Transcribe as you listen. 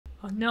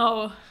Oh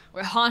no,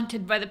 we're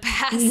haunted by the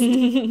past.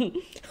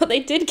 Well,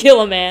 they did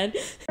kill a man.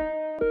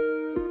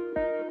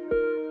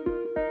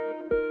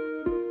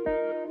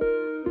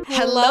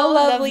 Hello,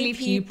 lovely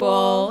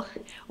people.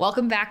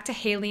 Welcome back to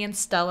Hayley and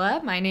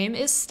Stella. My name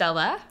is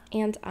Stella.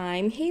 And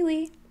I'm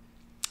Hayley.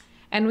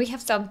 And we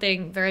have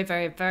something very,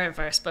 very, very,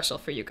 very special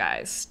for you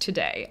guys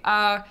today.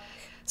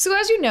 So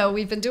as you know,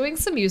 we've been doing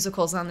some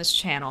musicals on this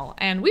channel,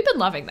 and we've been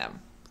loving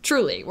them.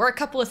 Truly, we're a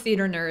couple of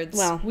theater nerds.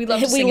 Well, we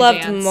love to sing and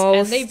dance,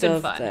 and they've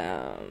been fun.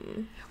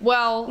 Them.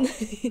 Well,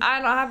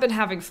 I've been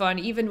having fun,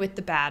 even with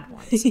the bad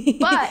ones.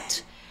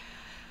 But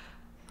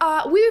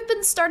we've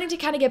been starting to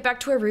kind of get back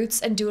to our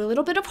roots and do a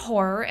little bit of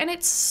horror, and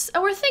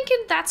we're thinking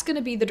that's going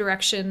to be the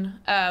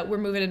direction we're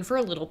moving in for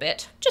a little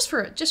bit, just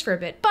for a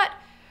bit. But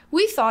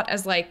we thought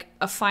as like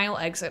a final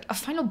exit, a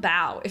final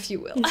bow, if you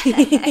will.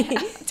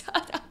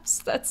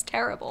 That's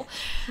terrible.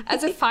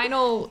 As a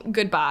final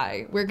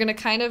goodbye, we're going to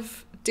kind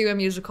of do a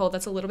musical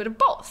that's a little bit of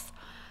both.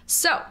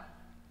 So,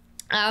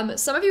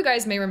 some of you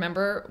guys may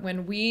remember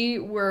when we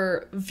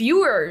were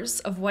viewers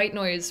of White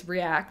Noise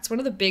Reacts, one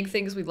of the big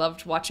things we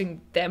loved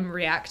watching them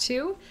react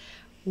to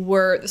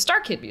were the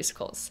Starkid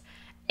musicals.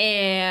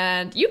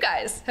 And you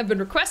guys have been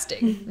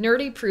requesting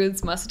Nerdy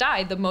Prudes Must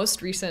Die, the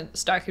most recent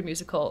Starkid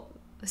musical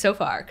so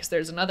far, because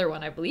there's another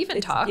one I believe in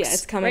talks. Yeah,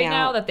 it's coming right out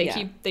now that they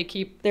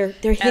keep they're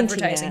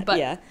advertising, at, but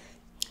yeah.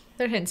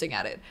 They're hinting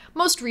at it.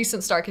 Most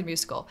recent Starkid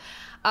musical.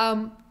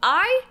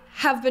 I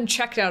have been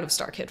checked out of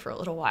Starkid for a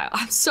little while.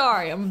 I'm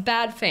sorry, I'm a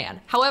bad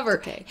fan. However,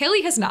 okay.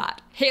 Hayley has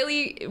not.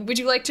 Hayley, would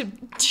you like to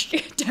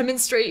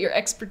demonstrate your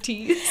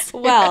expertise?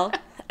 Well,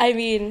 I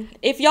mean,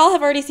 if y'all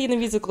have already seen the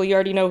musical, you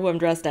already know who I'm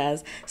dressed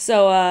as.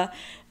 So,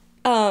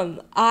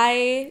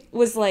 I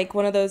was like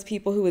one of those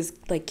people who was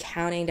like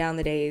counting down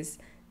the days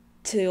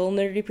till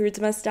Nerdy Prudes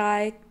Must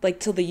Die,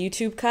 like till the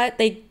YouTube cut.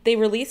 They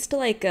released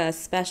like a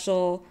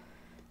special,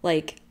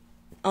 like,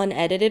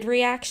 unedited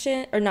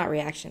reaction, or not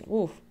reaction.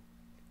 Ooh.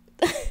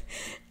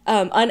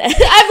 I'm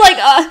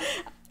like,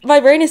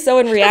 my brain is so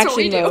in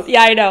reaction mode.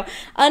 Yeah, I know.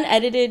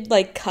 Unedited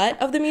like cut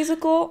of the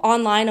musical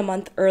online a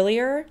month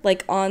earlier,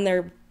 like on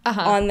their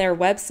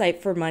website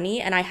for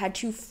money, and I had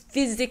to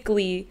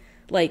physically,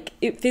 like,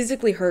 it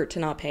physically hurt to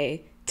not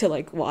pay to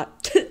like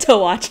watch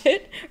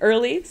it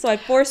early, so I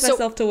forced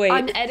myself to wait.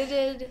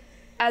 Unedited,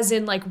 as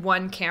in like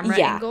one camera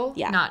angle,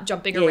 not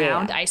jumping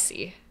around. Yeah. I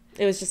see.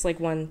 It was just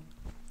like one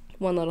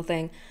little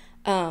thing,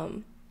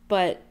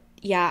 but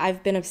yeah,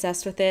 I've been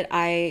obsessed with it.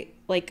 I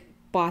like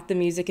bought the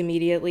music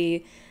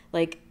immediately.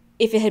 Like,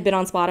 if it had been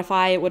on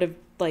Spotify, it would have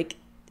like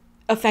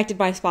affected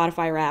my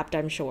Spotify Wrapped,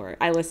 I'm sure.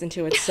 I listened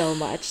to it so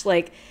much.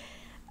 Like,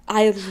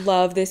 I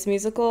love this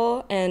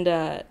musical, and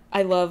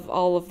I love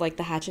all of like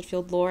the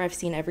Hatchetfield lore. I've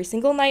seen every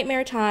single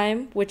Nightmare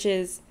Time, which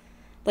is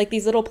like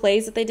these little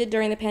plays that they did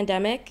during the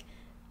pandemic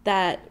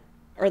that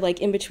are like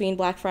in between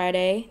Black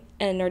Friday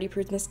and Nerdy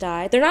Prudes Must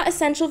Die. They're not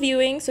essential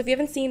viewing, so if you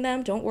haven't seen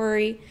them, don't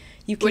worry.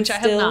 You can I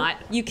have not.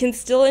 You can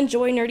still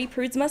enjoy Nerdy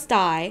Prudes Must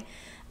Die,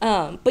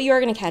 but you are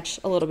going to catch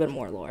a little bit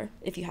more lore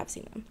if you have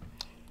seen them.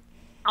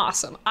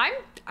 Awesome.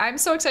 I'm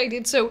so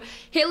excited. So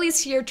Hayley's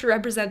here to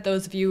represent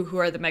those of you who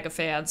are the mega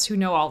fans, who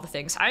know all the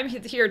things. I'm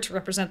here to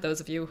represent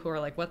those of you who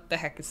are like, what the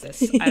heck is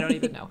this? I don't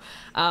even know.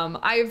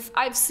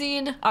 I've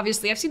seen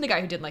the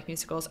guy who didn't like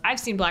musicals. I've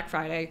seen Black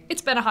Friday.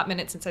 It's been a hot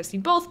minute since I've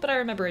seen both, but I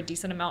remember a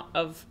decent amount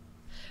of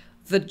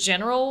the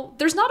general.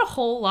 There's not a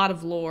whole lot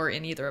of lore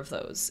in either of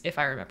those, if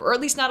I remember, or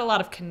at least not a lot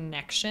of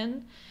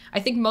connection. I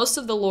think most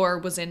of the lore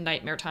was in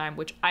Nightmare Time,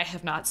 which I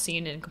have not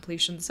seen in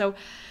completion. So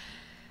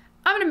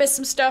I'm gonna miss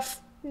some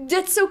stuff.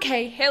 That's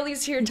okay.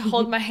 Hayley's here to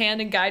hold my hand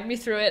and guide me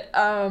through it.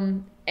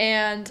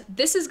 And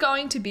this is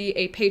going to be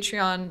a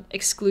Patreon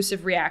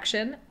exclusive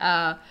reaction.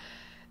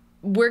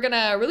 We're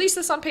gonna release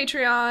this on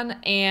Patreon,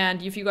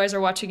 and if you guys are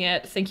watching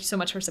it, thank you so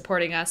much for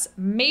supporting us.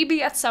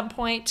 Maybe at some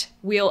point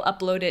we'll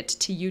upload it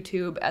to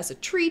YouTube as a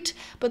treat,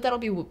 but that'll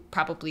be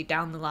probably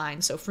down the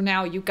line. So for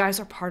now, you guys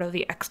are part of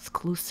the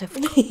exclusive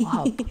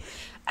club.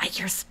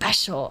 You're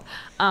special.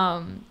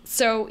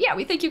 So yeah,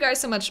 we thank you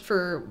guys so much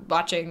for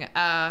watching.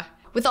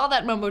 With all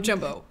that mumbo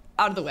jumbo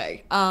out of the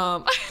way,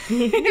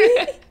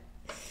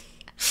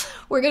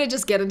 we're gonna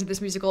just get into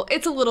this musical.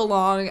 It's a little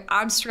long.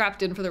 I'm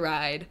strapped in for the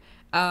ride.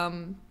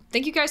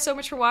 Thank you guys so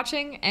much for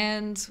watching,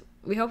 and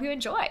we hope you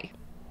enjoy.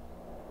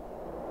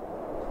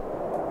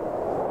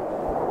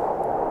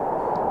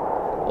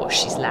 Oh,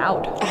 she's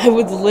loud. I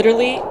was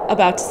literally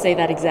about to say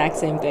that exact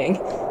same thing.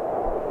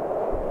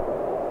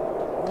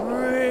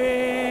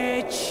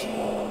 Richie.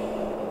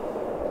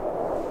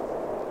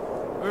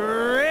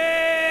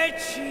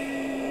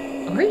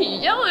 Are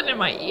you yelling in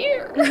my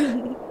ear?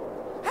 Help!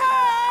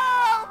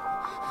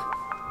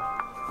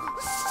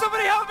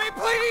 Somebody help me,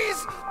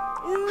 please!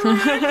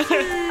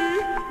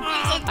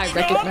 I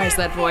recognize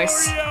that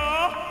voice.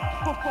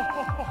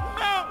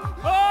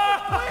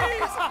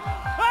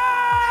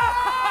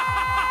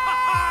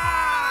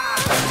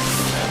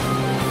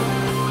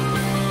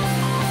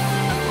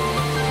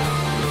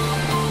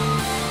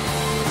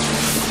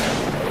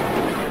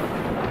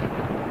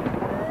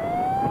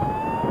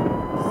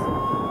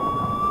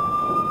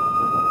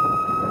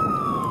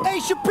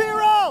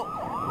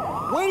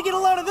 Shapiro! Way to get a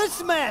load of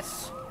this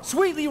mess!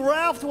 Sweetly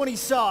Ralphed when he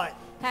saw it.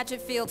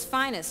 Hatchetfield's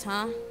finest,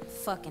 huh?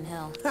 Fucking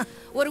hell.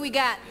 What do we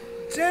got?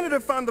 Janitor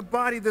found the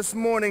body this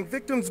morning.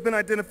 Victim's been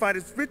identified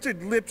as Richard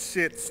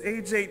Lipschitz,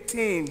 age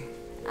 18.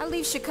 I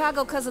leave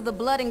Chicago because of the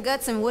blood and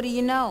guts, and what do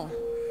you know?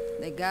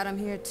 They got him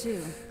here,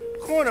 too.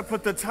 Coroner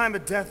put the time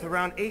of death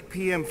around 8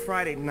 p.m.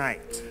 Friday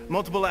night.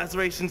 Multiple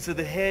lacerations to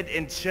the head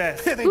and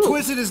chest. They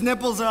twisted his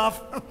nipples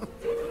off.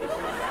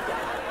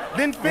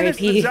 Then finished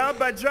the job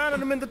by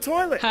drowning him in the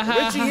toilet.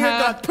 Richie here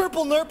got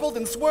purple-nurpled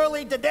and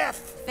swirlied to death.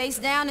 Face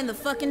down in the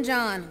fucking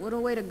John. What a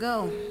way to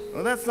go.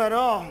 Well, that's not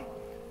all.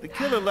 The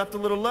killer left a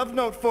little love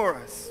note for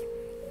us.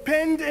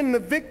 Penned in the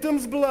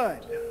victim's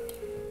blood.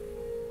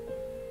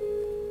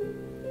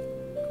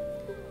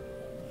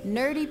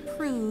 Nerdy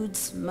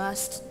prudes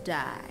must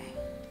die.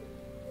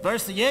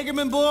 First the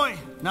Jaegerman boy,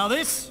 now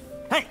this.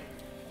 Hey!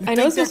 I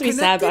know it's supposed to be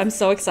sad, but I'm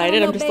so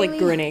excited. I'm just like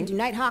Bailey. grinning. Do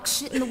Nighthawks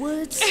shit in the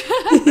woods?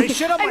 They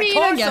shit up my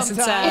car I guess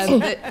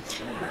sometimes. it's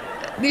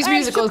sad. These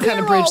musicals kind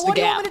of bridge the what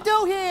gap. What do you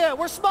want me to do here?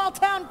 We're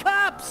small-town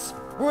cops.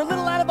 We're a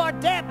little out of our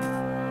depth.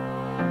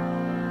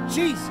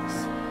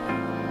 Jesus.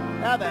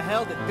 How the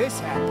hell did this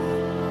happen?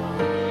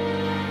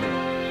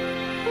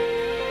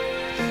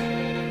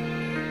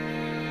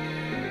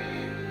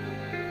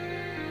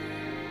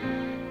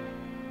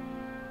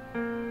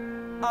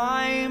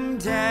 I'm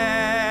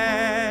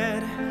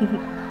dead.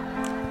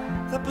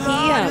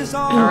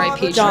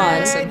 R.I.P.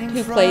 John, Jackson.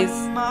 who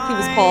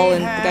was Paul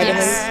and the guy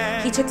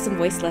behind, he took some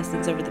voice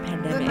lessons over the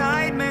pandemic.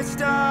 Yeah,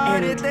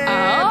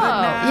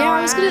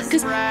 I was gonna,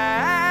 because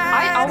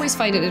I always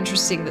find it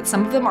interesting that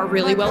some of them are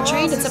really well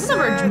trained and some of them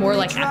are more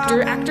like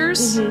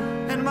actors.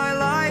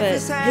 But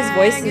his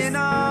voice is really great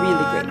now.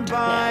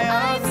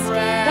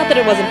 Not that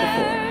it wasn't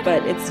before,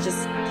 but it's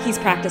just, he's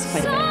practiced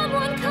quite a bit.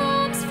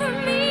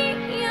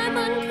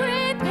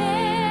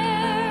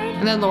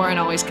 And then Lauren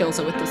always kills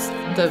it with the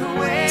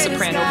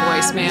soprano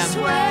voice, man.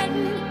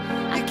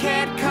 I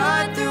can't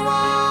cut through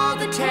all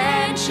the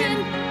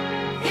tension.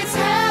 It's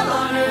hell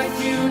on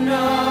earth, you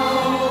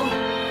know.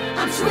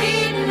 I'm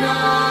tweeting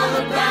all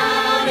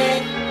about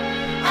it.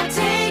 I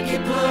take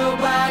it blow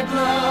by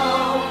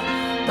blow,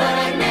 but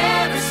I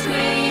never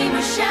scream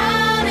or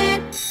shout it.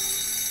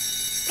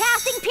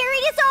 Passing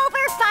period is over.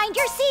 Find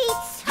your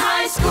seats.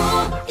 High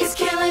school is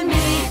killing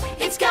me.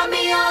 It's got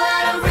me all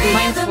out of rhythm.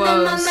 Mine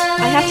flows.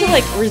 I have to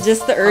like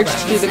resist the urge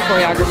to do the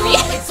choreography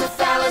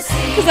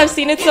because I've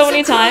seen it so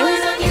many times.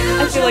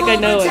 I feel like I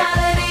know it. And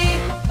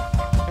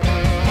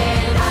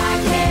I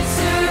can't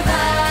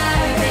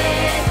survive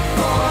it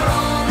for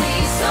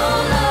only so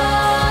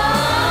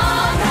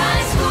long.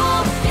 High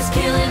school is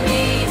killing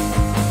me.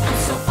 I'm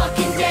so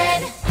fucking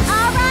dead.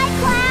 All right,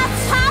 class,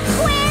 pop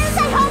quiz.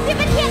 I hope you've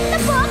been hitting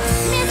the books,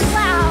 Miss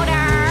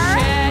Louder.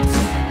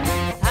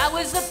 I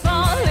was up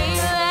all late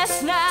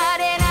last night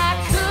and I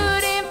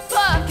couldn't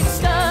fucking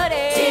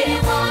study.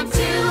 Didn't want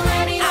to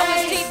anyway. I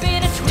was deep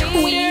in a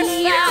tweet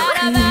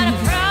about a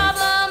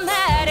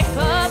problematic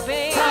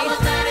puppy.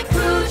 Problematic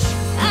pooch.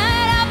 I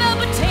had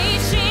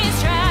palpitations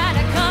trying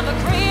to cover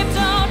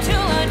crypto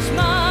too much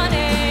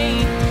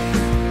money.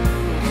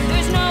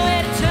 There's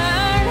nowhere to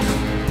turn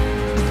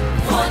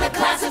for the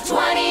class of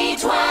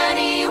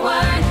 2021.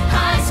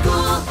 High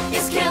school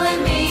is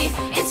killing me.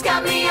 It's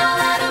got me all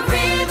out of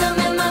rhythm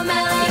in my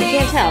melody. You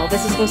can't tell,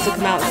 this is supposed to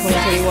come out in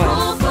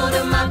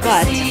 2021.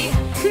 But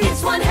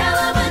it's one hell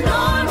of a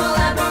normal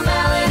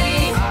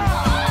abnormality.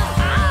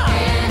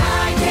 And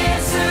I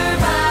can't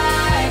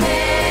survive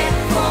it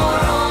for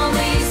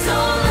only so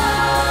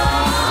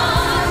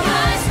long.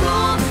 High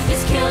school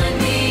is killing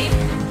me.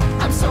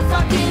 I'm so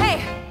fucking.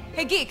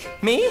 Hey, geek.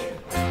 Me?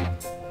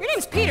 Your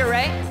name's Peter,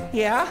 right?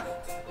 Yeah?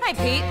 Hi,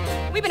 Pete.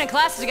 We've been in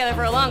classes together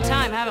for a long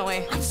time, haven't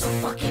we? I'm so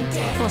fucking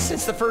dead. Well,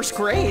 since the first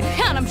grade.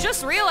 Yeah, and I'm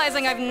just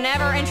realizing I've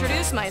never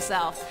introduced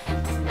myself.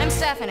 I'm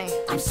Stephanie.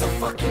 I'm so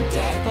fucking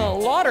dead. Well,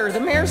 Lauder, the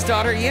mayor's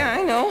daughter, yeah,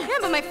 I know. Yeah,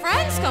 but my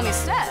friends call me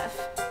Steph.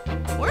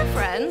 We're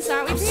friends,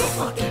 aren't we, I'm so Pete?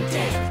 fucking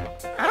dead.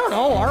 I don't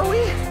know, are we?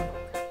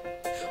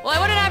 Well, I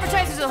wouldn't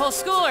advertise it to the whole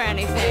school or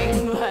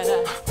anything, but,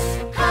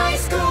 High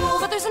school.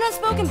 But there's an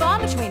unspoken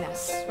bond between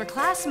us. We're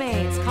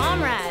classmates,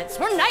 comrades,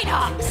 we're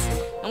Nighthawks,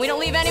 and we don't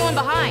leave anyone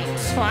behind.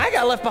 Well, I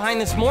got left behind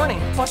this morning.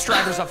 Bus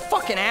driver's a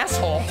fucking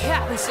asshole.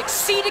 Yeah, we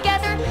succeed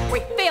together,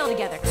 we fail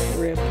together.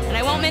 rip. And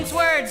I won't mince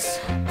words.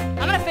 I'm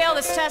gonna fail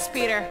this test,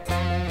 Peter.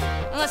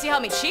 Unless you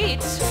help me cheat.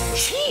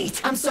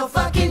 Cheat? I'm so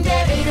fucking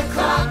dead. 8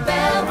 o'clock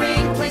bell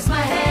ring. Place my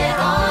head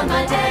on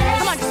my desk.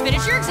 Come on, just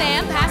finish your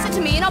exam, pass it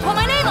to me, and I'll put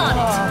my name on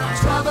it.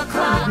 12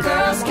 o'clock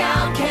Girl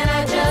Scout. Can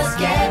I just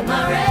get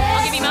my rest?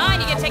 I'll give you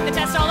mine, you get to take the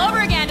test all over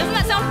again. Doesn't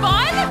that sound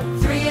fun?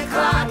 3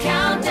 o'clock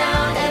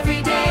countdown.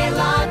 Every day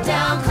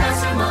lockdown.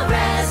 Classroom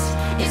arrest.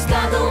 Is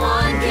God the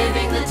one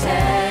giving the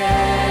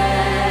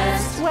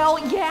test? Well,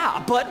 yeah,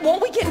 but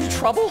won't we get into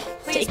trouble?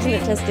 Please, Taking the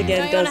Pete, test again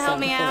don't you does wanna help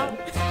sound me fun. out?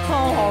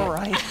 Oh, all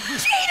right.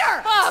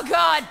 Cheater! Oh,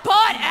 God,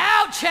 butt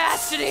out,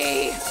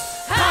 Chastity!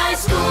 High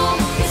school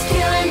is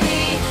killing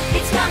me.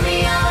 It's got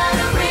me all out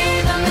of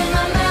rhythm in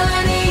my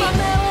melody.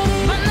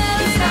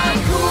 It's not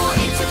cool,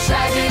 it's a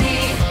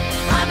tragedy.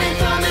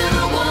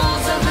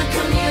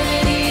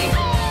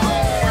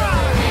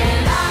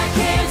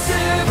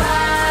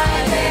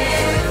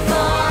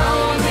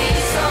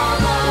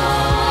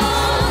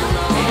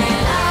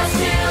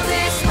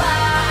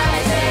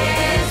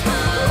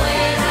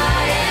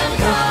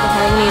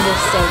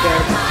 so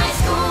good. High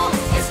school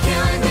is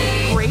killing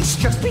me. Grace,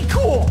 just be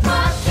cool.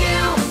 Fuck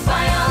you,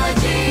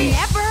 biology.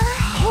 Never.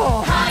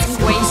 High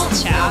school.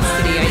 Grace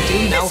Chastity, I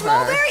do know Miss her.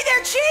 Mulberry,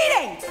 they're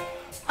cheating.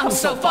 I'm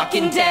so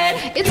fucking dead.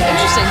 It's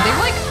interesting.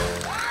 They've like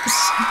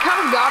kind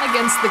of gone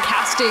against the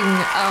casting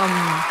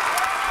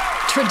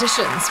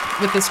traditions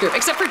with this group,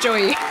 except for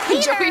Joey.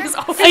 Joey is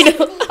always I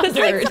know. a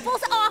nerd.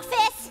 Principal's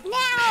office,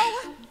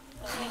 now!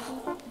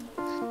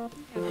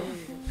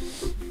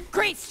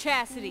 Grace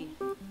Chastity.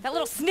 That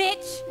little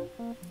snitch.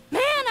 Man,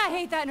 I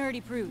hate that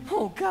nerdy prude.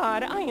 Oh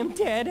God, I am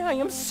dead. I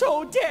am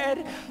so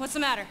dead. What's the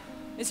matter?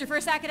 Is your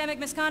first academic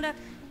misconduct?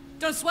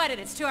 Don't sweat it.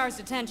 It's 2 hours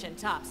detention,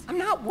 tops. I'm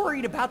not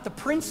worried about the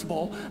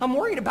principal. I'm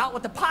worried about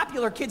what the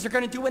popular kids are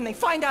gonna do when they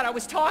find out I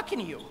was talking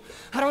to you.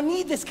 I don't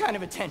need this kind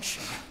of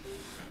attention.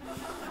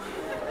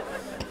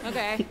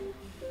 Okay.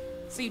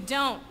 So you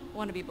don't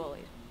want to be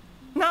bullied.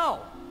 No,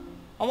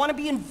 I want to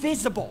be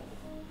invisible.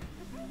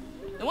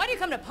 Then why do you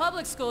come to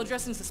public school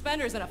dressed in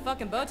suspenders and a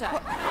fucking bow tie?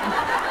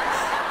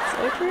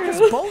 So Because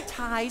true. bow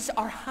ties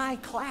are high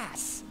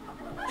class.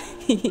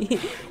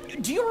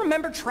 Do you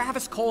remember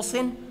Travis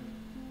Coulson?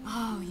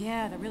 Oh,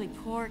 yeah, the really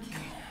poor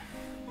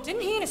kid.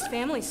 Didn't he and his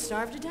family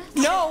starve to death?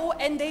 No,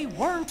 and they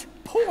weren't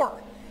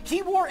poor.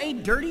 He wore a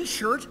dirty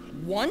shirt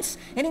once,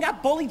 and he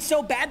got bullied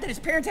so bad that his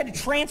parents had to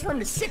transfer him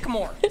to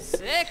Sycamore.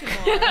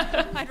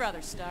 Sycamore. I'd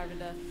rather starve to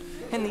death.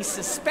 And these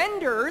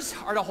suspenders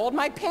are to hold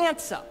my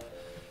pants up.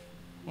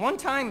 One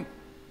time,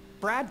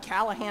 Brad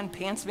Callahan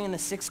pants me in the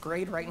 6th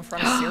grade right in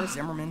front of Sarah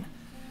Zimmerman.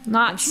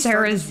 Not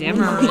Sarah Oh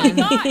Zimmerman. my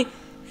god!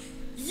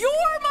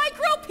 You're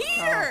Micro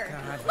Peter!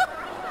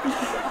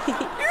 Oh,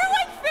 You're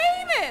like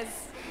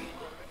famous!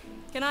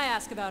 Can I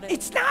ask about it?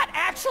 It's not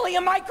actually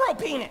a micro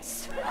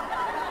penis.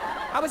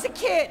 I was a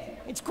kid.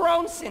 It's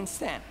grown since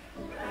then.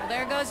 Well,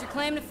 there goes your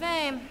claim to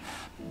fame.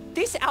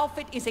 This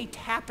outfit is a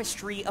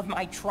tapestry of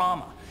my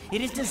trauma.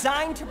 It is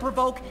designed to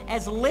provoke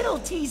as little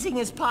teasing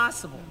as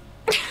possible.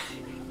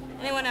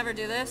 Anyone ever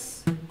do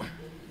this?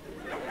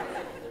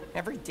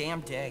 Every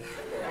damn day.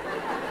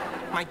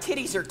 My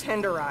titties are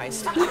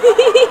tenderized.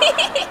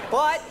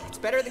 But it's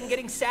better than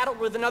getting saddled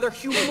with another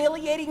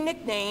humiliating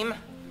nickname.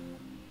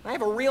 I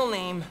have a real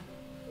name.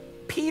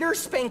 Peter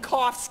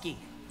Spankowski.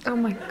 Oh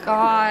my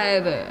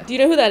god. Do you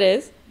know who that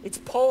is? It's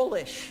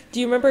Polish. Do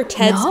you remember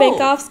Ted No.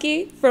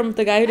 Spankowski from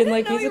The Guy Who Didn't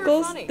Like know you were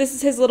Musicals? funny. This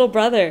is his little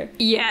brother.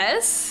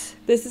 Yes.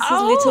 This is his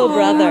little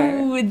brother.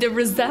 Oh, the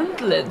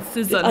resemblance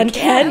is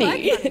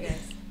Uncanny.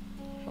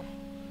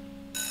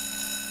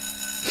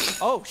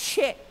 Oh,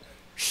 shit.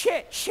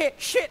 Shit.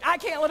 I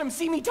can't let him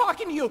see me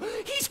talking to you.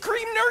 He's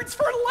cream nerds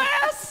for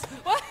less.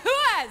 What? Who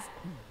has?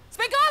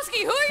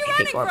 Spankowski, who are you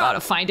running We're from? about to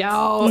find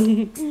out.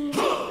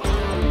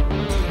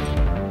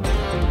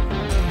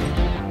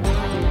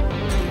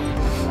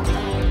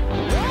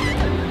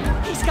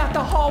 He's got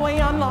the hallway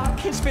on lock.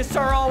 His fists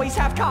are always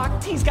half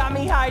cocked. He's got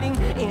me hiding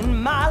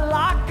in my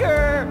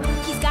locker.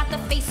 He's got the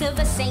face of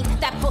a saint,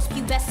 that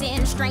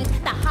post-pubescent strength,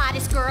 the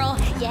hottest girl,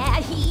 yeah,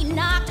 he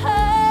knocked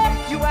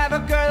her. You have a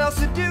girl, I'll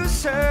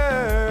seduce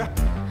her.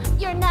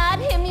 You're not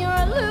him, you're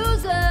a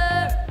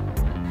loser.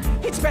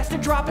 It's best to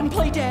drop and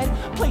play dead.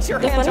 Place your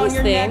The hands on funniest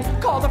your thing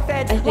neck. Call the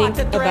feds. I lock think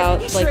the thread.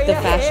 about He's like straight the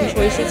fashion ahead.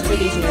 choices for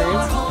these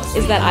nerds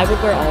is that I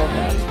would wear all of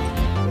them.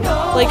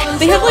 Like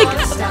they have like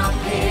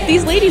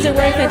these ladies are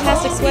wearing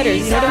fantastic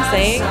sweaters. You know what I'm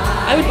saying?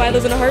 I would buy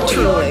those in a heartbeat.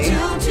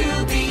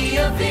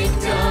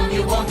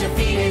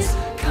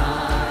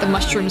 The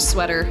mushroom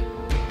sweater.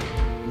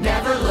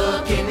 Never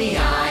look in the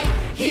eye.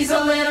 He's a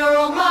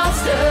literal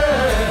monster.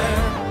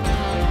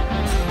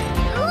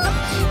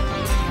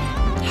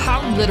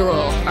 How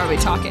literal are we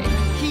talking?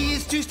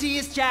 He's juicy,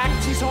 he's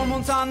jacked, his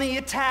hormones on the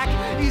attack.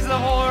 He's the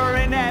horror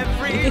in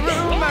every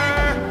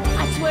rumor.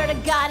 I swear to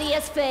God he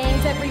has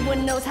fangs,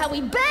 everyone knows how he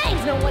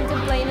bangs. No one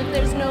can blame if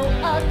there's no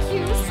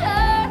accuser.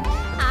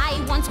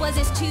 I once was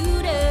his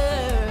tutor,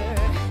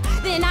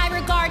 then I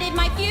regarded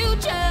my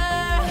future.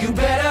 You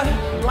better,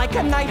 like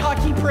a night hawk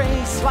he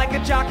prays, Like a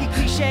jockey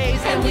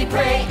cliches, And we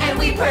pray and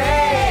we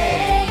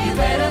pray. You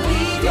better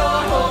leave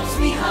your hopes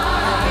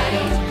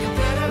behind.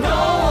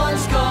 No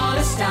one's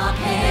gonna stop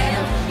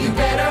him. You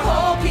better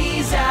hope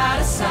he's out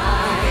of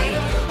sight,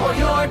 or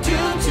you're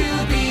doomed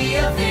to be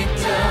a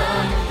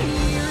victim.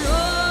 He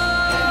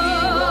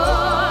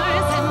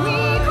roars and we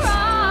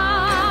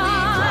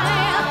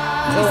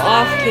cry. Go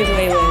off, Kid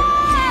Waylon.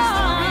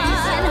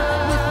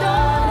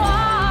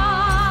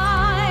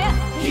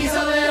 He's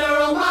a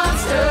literal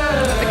monster.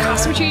 The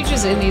costume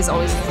changes in these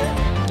always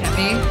get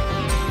me.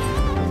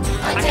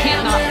 I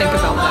can't not think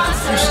about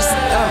them. There's just,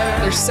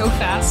 they're so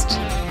fast.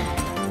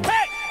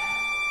 Hey!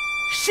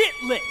 Shit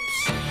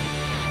lips!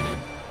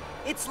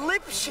 It's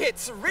lip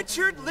shits,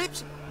 Richard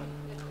Lips.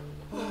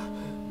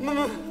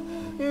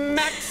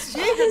 Max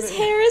His Jagerman.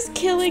 hair is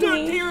killing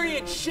Third me.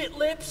 period, shit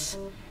lips.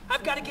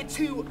 I've got to get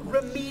to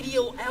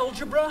remedial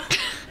algebra.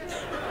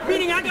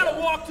 Meaning I gotta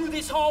walk through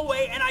this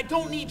hallway and I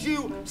don't need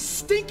you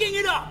stinking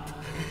it up.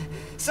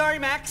 Sorry,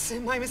 Max.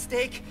 My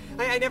mistake.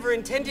 I never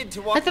intended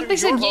to walk I thought they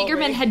said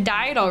Jaegerman had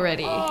died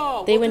already.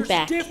 Oh, They well, went there's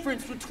back.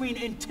 difference between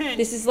intent.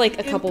 This is like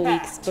a couple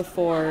impact. weeks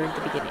before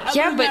the beginning.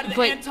 Yeah, learned that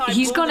but in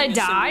he's gonna anti-bullying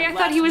die? I assembly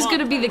thought he was last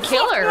gonna be the month.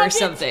 killer or Nugget!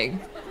 something.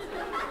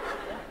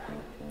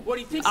 What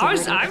do you think?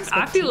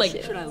 I feel like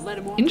Should I let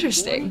him off?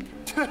 interesting.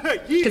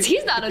 Because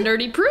he's not a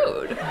nerdy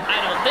prude.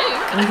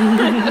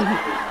 I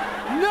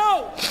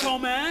No,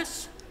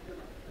 dumbass.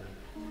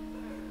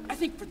 I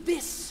think for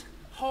this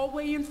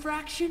hallway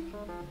infraction,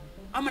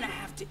 I'm gonna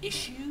have to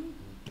issue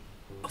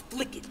a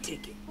flick-it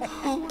ticket.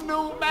 Oh,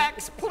 no,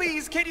 Max.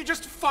 Please, can't you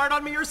just fart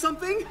on me or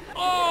something?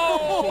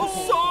 Oh,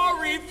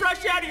 sorry.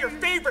 Fresh out of your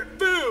favorite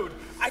food.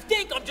 I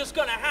think I'm just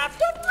gonna have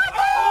to.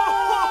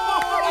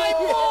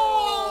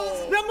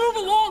 Oh, now move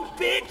along,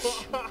 bitch.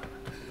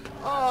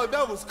 Oh,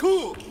 that was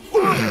cool. Hey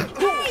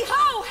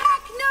ho,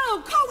 heck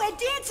no! Co-ed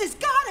dances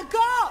gotta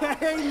go!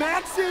 Hey,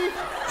 Maxie.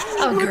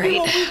 Oh, Look great. at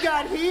what we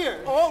got here.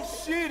 Oh,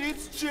 shit,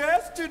 it's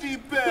Chastity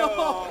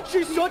Belle.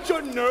 She's such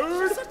a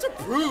nerd. Such a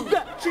prude.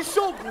 She's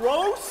so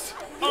gross.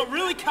 Oh,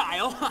 really,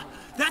 Kyle?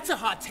 That's a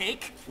hot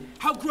take.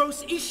 How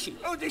gross is she?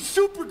 Oh, they're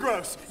super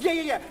gross.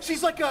 Yeah.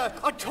 She's like a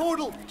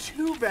total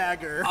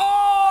two-bagger.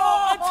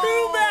 Oh, a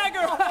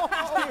two-bagger!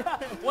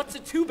 What's a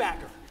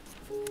two-bagger?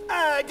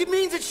 It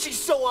means that she's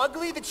so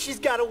ugly that she's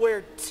got to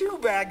wear two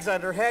bags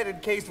on her head in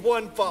case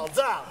one falls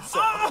out. So.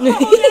 Oh,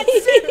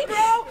 that's it,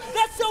 bro!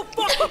 That's so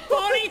fucking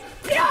funny!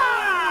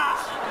 Yeah!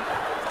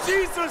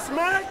 Jesus,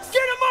 Max!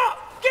 Get him up!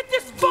 Get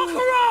this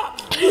fucker up!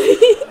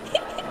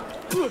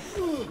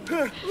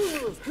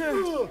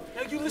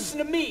 Now you listen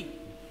to me,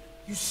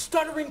 you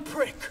stuttering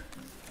prick.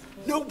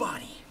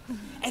 Nobody,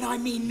 and I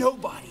mean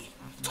nobody,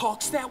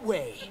 talks that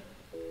way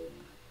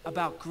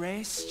about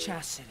Grace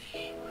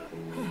Chastity.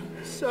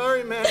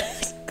 Sorry,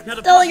 Max.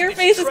 Stella, your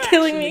face is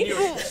killing me.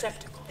 Oh,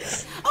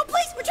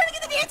 please, we're trying to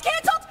get the dance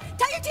canceled!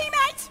 Tell your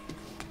teammates!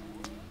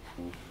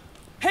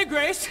 Hey,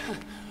 Grace,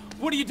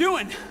 what are you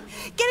doing?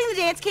 Getting the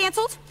dance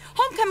canceled?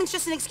 Homecoming's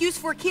just an excuse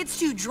for kids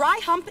to dry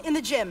hump in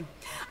the gym.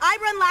 I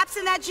run laps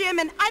in that gym,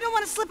 and I don't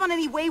want to slip on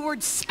any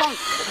wayward spunk.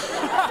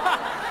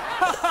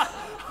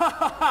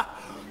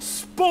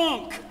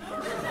 Spunk!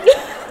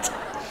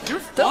 You're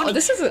Oh, funny.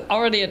 this is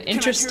already an carry your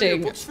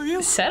interesting books for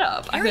you?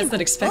 setup. I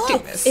wasn't expecting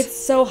this. It's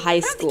so high I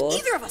don't school.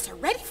 think either of us are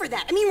ready for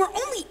that. I mean, we're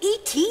only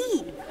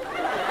 18.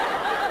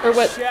 Or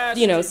what,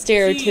 Chastity,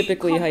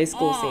 stereotypically come high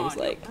school on, seems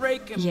you're like.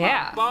 breaking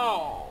Yeah. my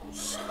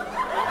balls.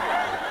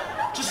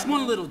 Just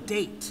one little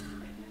date.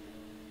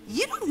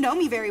 You don't know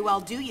me very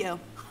well, do you?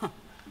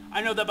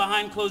 I know that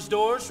behind closed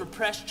doors,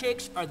 repressed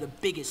chicks are the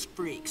biggest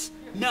freaks.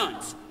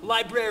 Nuns,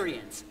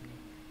 librarians.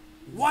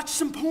 Watch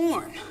some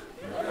porn.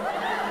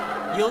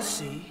 You'll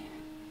see.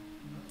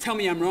 Tell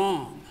me I'm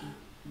wrong,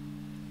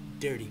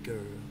 dirty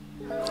girl.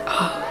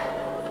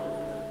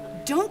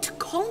 Don't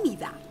call me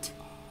that.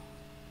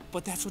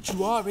 But that's what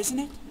you are, isn't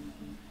it?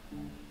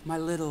 My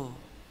little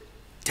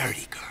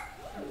dirty girl.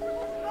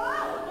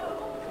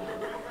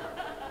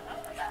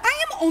 I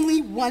am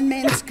only one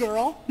man's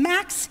girl,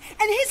 Max,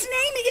 and his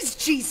name is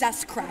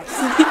Jesus Christ.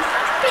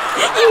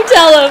 You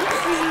tell him.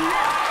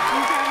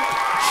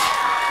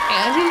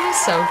 Andy is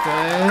so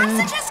I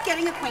good. suggest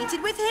getting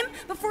acquainted with him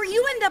before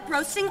you end up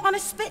roasting on a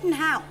spittin'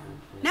 howl.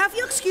 Now, if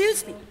you'll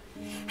excuse me.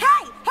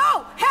 Hey,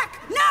 ho, heck,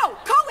 no!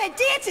 Co-ed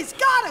dances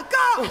gotta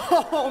go!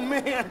 Oh,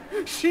 man.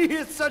 She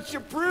is such a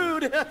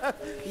prude.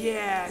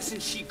 Yeah,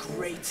 isn't she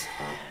great?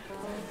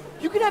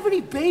 You could have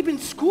any babe in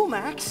school,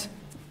 Max.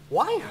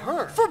 Why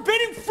her?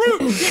 Forbidden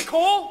fruit,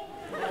 dickhole!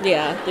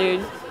 Yeah,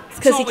 dude. It's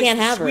because he always can't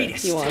the have her if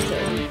sweetest. he wants her.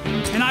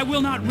 And I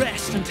will not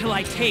rest until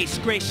I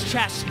taste Grace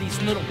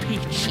Chastity's little peach.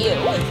 Was this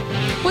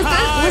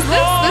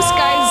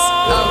guy's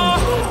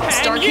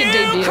Starkid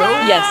debut?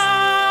 Yes.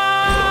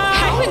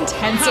 How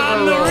intense of a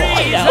role.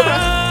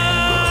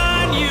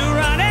 You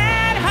run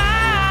and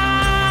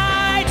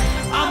hide.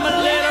 I'm a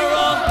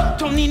literal.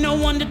 Don't need no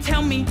one to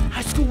tell me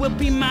high school will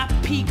be my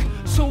peak.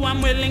 So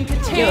I'm willing to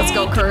take let's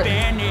go, Kurt.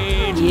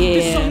 advantage. Yeah.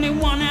 There's only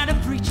one out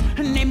of reach.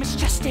 Her name is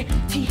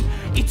Chastity.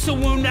 It's a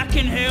wound I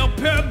can help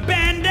her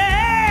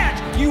bandage.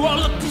 You all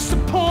look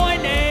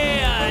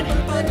disappointed,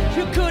 but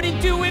you couldn't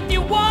do if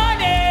you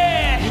wanted.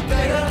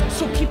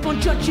 So keep on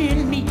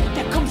judging me.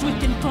 That comes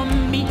within from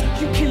me.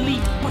 You can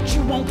leave, but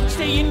you won't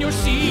stay in your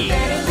seat. You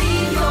better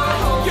leave your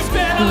home. You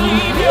better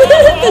leave your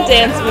home. The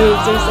dance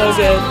moves are so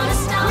good. No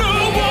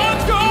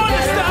one's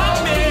gonna stop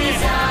me.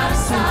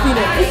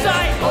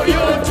 Or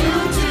you're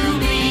doomed to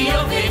be a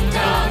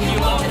victim. You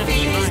want to be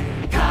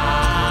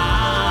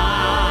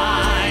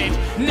kind.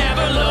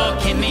 Never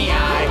look in the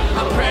eye.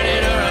 A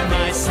predator on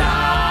my side.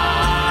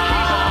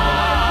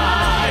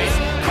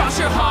 Cross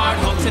your heart,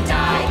 hope to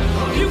die.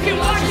 You can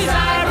watch as I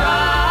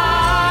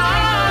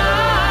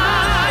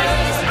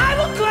rise. I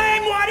will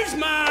claim what is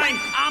mine.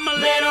 I'm a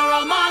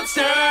literal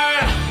monster.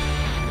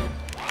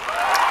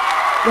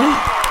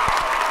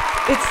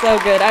 It's so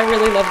good. I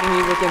really love the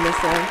music in this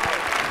song.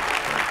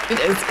 It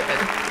is good.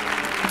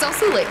 It's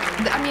also like,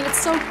 I mean,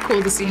 it's so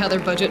cool to see how their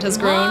budget has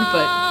grown,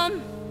 but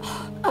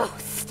Oh,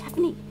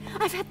 Stephanie,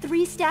 I've had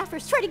 3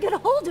 staffers try to get a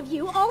hold of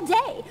you all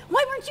day.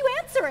 Why weren't you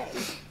answering?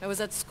 I was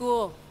at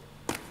school.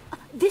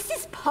 This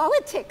is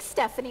politics,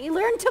 Stephanie.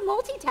 Learn to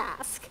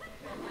multitask.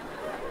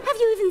 Have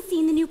you even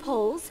seen the new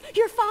polls?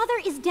 Your father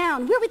is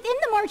down. We're within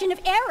the margin of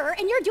error,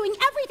 and you're doing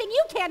everything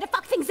you can to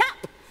fuck things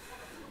up.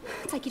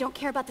 It's like you don't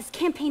care about this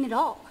campaign at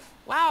all.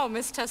 Wow,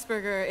 Miss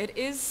Tessberger, it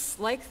is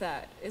like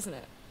that, isn't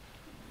it?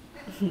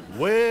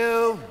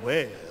 Well,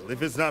 well,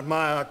 if it's not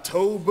my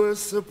October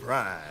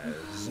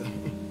surprise.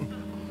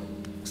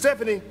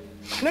 Stephanie,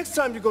 next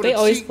time you go They to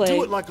always cheat, play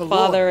do it like a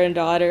father lawyer and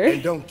daughter.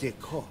 and don't get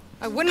caught.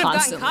 I wouldn't have gotten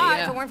Constantly, caught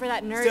yeah. if it weren't for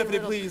that nerdy Stephanie,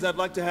 little... please, I'd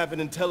like to have an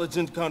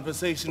intelligent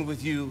conversation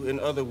with you. In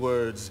other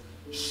words,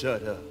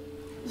 shut up.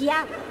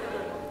 Yeah.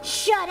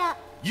 Shut up.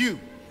 You,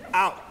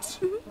 out.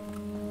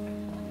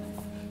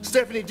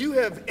 Stephanie, do you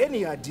have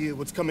any idea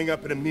what's coming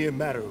up in a mere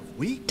matter of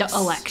weeks? The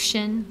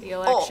election. The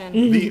election.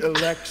 The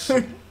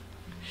election.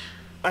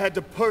 I had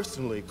to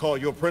personally call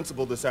your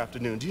principal this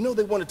afternoon. Do you know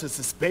they wanted to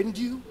suspend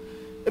you?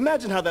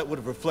 Imagine how that would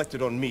have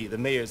reflected on me, the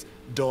mayor's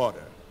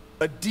daughter.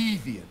 A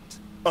deviant.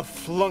 A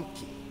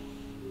flunky.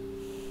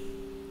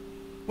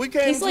 We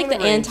came He's to like an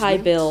the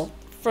anti-Bill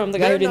arrangement. from the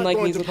guy who They're didn't not like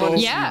going to musicals.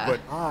 punish Yeah. you,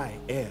 but I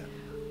am.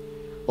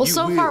 Well, You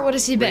so will far, what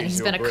has he been? raise He's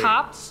your been a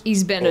cop, grades,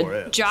 he's been or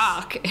a else.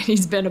 jock, and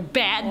he's been a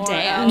bad Or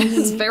dad. else.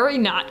 It's very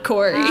not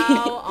Corey.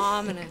 How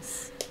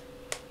ominous.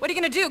 What are you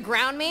gonna do,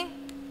 ground me?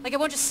 Like I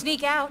won't just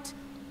sneak out?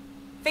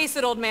 Face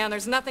it, old man,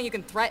 there's nothing you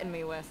can threaten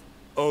me with.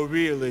 Oh,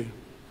 really?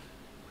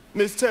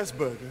 Miss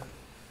Tessberger?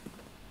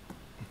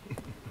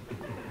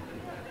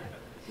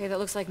 Hey, that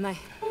looks like my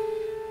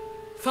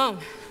phone.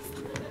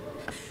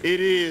 It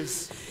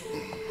is.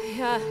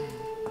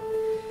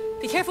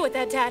 Be careful with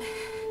that, Dad.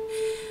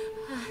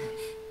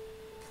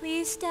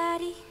 Please,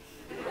 Daddy?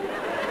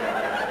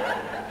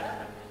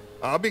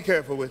 I'll be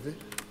careful with it.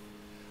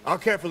 I'll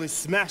carefully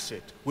smash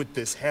it with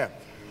this hammer.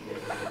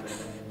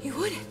 You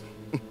wouldn't.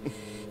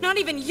 Not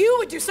even you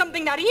would do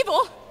something that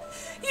evil.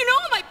 You know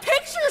my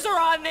pictures are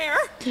on there.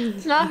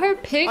 Not her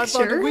I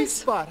found a weak pictures.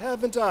 spot,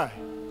 haven't I?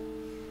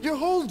 Your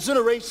whole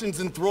generation's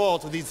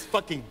enthralled to these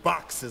fucking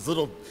boxes,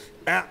 little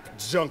app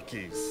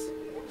junkies.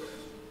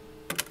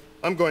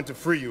 I'm going to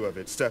free you of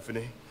it,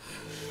 Stephanie.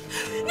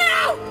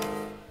 No!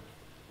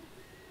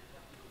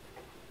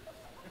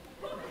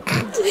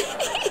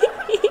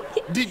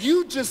 Did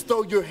you just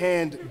throw your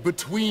hand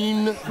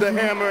between the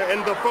hammer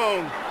and the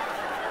phone?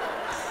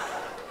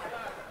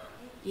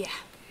 Yeah.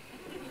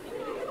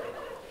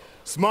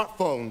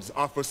 Smartphones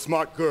are for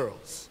smart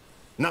girls,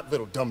 not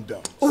little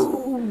dum-dums.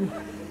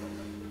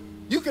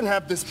 You can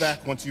have this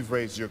back once you've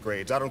raised your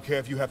grades. I don't care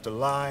if you have to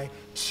lie,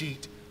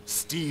 cheat,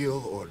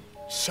 steal, or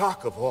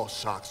shock of all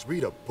shocks,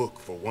 read a book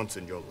for once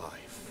in your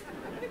life.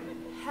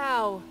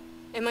 How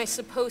am I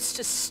supposed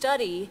to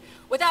study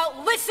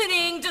without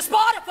listening to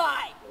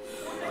Spotify?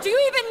 Do you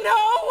even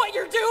know what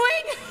you're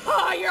doing?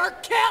 Oh, you're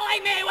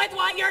killing me with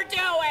what you're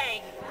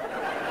doing!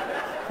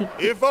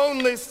 If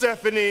only,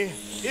 Stephanie,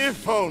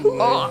 if only.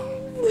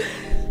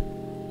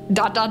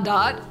 Dot, dot,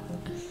 dot.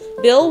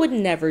 Bill would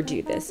never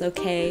do this,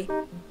 okay?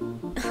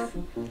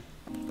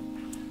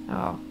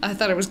 Oh, I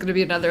thought it was going to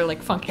be another,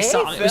 like, funky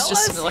song. It was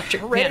just an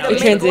electric ready piano. to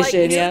make like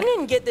Transition, yeah. Newton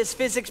and get this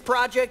physics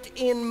project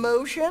in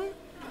motion?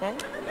 Huh?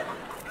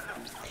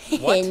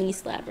 What? Knee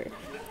slapper.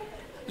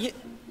 You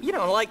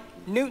know, like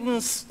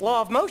Newton's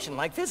law of motion,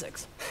 like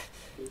physics.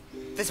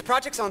 This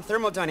project's on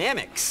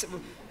thermodynamics.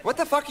 What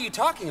the fuck are you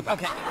talking about?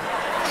 Okay.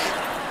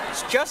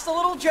 It's just a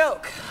little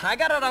joke. I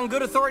got it on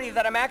good authority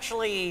that I'm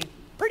actually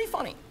pretty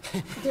funny.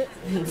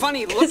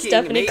 Funny looking,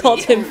 Stephanie maybe.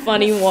 called him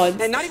funny once.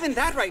 And not even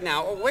that right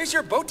now. Where's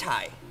your bow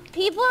tie?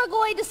 People are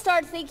going to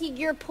start thinking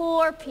you're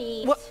poor,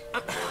 Pete. Well,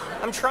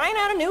 I'm trying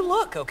out a new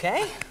look,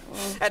 okay?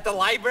 At the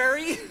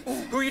library?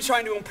 Who are you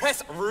trying to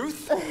impress,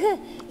 Ruth?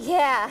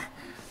 Yeah.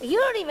 You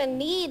don't even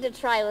need to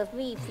try with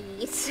me,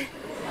 Pete.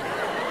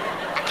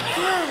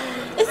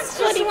 It's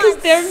funny because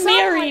they're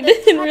married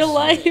in real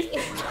life.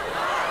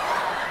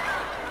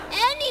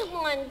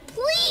 Anyone,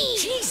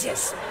 please!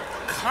 Jesus!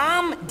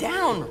 Calm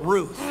down,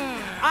 Ruth.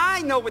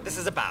 I know what this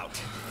is about.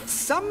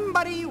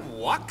 Somebody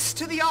walks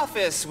to the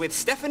office with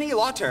Stephanie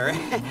Lauter,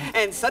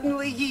 and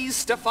suddenly he's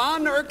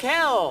Stefan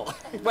Urkel.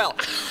 Well,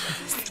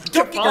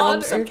 don't get your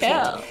hopes up,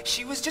 Urkel. kid.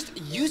 She was just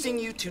using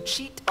you to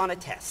cheat on a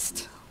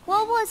test.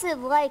 What was it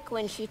like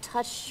when she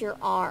touched your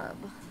arm?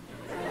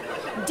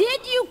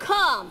 Did you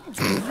come? Quit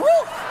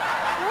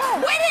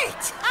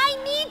it! I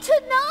need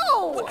to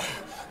know!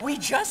 We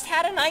just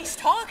had a nice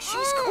talk.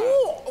 She's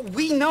cool.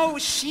 We know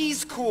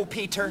she's cool,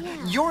 Peter.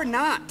 You're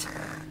not.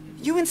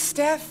 You and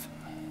Steph,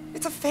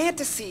 it's a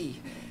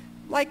fantasy.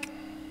 Like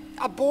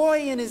a boy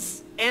and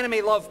his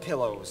anime love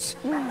pillows.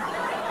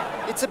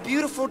 It's a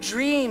beautiful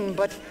dream,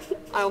 but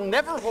I'll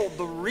never hold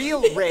the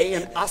real Ray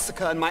and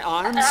Asuka in my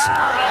arms.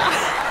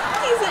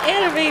 He's an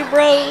anime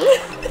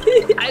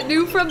bro. I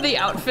knew from the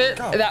outfit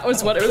that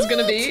was what it was going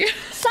to be.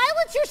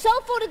 Silence your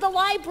cell phone at the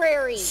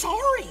library!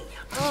 Sorry.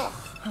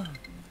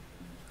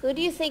 Who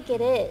do you think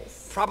it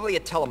is? Probably a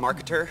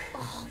telemarketer.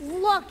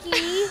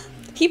 Lucky!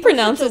 He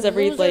pronounces Such a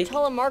every loser like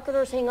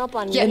telemarketers hang up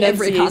on Yeah, me.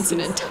 every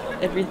enunciations,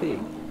 consonant.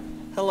 everything.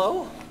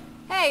 Hello?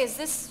 Hey, is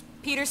this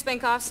Peter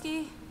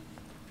Spankowski?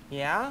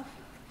 Yeah?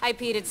 Hi,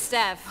 Pete. It's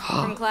Steph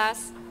from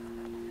class.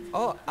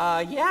 Oh,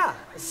 yeah.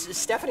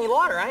 Stephanie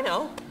Lauder, I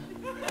know.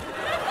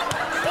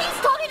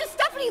 He's talking to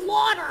Stephanie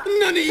Lauder!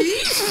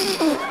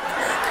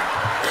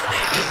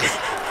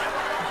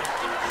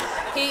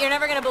 Pete, you're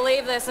never gonna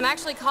believe this. I'm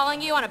actually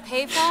calling you on a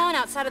payphone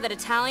outside of that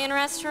Italian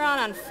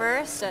restaurant on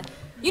First.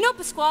 You know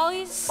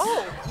Pasquale's?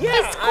 Oh,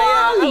 yeah.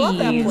 I love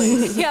that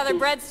place. Yeah, their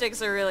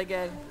breadsticks are really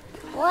good.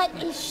 What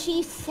is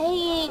she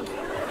saying?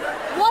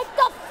 What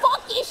the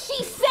fuck is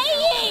she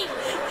saying?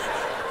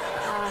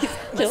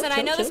 Listen,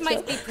 I know this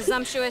might be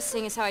presumptuous,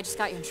 seeing as how I just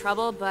got you in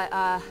trouble, but,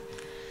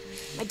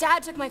 my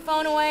dad took my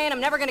phone away, and I'm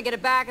never gonna get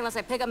it back unless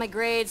I pick up my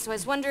grades, so I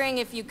was wondering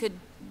if you could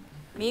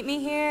meet me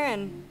here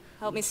and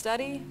help me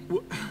study?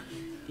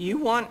 You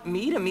want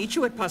me to meet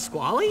you at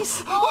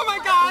Pasquale's? Oh my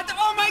God!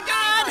 Oh my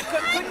God!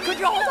 Could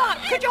you hold on?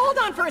 Could you hold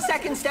on for a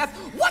second, Steph?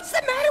 What's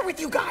the matter with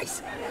you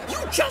guys? You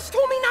just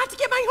told me not to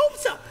get my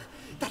hopes up.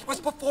 That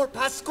was before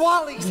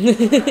Pasquale's.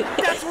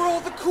 That's where all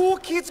the cool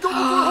kids go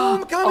before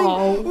homecoming.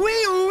 Oh.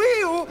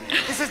 Wee-oo.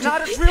 This is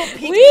not a drill,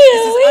 Pete.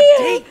 This is a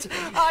date.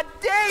 A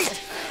date.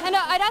 And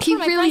I'd ask He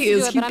one of my really friends to do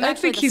is. it, but I'm I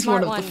actually think the he's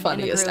smart one of the in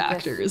funniest group, if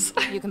actors.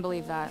 You can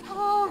believe that.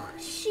 Oh,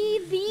 she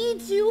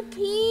needs you,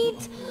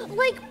 Pete.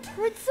 Like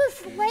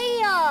Princess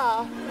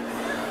Leia.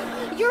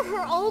 You're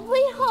her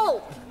only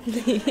hope.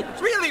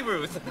 Really,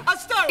 Ruth? A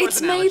Star Wars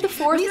It's May analogy. the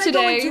 4th Need I go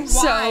today, into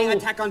why so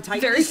Attack on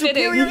Titan very is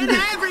superior fitting.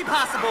 in every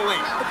possible way.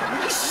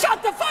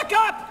 Shut the fuck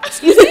up!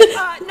 Excuse me?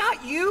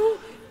 Not you.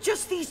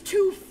 Just these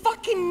two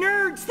fucking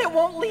nerds that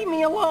won't leave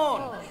me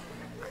alone.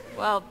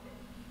 Well,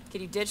 could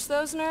you ditch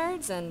those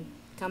nerds and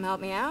come help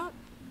me out?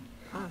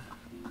 Oh,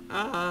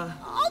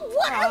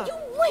 what are you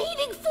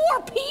waiting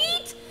for,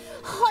 Pete?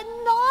 A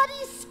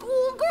naughty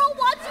schoolgirl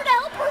wants you to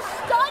help her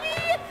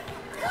study?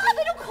 God,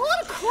 they don't call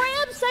it a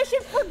cram session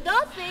for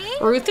nothing.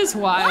 Ruth is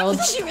wild.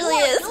 She really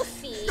is. You'll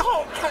see.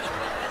 Oh,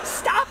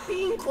 stop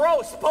being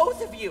gross,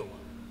 both of you.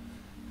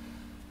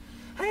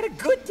 I had a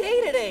good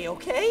day today,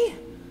 okay?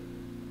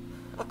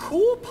 A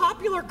cool,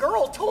 popular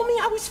girl told me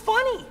I was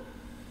funny.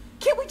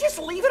 Can't we just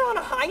leave it on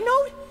a high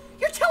note?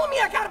 You're telling me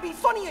I gotta be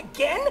funny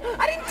again?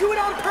 I didn't do it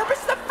on purpose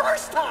the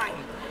first time.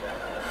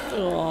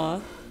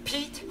 Aww.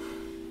 Pete,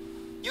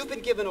 you've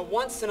been given a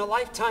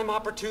once-in-a-lifetime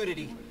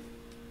opportunity.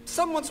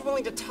 Someone's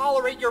willing to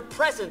tolerate your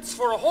presence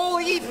for a whole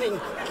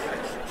evening.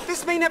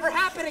 This may never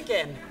happen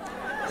again.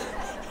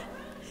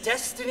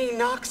 Destiny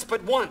knocks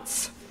but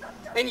once.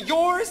 And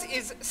yours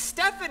is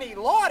Stephanie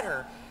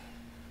Lauder.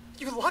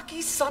 You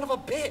lucky son of a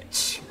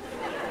bitch.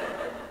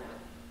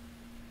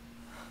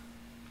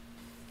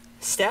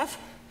 Steph,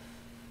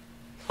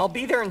 I'll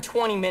be there in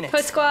 20 minutes.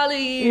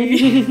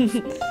 Pasquale.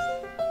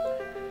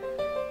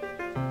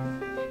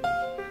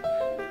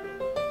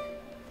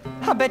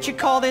 I bet you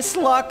call this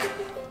luck.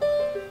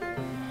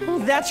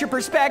 That's your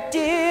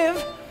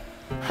perspective.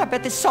 I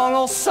bet this song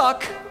will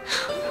suck.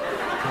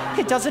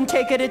 It doesn't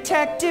take a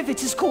detective.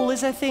 It's as cool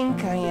as I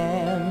think I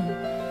am.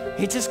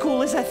 It's as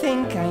cool as I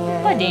think I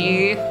am.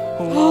 Buddy.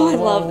 Oh, I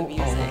love the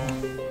music.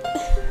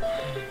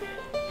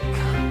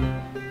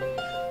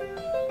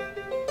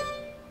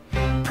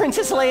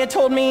 Princess Leia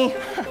told me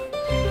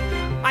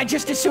I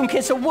just as soon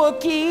kiss a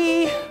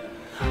Wookiee.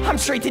 I'm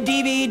straight to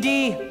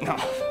DVD. No.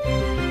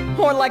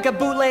 Or like a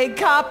bootleg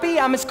copy.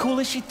 I'm as cool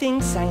as she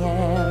thinks I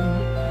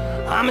am.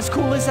 I'm as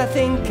cool as I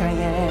think I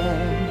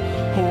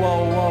am.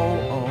 Whoa, whoa,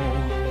 whoa.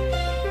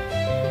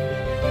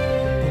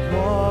 But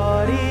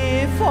what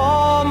if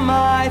all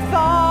my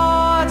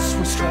thoughts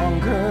were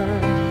stronger?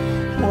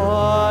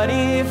 What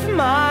if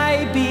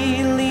my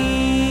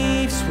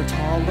beliefs were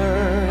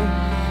taller?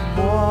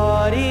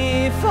 What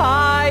if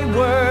I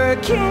were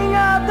king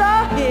of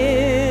the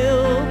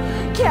hill,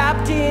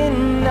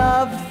 captain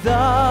of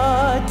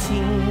the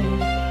team?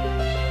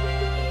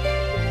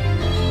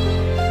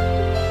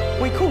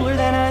 Way cooler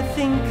than I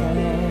think I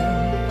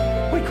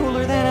am. Way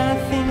cooler than I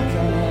think I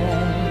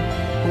am.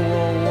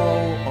 Whoa,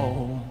 whoa, oh.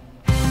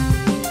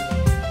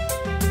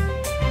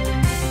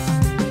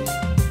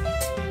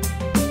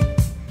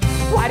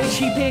 Why did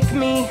she pick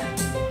me?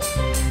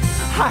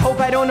 I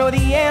hope I don't know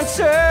the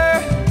answer.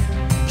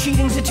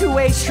 Cheating's a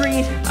two-way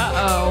street.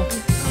 Uh-oh.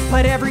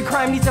 But every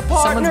crime needs a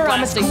partner. Someone's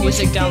blasting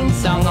music down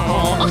the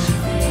hall.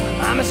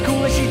 I'm as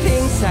cool as she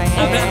thinks I am.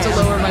 I'm gonna have to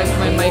lower my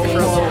mic for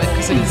a little bit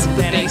because the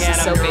bass is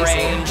so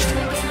bassy.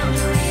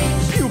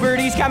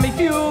 Puberty's got me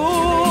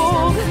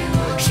fueled.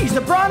 She's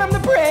the brawn, I'm the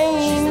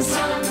brains.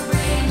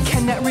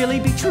 Can that really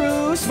be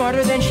true?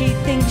 Smarter than she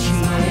thinks she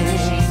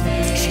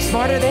is. She's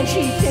smarter than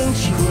she thinks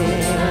she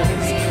is.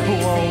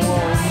 Whoa,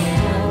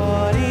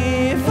 whoa.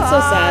 It's so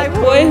sad. The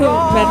boy who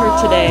met her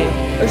today,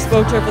 or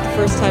spoke to her for the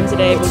first time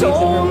today, believes in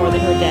her more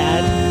than her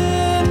dad.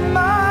 In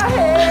my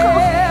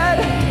head.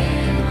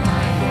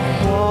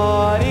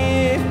 What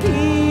if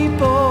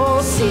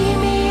people see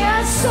me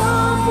as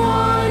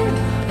someone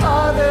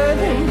other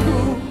than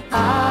who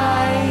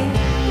I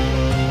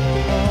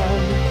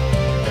am?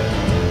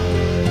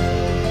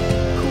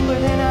 Cooler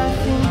than I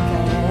think I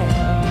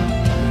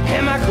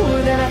am. Am I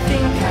cooler than I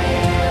think I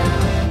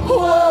am?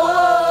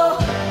 Whoa.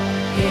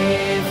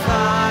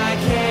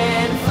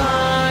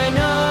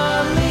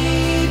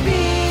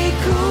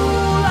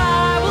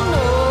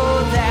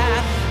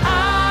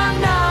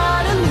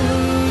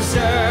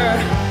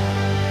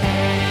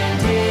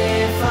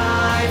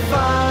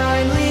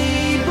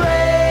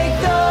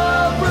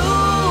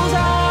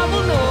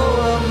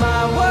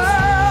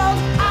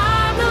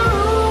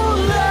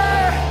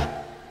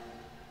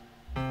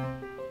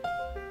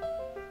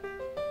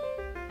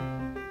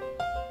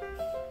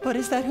 But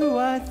is that who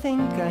I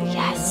think I am?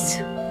 Yes.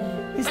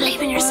 Is Believe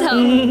that in who I yourself.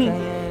 think I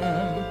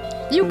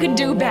am? You can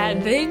do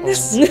bad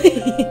things. Who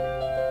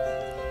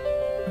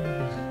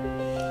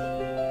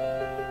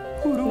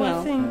do I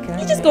Well, think I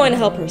he's just going to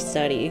help her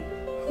study.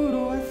 Who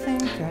do I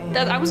think I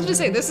am? I was gonna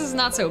say, this is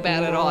not so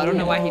bad at all. I don't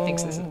know why he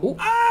thinks this is. Ooh.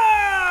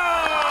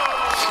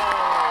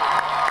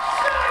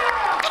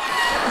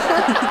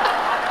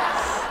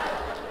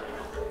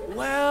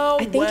 Well,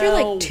 I think you're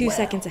like 2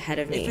 seconds ahead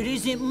of If it me.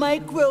 isn't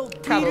Micro Peter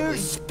Probably.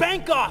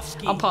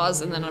 Spankovsky. I'll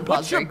pause and then unpause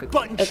What's your very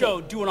quickly. button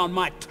show doing on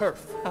my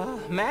turf?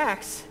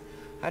 Max,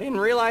 I didn't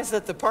realize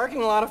that the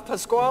parking lot of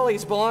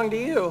Pasquale's belonged to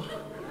you.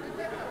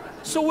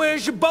 So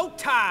where's your bow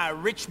tie,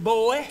 rich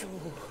boy?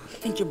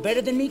 Think you're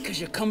better than me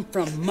because you come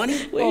from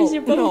money? Where's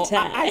your bow No,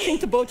 tie? I think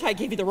the bow tie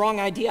gave you the wrong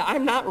idea.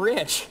 I'm not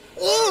rich.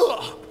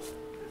 Ugh!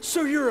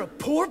 So you're a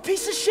poor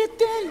piece of shit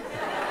then?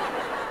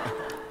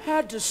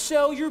 Had to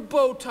sell your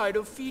bow tie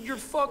to feed your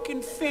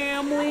fucking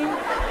family?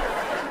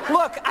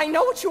 Look, I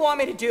know what you want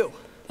me to do.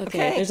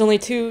 Okay, there's only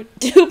two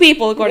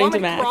people according Want to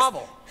me to Max.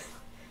 grovel?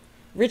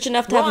 Rich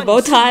enough to have a Run, bow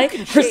so you tie,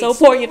 can or so chase.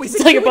 poor you have to We've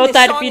sell been your doing bow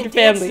tie this to feed song your and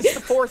dance family. since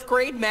the 4th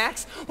grade,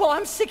 Max. Well,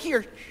 I'm sick of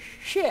your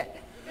shit.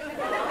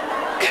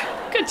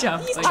 Good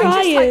job. He's I just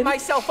trying. hyped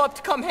myself up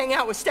to come hang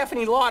out with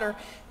Stephanie Lauder,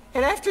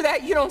 and after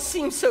that, you don't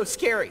seem so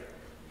scary.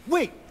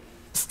 Wait,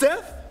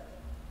 Steph?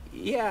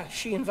 Yeah,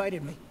 she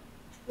invited me.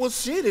 Well,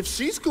 shit, if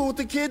she's cool with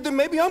the kid, then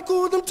maybe I'm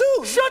cool with him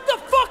too. Shut the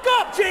fuck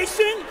up,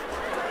 Jason!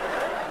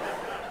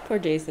 Poor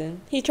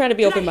Jason. He's trying to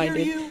be Did I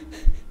open-minded. hear you?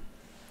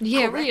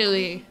 Yeah,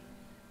 really.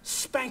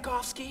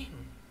 Spankovsky?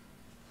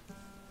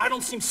 I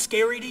don't seem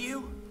scary to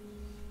you?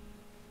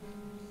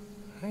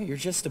 Hey, you're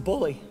just a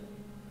bully.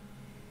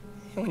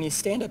 And when you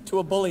stand up to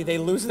a bully, they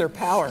lose their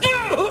power. Woo!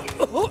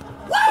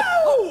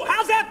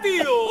 How's that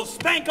feel,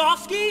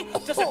 Spankovsky?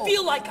 Does it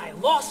feel like I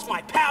lost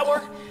my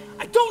power?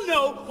 I don't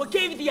know what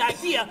gave you the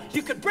idea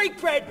you could break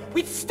bread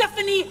with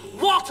Stephanie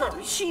Lauder.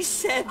 She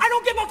said... I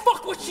don't give a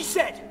fuck what she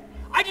said.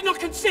 I did not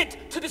consent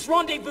to this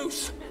rendezvous.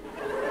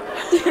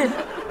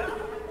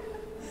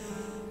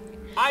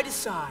 I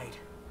decide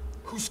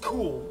who's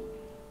cool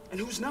and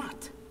who's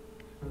not.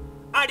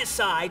 I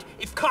decide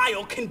if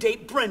Kyle can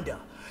date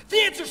Brenda. The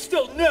answer's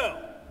still no.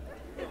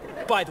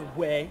 By the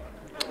way,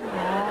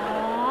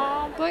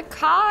 Aw, but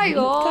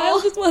Kyle.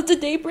 Kyle just wants to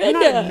date you're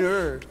not a Brenda.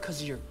 nerd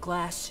because of your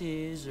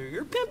glasses or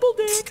your pimple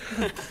dick.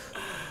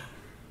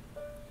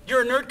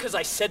 You're a nerd because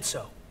I said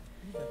so.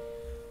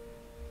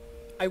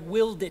 I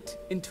willed it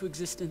into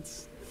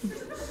existence.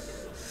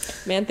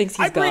 Man thinks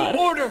I he's bring God.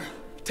 order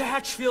to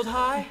Hatchfield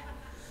High,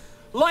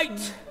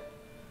 light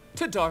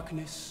to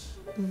darkness.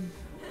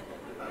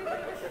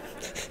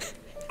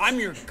 I'm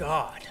your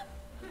god.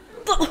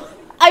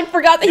 I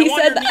forgot that he Now on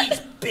said your that. knees,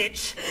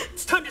 bitch.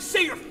 It's time to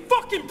say your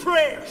fucking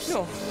prayers.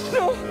 No.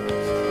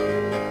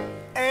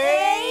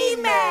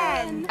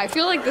 Amen. I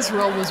feel like this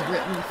role was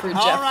written for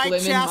All Jeff right,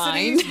 Lynne in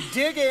Chastity, mind.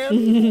 dig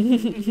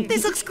in.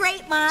 This looks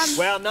great, Mom.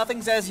 Well,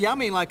 nothing's as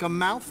yummy like a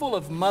mouthful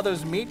of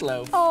Mother's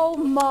meatloaf. Oh,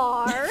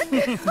 Mark.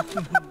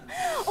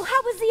 Oh,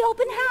 how was the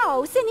open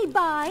house? Any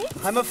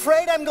bites? I'm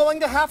afraid I'm going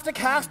to have to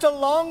cast a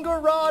longer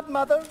rod,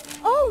 Mother.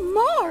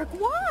 Oh, Mark,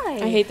 why?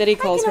 I hate that he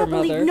calls I her cannot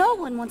believe mother. no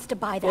one wants to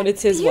buy that When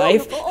it's his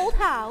wife. beautiful old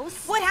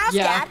house. What house,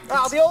 Yeah. Dad?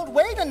 Oh, the old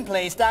Whedon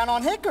place down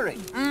on Hickory.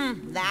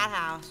 That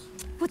house.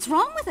 What's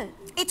wrong with it?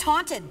 It's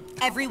haunted.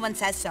 Everyone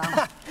says so.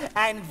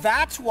 And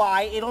that's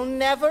why it'll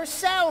never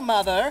sell,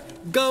 Mother.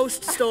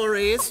 Ghost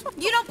stories.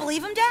 You don't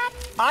believe him, Dad?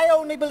 I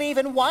only believe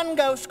in one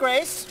ghost,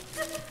 Grace.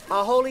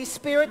 A Holy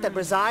Spirit that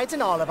resides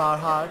in all of our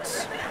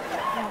hearts.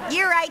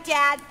 You're right,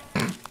 Dad.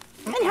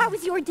 And how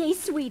was your day,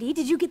 sweetie?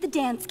 Did you get the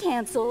dance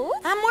canceled?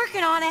 I'm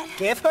working on it.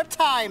 Give her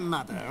time,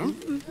 Mother.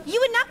 You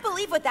would not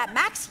believe what that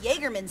Max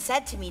Jaegerman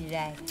said to me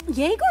today.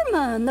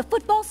 Jaegerman, the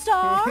football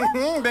star?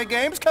 Big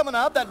game's coming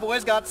up. That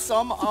boy's got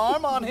some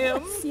arm on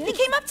him. He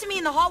came up to me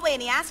in the hallway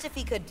and he asked if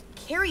he could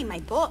carry my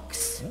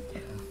books.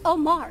 Oh,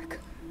 Mark,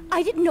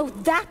 I didn't know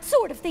that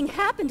sort of thing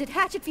happened at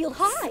Hatchetfield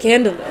High.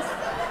 Scandalous.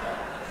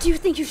 Do you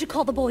think you should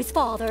call the boy's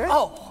father?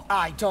 Oh,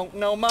 I don't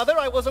know, Mother.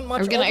 I wasn't much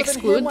Are we gonna older than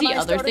exclude him when the I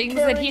other started things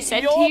that he carrying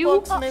said your to you?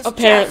 books, Miss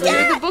Apparently.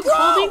 Chastity. The book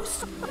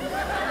holdings?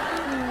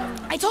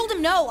 I told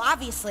him no,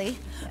 obviously.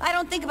 I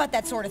don't think about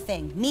that sort of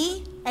thing.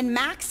 Me and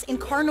Max in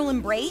carnal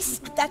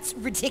embrace? That's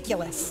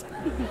ridiculous.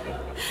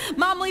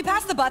 Mom, will you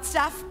pass the butt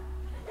stuff?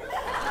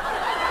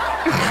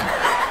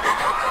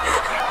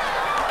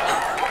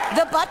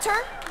 The butter?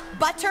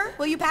 Butter?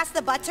 Will you pass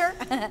the butter?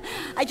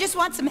 I just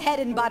want some head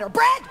and butter.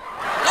 Bread!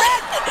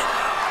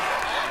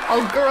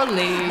 Oh,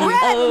 girly.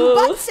 Bread and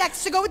butt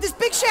sex to go with this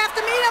big shaft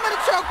of meat I'm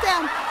gonna choke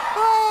down.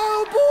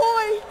 Oh,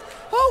 boy.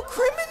 Oh,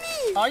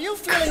 criminy. Are you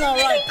feeling all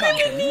right,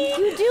 Pumpkin?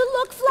 You do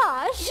look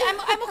flush.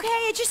 I'm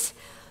okay.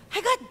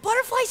 I got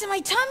butterflies in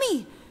my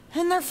tummy.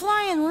 And they're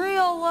flying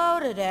real low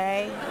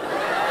today.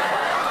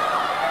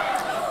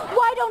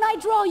 Why don't I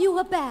draw you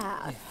a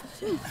bath?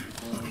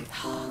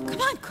 Come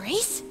on,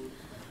 Grace.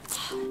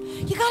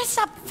 You gotta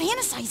stop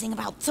fantasizing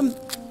about some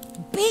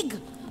big,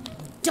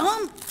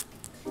 dumb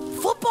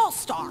football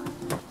star.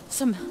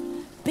 Some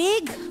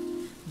big,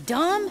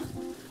 dumb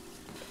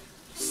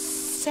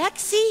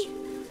sexy,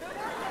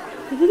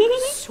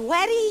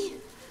 sweaty.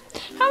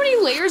 How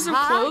many layers of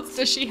clothes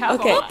does she have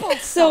Okay, on?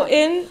 so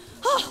in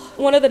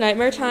one of the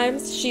nightmare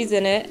times, she's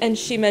in it, and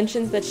she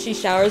mentions that she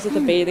showers with a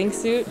bathing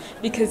suit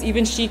because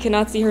even she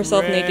cannot see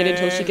herself naked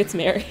until she gets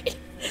married.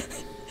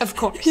 Of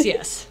course,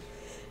 yes.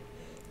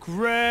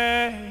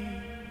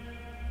 Gray.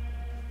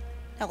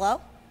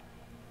 Hello?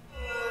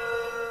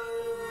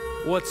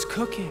 What's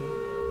cooking?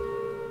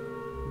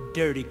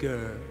 Dirty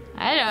girl.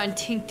 I don't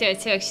think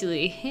that's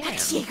actually him.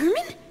 Max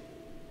Jagerman?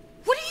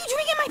 What are you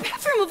doing in my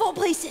bathroom of all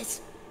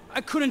places?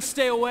 I couldn't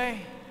stay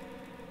away.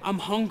 I'm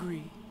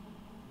hungry.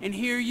 And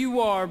here you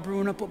are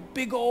brewing up a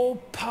big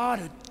old pot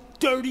of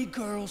dirty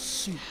girl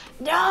soup.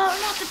 No,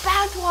 not the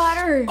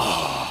bathwater.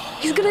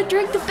 He's gonna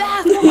drink the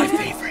bathwater. My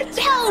favorite.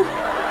 No.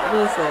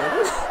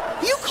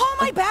 Listen. You call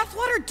my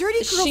bathwater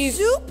dirty girl She's-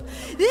 soup?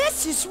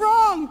 This is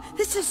wrong.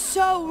 This is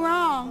so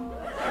wrong.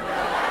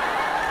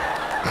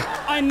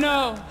 I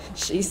know.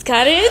 She's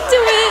kind of into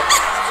it.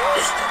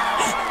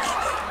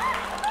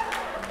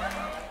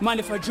 Mind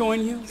if I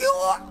join you? You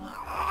are...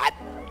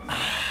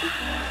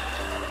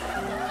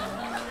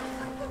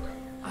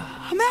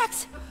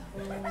 Max,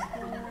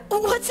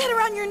 what's that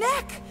around your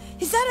neck?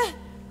 Is that a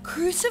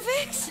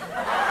crucifix?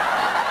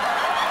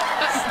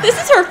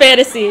 This is her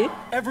fantasy.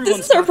 Everyone's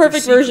This is her got their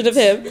perfect version of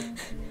secrets. him.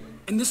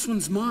 And this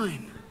one's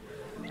mine.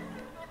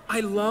 I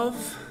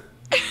love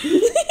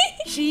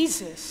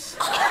Jesus.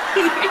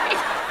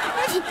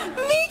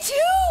 Me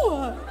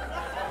too!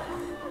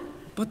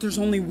 But there's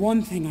only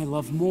one thing I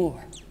love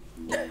more.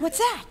 What's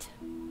that?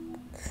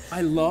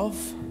 I love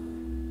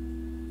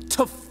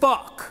to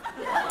fuck.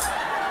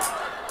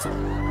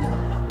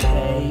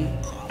 Hey,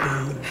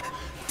 boo.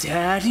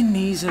 Daddy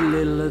needs a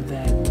little of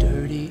that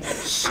dirty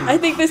soup. I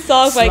think this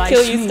song might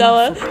kill you,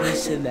 Stella. Slice me off a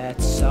piece of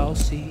that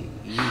saucy.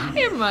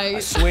 It might. I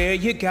swear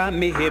you got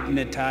me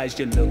hypnotized.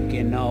 You're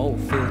looking all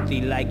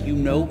filthy like you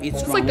know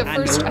it's It's wrong. like the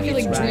first, I feel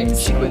like, dream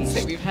sequence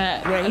that we've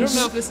had. I don't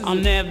know if this is. I'll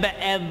never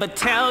ever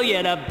tell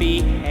you to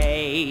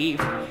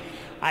behave.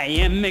 I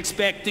am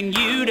expecting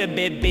you to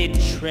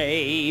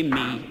betray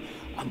me.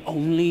 I'm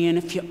only in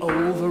if you're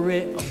over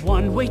it. A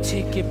one-way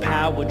ticket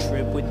power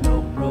trip with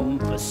no room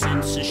for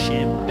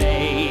censorship,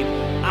 babe.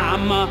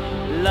 I'ma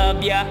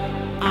love ya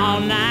all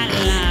night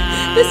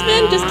long. This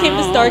man just came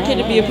to Starkid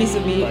to be a piece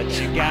of meat. But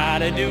you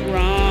gotta do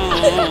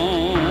wrong.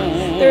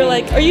 They're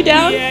like, are you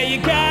down? Yeah,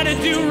 you gotta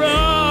do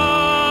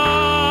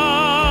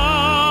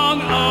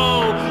wrong.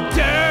 Oh,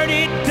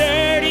 dirty,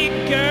 dirty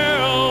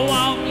girl,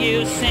 won't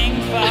you sing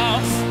for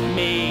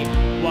me?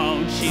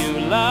 Won't you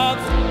love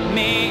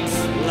me?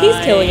 He's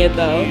killing it,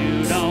 though.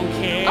 You don't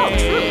care. Oh, true,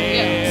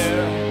 yeah.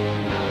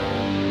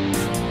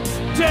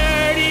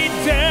 Dirty,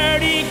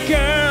 dirty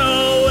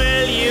girl,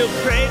 will you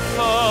pray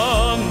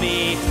for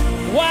me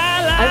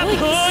while I've like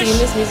seen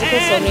this musical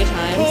so many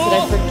times that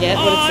I forget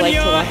what it's like to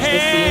watch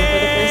this scene for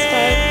the first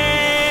time.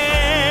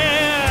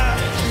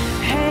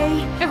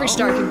 Every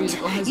Starkid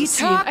musical has You a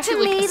scene. talk I to feel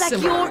like me a like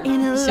similar you're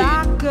in a scene.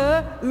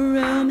 locker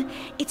room.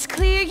 It's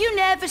clear you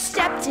never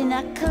stepped in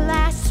a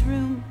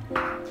classroom.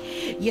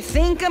 You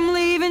think I'm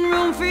leaving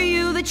room for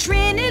you. The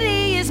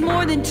Trinity is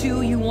more than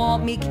two. You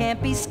want me,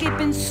 can't be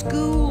skipping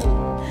school.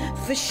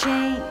 For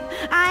shame,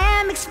 I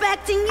am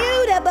expecting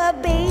you to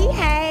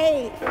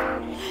behave.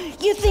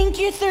 You think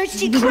your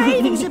thirsty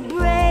cravings are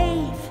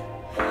brave.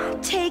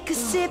 Take a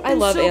sip I and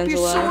love soap your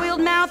Angela.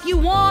 soiled mouth. You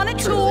want a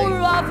tour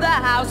of the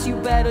house. You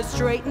better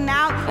straighten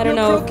out. I don't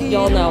know if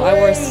y'all know, I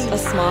wore a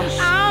Smosh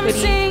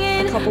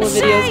hoodie a couple of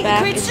videos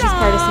back, and she's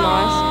part of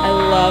Smosh. I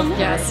love her.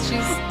 Yes,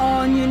 she's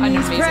On your an knees,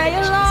 amazing pray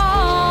addition.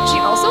 along. She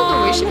also,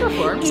 the way she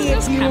performs in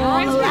this If you kind of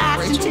wanna reminds me last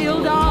of Rachel until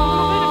Bloom.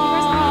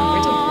 dawn.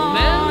 Rachel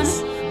Bloom's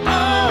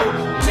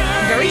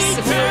very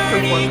similar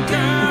performance.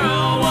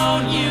 Girl,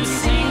 won't you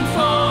sing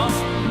for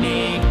me?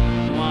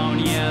 Won't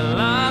you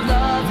love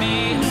me?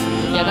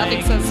 Yeah,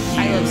 nothing says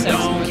I love sex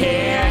more than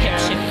hip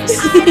shakes.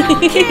 I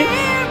don't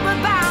care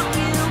about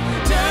you.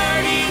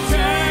 Dirty,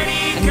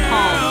 dirty And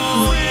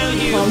girl, will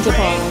you Palm to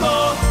pray palm.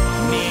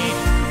 for me?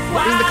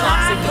 This is the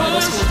classic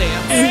middle school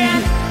dance.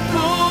 And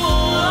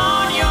pull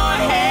on your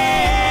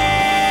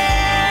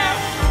hair.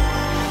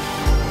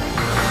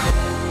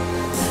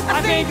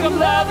 I think I'm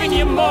loving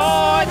you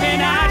more than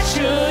I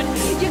should.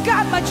 You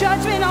got my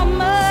judgment all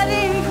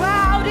muddy and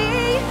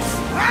cloudy.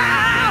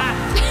 Ah!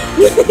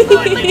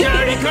 But the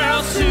dirty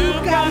girl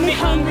soup got me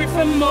hungry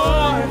for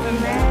more of a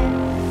man.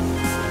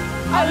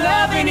 Our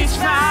loving is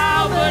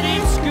foul, but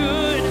it's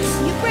good.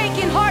 You're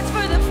breaking hearts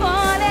for the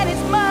fun and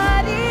it's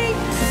muddy.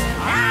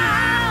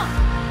 Ah!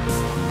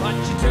 But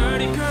your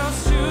dirty girl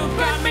soup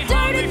got me Dirty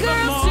hungry for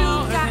girl more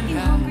soup got than you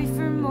that. hungry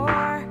for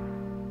more.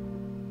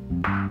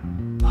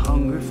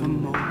 Hungry for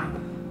more.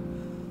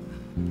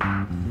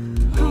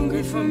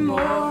 Hungry for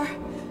more.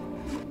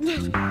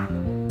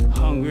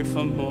 Hungry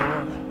for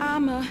more.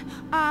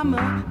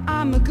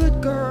 I'm a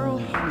good girl.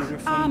 Hungry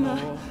for I'm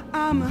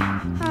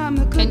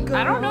more. a good And girl.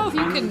 I don't know if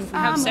you can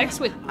have sex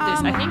with this.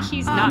 I think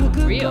he's I'm a not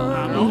good real.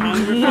 girl.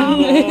 Hungry for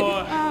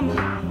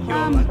more.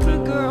 I'm a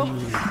good girl.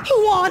 Who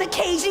wants on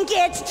occasion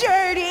gets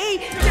dirty.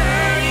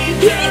 Dirty,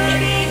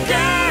 dirty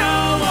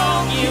girl,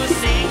 won't you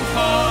sing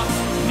for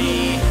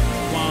me?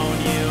 Won't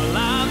you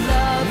love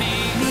me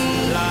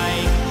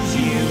like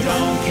you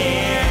don't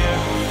care?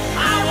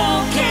 I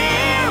won't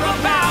care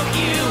about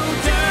you.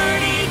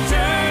 Dirty,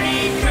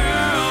 dirty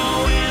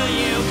girl, will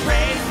you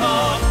pray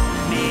for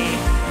me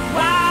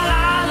while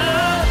our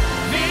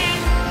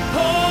loving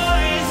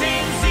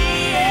poisons the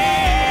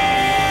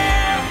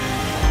air?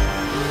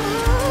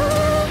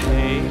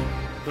 Hey,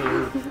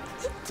 boo,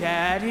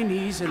 Daddy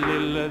needs a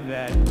little of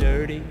that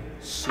dirty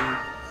soup.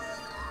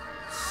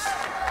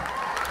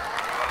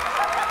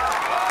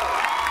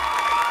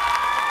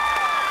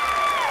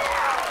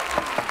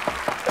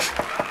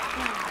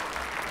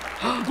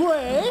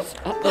 Grace?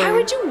 Why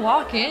would you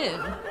walk in?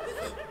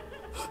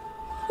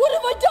 What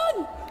have I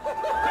done?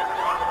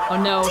 Oh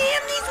no.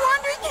 Damn these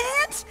wandering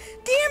hands!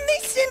 Damn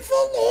these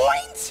sinful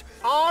loins!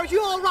 Are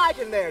you all right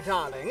in there,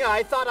 darling?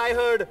 I thought I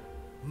heard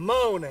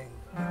moaning.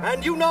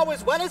 And you know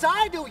as well as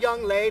I do,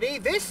 young lady,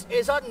 this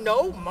is a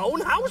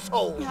no-moan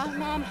household.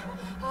 Mom,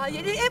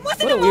 it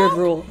wasn't What a a weird moan.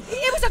 rule.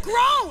 It was a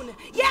groan.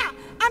 Yeah,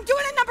 I'm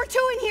doing a number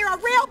 2 in here, a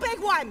real big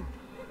one.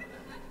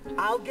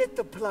 I'll get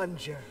the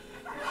plunger.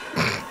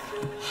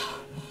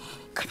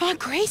 Come on,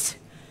 Grace.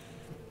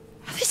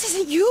 This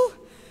isn't you.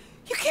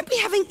 You can't be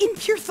having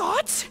impure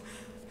thoughts.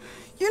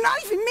 You're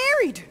not even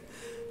married.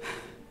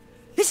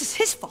 This is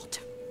his fault.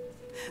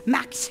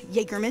 Max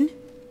Jaegerman.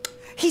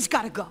 He's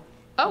gotta go.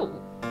 Oh.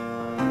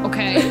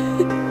 Okay.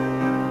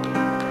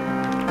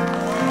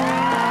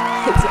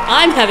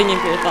 I'm having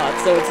impure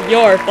thoughts, so it's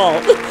your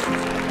fault.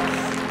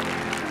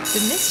 The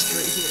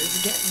mystery here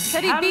is getting.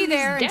 Said he'd be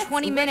there in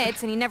 20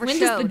 minutes and he never When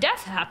showed. does the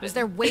death happen? Was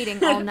there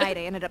waiting all night.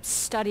 I ended up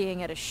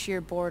studying out of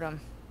sheer boredom.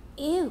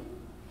 Ew.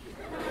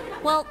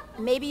 Well,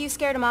 maybe you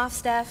scared him off,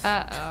 Steph.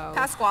 Uh-oh.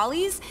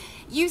 Pasquale's?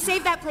 You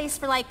saved that place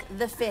for, like,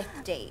 the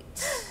 5th date.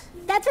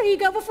 That's where you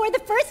go before the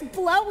first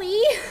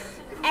blowy.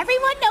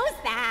 Everyone knows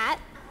that.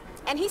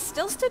 And he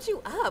still stood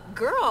you up.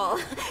 Girl,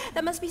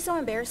 that must be so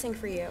embarrassing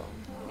for you.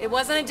 It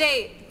wasn't a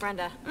date,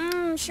 Brenda.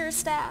 Sure,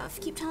 Steph.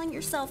 Keep telling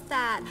yourself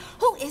that.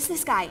 Who is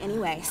this guy,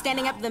 anyway?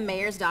 Standing up to the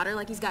mayor's daughter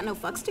like he's got no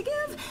fucks to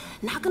give?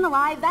 Not gonna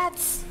lie,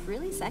 that's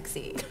really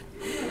sexy.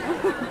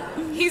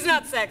 He's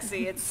not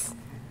sexy. It's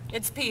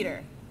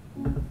Peter.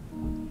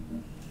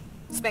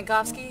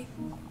 Spenkovsky?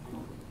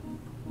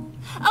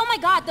 Oh my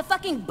god, the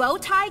fucking bow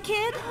tie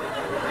kid?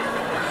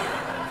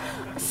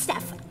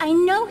 Steph, I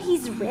know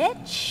he's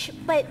rich,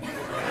 but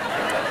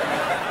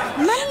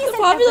money isn't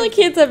Popular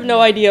kids have no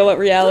idea what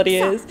reality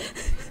is.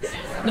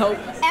 Nope.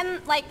 And,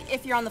 like,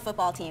 if you're on the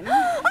football team. Oh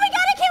my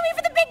god, I can't wait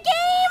for the big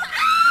game!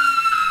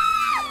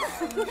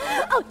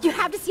 Ah! Oh, you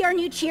have to see our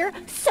new cheer?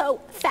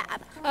 So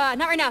fab. Not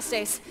right now,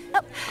 Stace.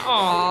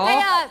 Aww.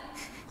 Hey,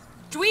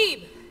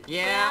 Dweeb.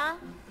 Yeah?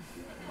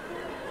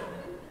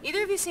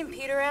 Either of you seen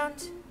Pete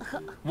around?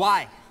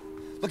 Why?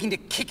 Looking to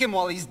kick him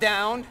while he's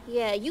down?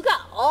 Yeah, you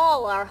got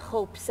all our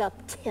hopes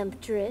up,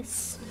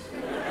 temptress.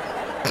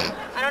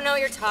 I don't know what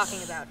you're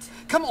talking about.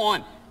 Come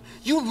on.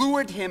 You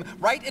lured him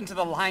right into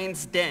the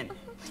lion's den.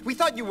 We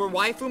thought you were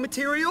waifu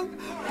material,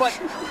 but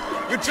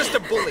you're just a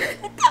bully.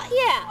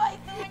 Yeah,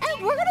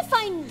 and we're gonna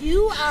find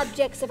new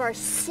objects of our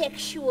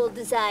sexual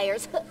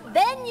desires.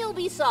 Then you'll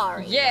be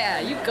sorry.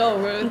 Yeah, you go,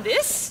 Ruth.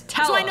 This?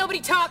 Tell That's why him.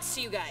 nobody talks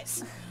to you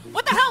guys.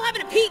 What the hell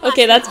happened to Pete?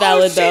 Okay, that's last night?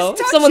 valid though.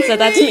 If someone said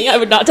that to me, I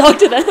would not talk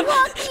to them.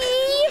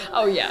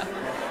 Oh yeah.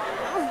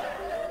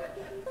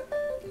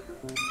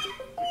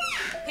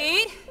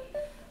 Pete?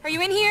 Are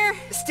you in here?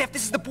 Steph,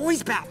 this is the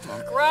boys'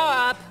 bathroom. Grow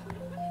up.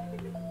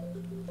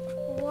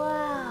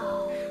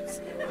 Wow.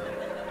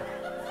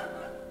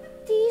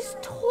 These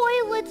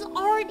toilets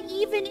aren't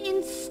even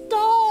in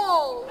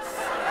stalls.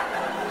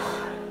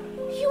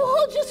 You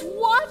all just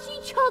watch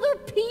each other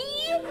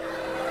pee?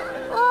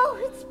 Oh,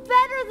 it's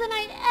better than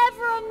I'd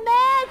ever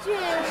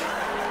imagined.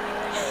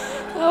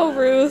 Oh,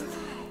 Ruth.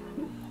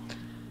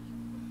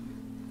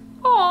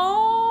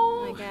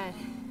 Oh my god.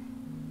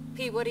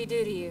 Pete, what'd he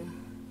do to you?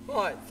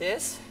 What,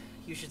 this?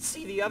 You should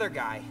see the other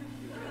guy.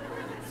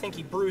 I think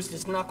he bruised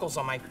his knuckles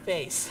on my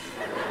face.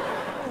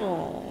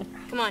 Oh.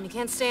 Come on, you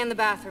can't stay in the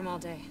bathroom all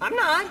day. I'm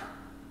not.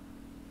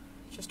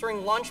 Just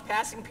during lunch,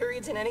 passing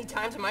periods, and any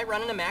times am I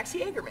running to Max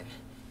Jaegerman.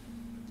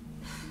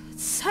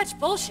 It's such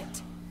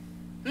bullshit.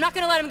 I'm not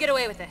gonna let him get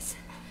away with this.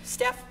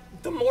 Steph,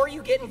 the more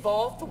you get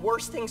involved, the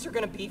worse things are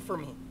gonna be for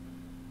me.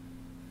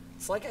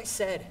 It's like I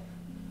said,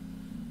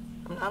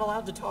 I'm not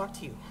allowed to talk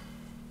to you.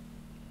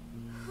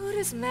 Who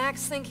does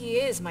Max think he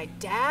is? My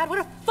dad? What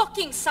a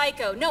fucking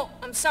psycho. No,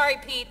 I'm sorry,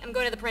 Pete. I'm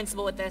going to the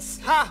principal with this.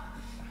 Ha!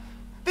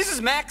 This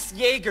is Max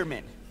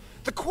Jaegerman,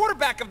 the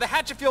quarterback of the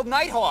Hatchetfield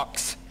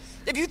Nighthawks.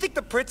 If you think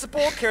the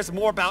principal cares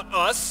more about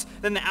us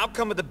than the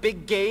outcome of the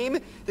big game,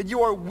 then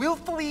you are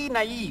willfully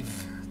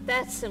naive.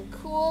 That's some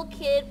cool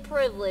kid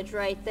privilege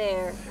right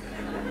there.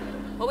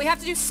 Well, we have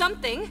to do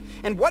something.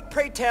 And what,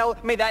 pray tell,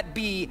 may that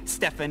be,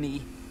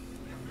 Stephanie?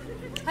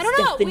 I don't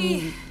know.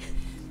 Stephanie.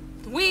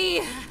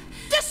 We...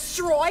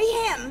 Destroy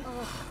him.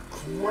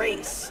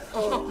 Grace.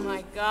 Oh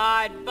my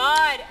God,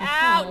 Bud,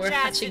 out, we're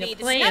hatching a Chastity.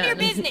 This is none of your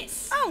plan.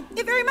 business. Oh,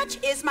 it very much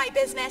is my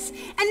business.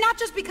 And not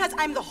just because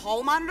I'm the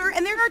hall monitor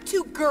and there are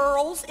 2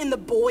 girls in the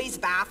boys'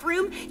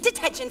 bathroom.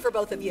 Detention for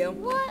both of you.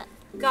 What?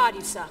 God,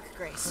 you suck,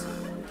 Grace.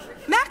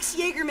 Max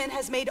Jaegerman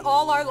has made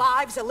all our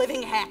lives a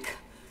living heck.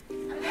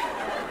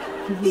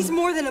 He's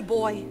more than a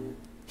boy.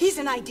 He's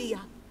an idea.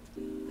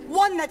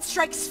 One that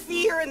strikes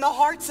fear in the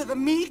hearts of the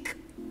meek.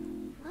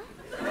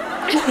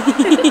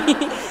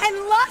 And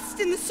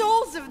lust in the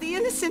souls of the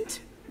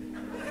innocent.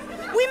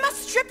 We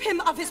must strip him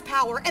of his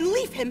power and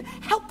leave him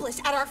helpless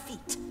at our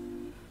feet.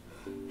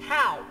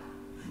 How?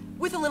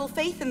 With a little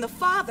faith in the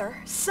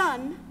Father,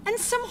 Son, and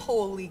some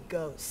Holy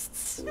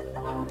Ghosts.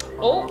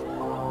 Oh.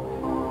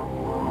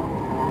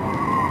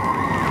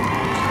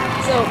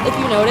 So if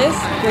you notice,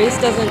 Grace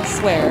doesn't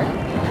swear.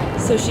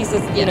 So she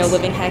says, you know,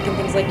 living heck and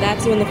things like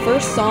that. So in the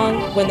first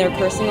song, when they're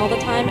cursing all the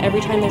time, every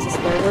time there's a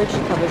swear word, she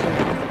covers her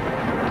mouth.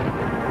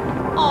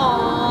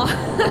 Aww.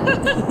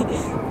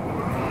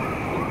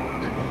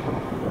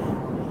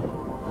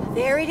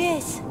 There it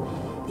is.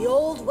 The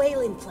old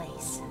Whalen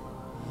place.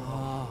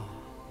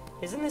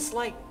 Isn't this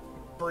like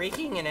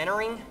breaking and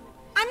entering?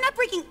 I'm not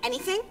breaking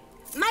anything.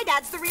 My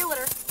dad's the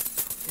realtor.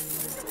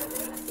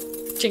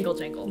 Jingle,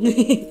 jingle.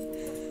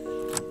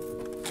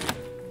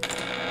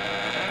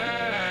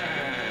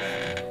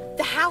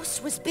 The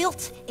house was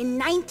built in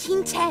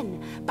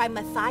 1910 by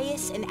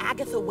Matthias and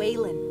Agatha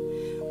Whalen.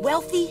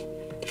 Wealthy,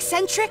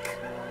 eccentric.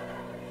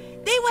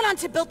 They went on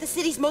to build the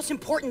city's most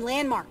important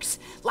landmarks,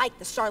 like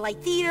the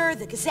Starlight Theater,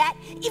 the Gazette,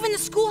 even the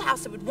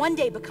schoolhouse that would one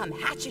day become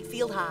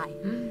Hatchetfield High.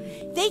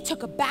 They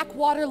took a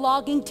backwater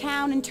logging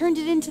town and turned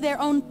it into their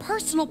own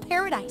personal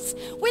paradise,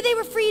 where they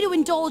were free to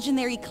indulge in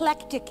their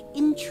eclectic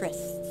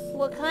interests.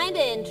 What kind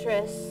of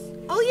interests?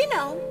 Oh, you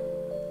know,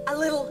 a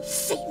little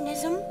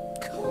Satanism.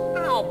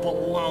 Oh,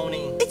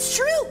 baloney. It's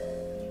true.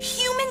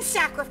 Human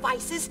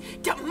sacrifices,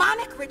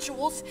 demonic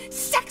rituals,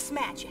 sex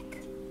magic.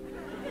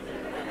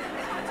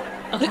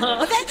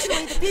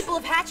 Eventually, the people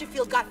of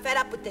Hatchetfield got fed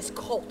up with this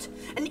cult.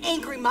 An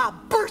angry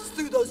mob burst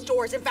through those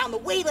doors and found the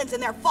Whalens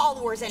and their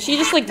followers and She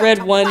just like hacked read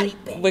them to one bloody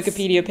bits.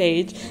 Wikipedia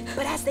page.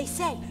 But as they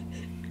say,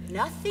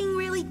 nothing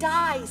really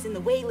dies in the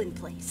Whalen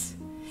place.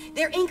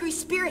 Their angry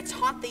spirits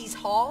haunt these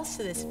halls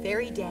to this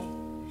very day.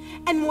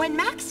 And when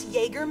Max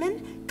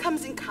Jaegerman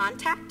comes in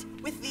contact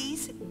with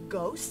these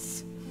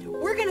ghosts,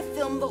 we're gonna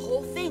film the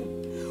whole thing.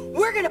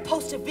 We're gonna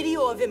post a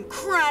video of him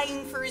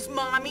crying for his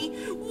mommy,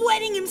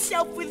 wetting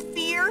himself with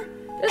fear.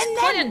 This and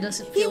plan then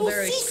doesn't he feel will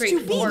very cease to be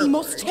the straightforward.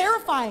 most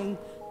terrifying,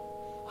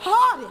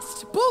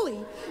 hottest bully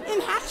in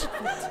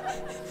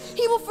Hatchetfield.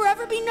 He will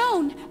forever be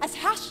known as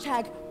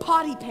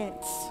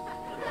 #PottyPants.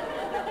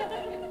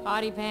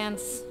 Potty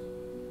pants.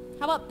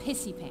 How about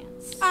pissy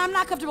pants? I'm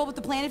not comfortable with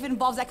the plan if it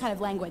involves that kind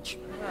of language.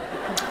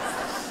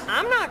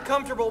 I'm not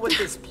comfortable with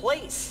this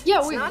place. Yeah,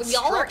 It's we not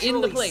all are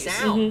in the structurally place.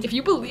 sound. If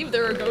you believe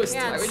there are ghosts,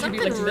 Yeah, why would you be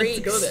something like convinced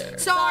to go reeks. there?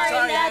 Sorry,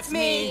 that's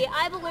me.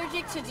 I'm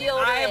allergic to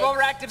deodorant. I have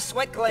overactive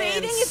sweat glands.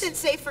 Bathing isn't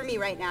safe for me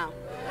right now.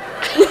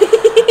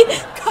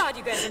 God,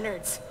 you guys are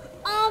nerds.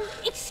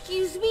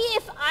 Excuse me,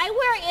 if I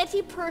wear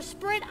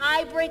antiperspirant,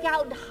 I break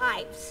out in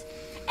hives.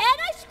 And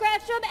I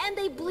scratch them and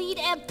they bleed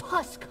and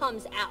pus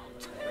comes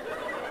out.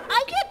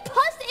 I get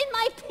pus in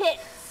my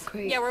pits.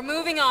 Yeah, we're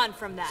moving on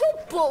from that.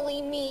 Don't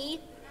bully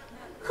me.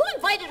 Who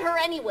invited her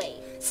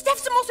anyway?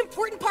 Steph's the most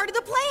important part of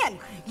the plan.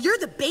 You're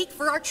the bait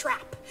for our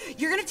trap.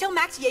 You're gonna tell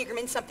Max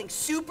Jaegerman something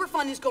super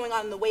fun is going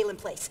on in the Whalen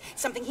place.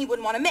 Something he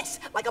wouldn't want to miss,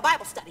 like a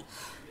Bible study.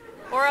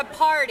 Or a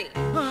party.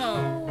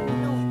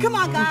 Come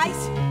on, guys.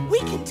 We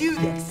can do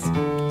this.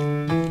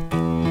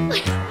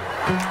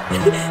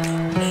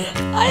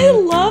 I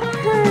love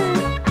her.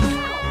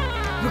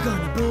 We're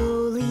gonna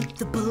bully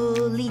the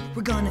bully.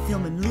 We're gonna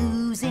film him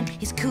losing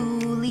his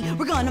coolie.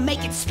 We're gonna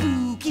make it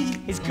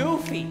spooky. It's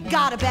goofy.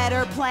 Got a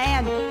better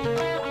plan.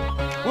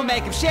 We'll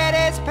make him shed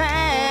his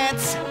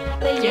pants.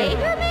 The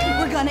Jaegerman?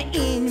 We're gonna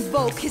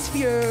invoke his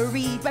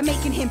fury by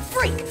making him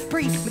freak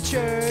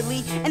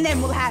prematurely. And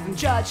then we'll have him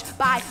judged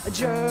by a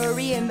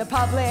jury in the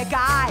public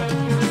eye.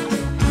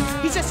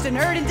 He's just a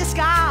nerd in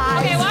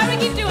disguise. Okay, why do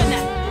we keep doing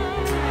that?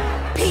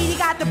 Petey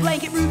got the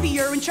blanket, Ruthie,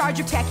 you're in charge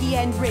of Techie,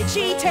 and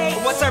Richie takes...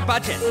 What's our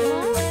budget?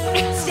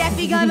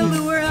 Steffi gonna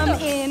lure him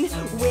in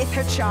with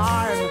her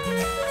charm.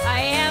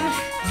 I am.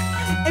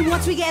 And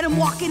once we get him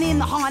walking in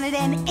the haunted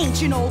and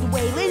ancient old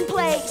Whalen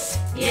place,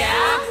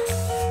 Yeah?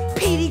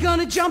 Petey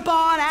gonna jump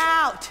on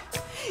out.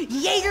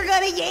 Jaeger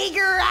gonna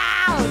Jaeger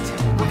out.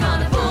 We're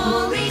gonna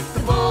bully the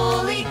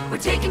bully. We're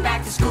taking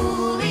back the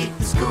schoolie,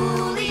 the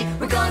schoolie.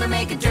 We're gonna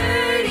make a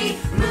dirty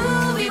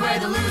movie where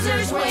the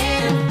losers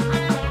win.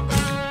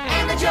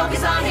 And the joke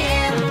is on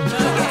him.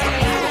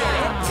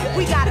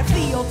 We got a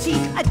fealty,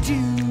 a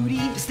duty.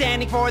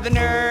 Standing for the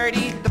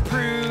nerdy, the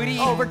prudy,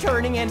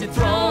 overturning and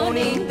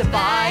dethroning the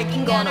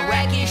Viking, gonna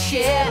wreck his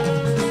ship.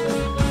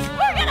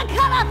 We're gonna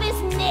cut off his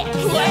neck.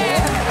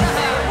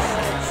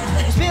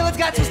 Spilla's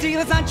got some steel,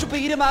 and she'll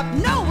beat him up.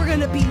 No, we're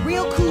gonna be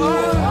real cool.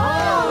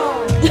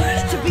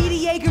 To beat a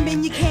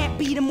Jaegerman, you can't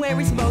beat him where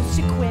he's most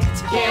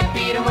equipped. Can't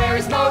beat him where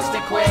he's most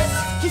equipped.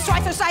 He's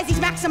twice our size, he's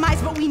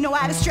maximized, but we know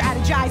how to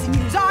strategize and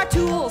use our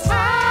tools. So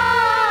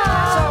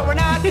we're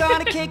not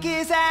gonna kick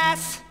his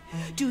ass.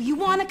 Do you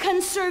want to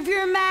conserve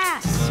your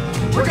mass?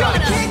 We're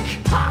gonna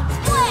kick, pop,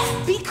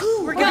 slam, be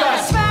cool. we're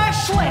gonna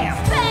smash, slam,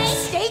 bang,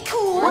 stay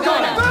cool. we're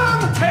gonna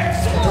boom,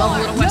 explode. Love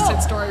Little West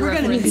Side Story We're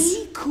gonna reference.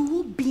 be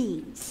cool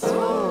beans.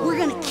 We're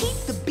gonna keep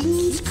the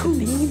beans cool.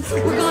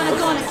 We're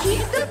gonna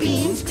keep the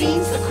beans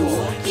the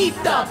cool. Keep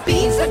the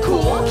beans the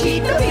cool.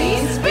 Keep the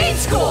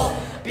beans cool.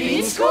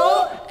 Beans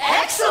School,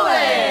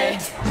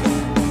 excellent.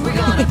 We're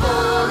gonna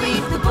bully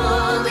the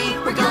bully.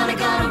 We're gonna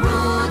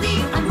rule the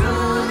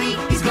unruly.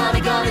 He's gonna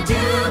do,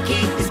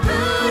 keep his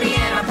booty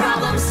and our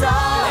problem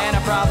solved. And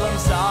a problem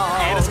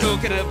solved. And a school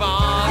can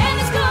evolve. And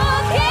the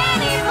school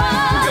can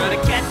evolve. We're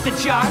gonna get the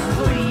jar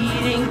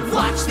bleeding.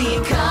 Watch the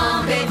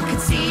incumbent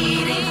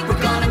conceding.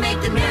 We're gonna make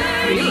the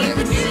nerdy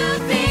the new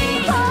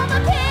thing. Hold a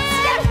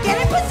pin. Steph, get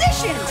in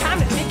position. Time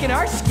to dig in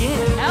our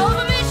skin. Hell of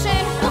a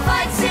mission. We'll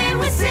fight sin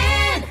with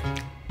sin.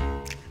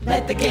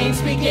 Let the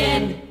games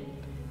begin.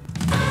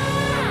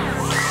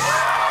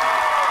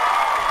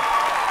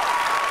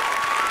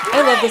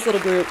 I love this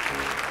little group.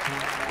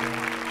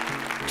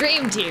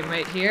 Dream team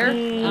right here.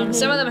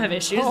 Some of them have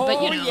issues, but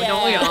don't we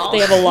all? They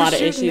have a lot of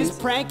Shooting issues. this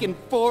prank in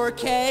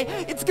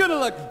 4K. It's gonna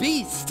look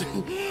beast.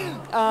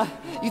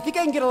 You think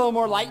I can get a little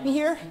more light in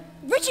here?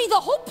 Richie, the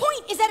whole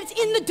point is that it's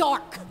in the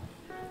dark.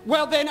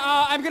 Well then,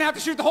 I'm gonna have to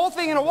shoot the whole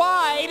thing in a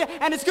wide,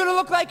 and it's gonna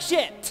look like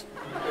shit.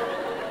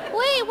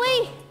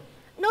 Wait.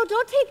 No,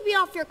 don't take me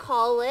off your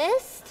call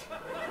list.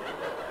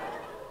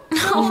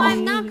 No,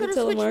 I'm not going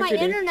to switch my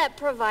telemarketer. internet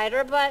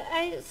provider, but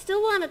I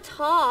still want to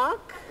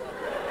talk.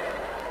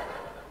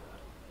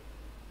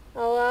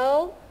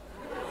 Hello?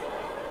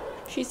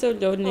 She's so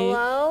lonely.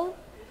 Hello?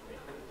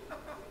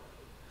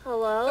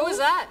 Hello? Who was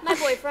that? My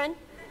boyfriend.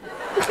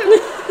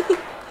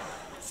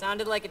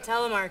 Sounded like a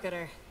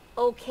telemarketer.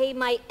 Okay,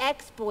 my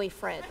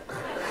ex-boyfriend.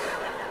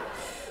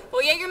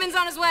 Well, Jaegerman's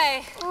on his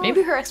way.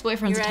 Maybe her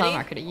ex-boyfriend's a You ready?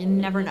 telemarketer. You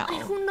never know. I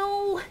don't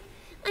know.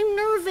 I'm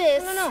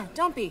nervous. No,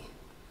 don't be.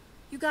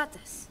 You got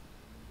this.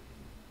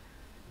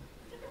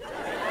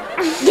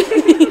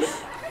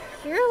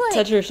 You're like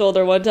Touch her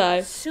shoulder one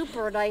time.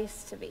 super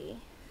nice to me.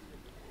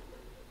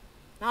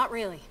 Not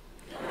really.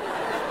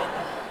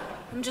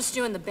 I'm just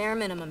doing the bare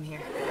minimum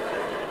here.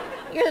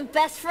 You're the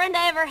best friend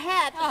I ever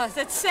had. Oh,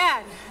 that's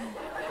sad.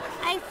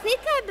 I think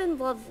I'm in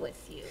love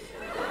with you.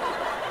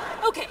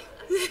 Okay.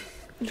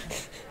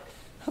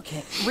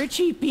 Okay,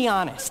 Richie, be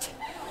honest.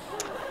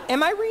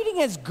 Am I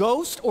reading as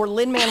Ghost or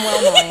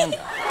Lin-Manuel Miranda?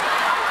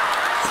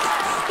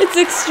 It's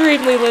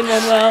extremely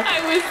Lin-Manuel.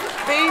 I was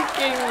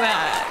thinking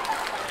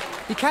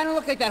that. You kind of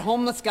look like that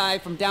homeless guy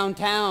from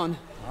downtown.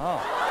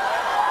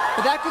 Oh.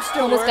 But that could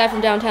still Homeless work. guy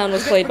from downtown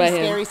was It's played by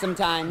pretty him. Scary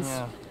sometimes.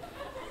 Yeah.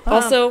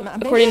 Also,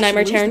 Maybe according to I should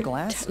Nightmare lose the Time,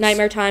 glasses.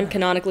 Nightmare Time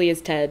canonically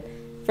is Ted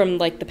from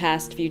like the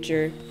past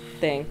future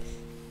thing.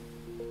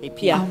 Hey,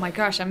 Pete, Yeah. Oh my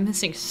gosh, I'm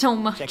missing so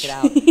much. check it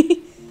out.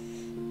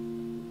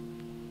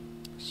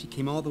 She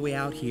came all the way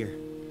out here.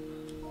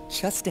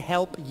 Just to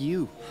help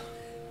you.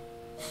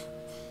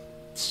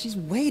 She's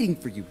waiting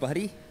for you,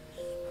 buddy.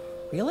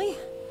 Really?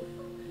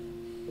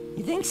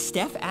 You think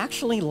Steph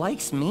actually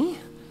likes me?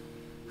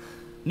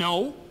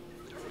 No.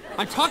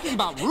 I'm talking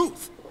about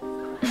Ruth.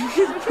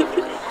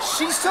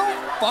 She's so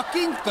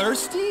fucking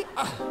thirsty.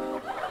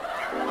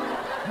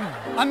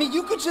 I mean,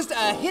 you could just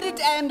hit it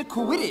and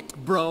quit it,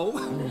 bro.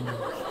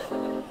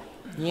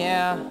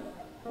 Yeah.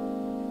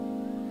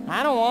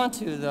 I don't want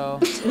to, though.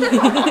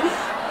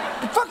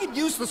 You're fucking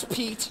useless,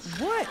 Pete.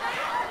 What?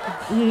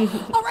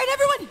 All right,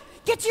 everyone,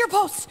 get to your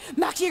posts.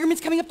 Max Jaegerman's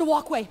coming up the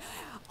walkway.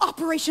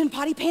 Operation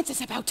Potty Pants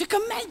is about to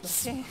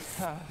commence. Let's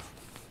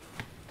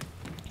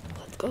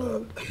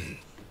go.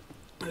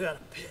 I gotta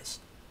piss.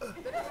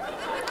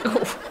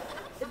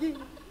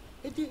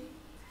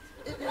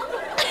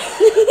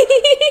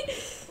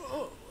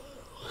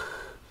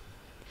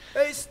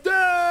 Hey,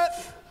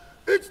 Steph!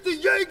 It's the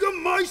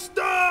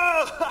Jägermeister!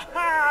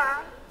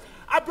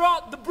 I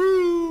brought the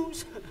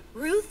brews.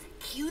 Ruth,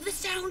 cue the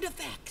sound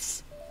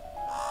effects.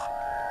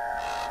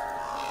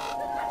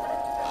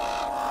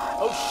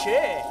 Oh,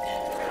 shit.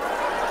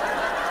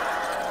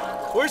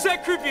 Where's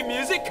that creepy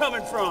music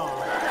coming from?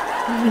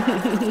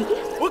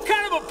 What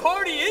kind of a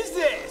party is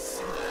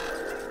this?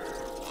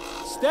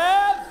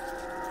 Steph?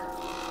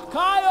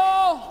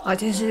 Kyle? Oh,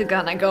 this is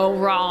gonna go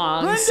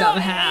wrong Linda,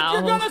 somehow. if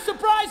you're gonna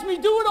surprise me,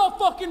 do it all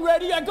fucking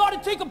ready. I gotta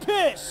take a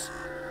piss.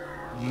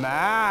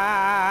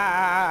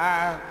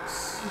 Max.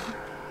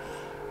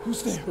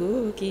 Who's there?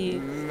 Spooky.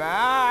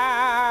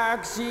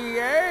 Max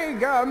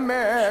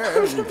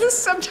Jaegerman. The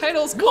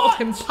subtitles called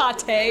him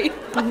Pate.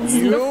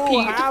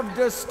 You have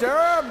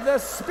disturbed the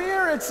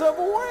spirits of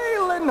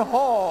Wayland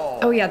Hall.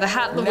 Oh yeah, the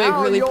hat and the wig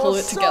Now really your pull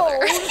it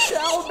together. soul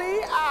shall be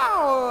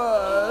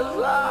ours.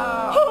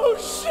 Oh,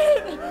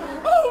 shit.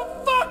 Oh,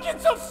 fuck,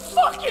 it's a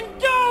fucking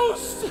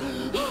ghost.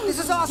 This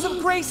is awesome,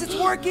 Grace. It's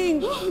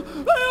working. I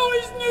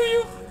always knew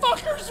you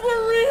fuckers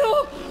were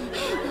real.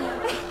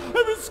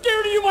 I've been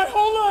scared of you my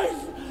whole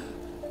life.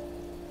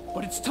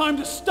 but it's time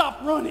to stop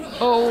running.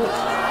 Oh.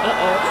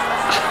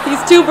 Uh-oh.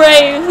 He's too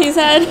brave. He's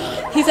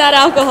had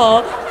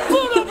alcohol.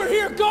 Float over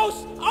here,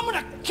 Ghost. I'm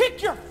gonna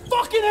kick your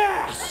fucking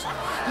ass.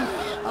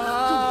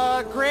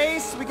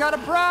 Grace, we got a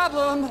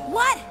problem.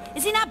 What?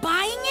 Is he not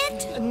buying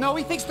it? No,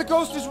 he thinks the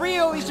ghost is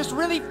real. He's just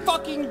really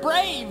fucking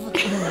brave.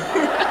 He's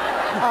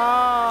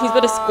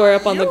better square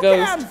up on the ghost.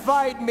 You can't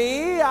fight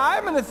me.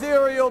 I'm an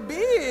ethereal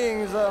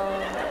being, so...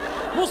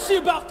 We'll see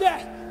about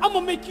that. I'm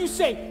gonna make you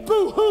say,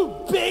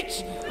 boo-hoo,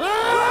 bitch!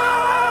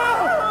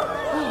 Ah!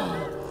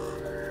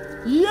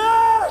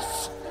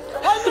 Yes!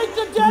 I make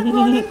the dead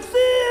run in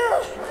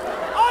fear!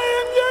 I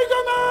am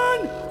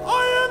Jaegerman!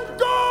 I am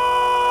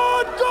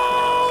God! Go,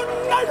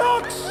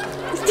 Nighthawks!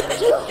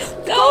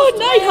 Go,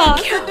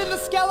 Nighthawks! Listen to the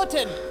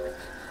skeleton.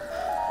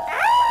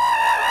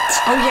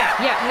 Oh yeah,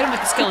 hit him with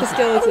the skeleton.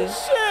 Oh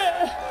shit!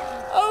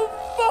 Oh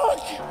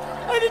fuck!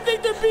 I didn't think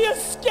there'd be a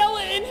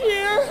skeleton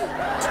here!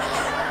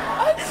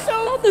 I'm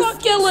so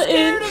fucking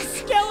scared of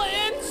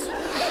skeletons!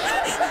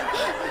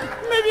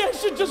 Maybe I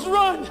should just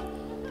run!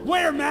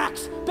 Where,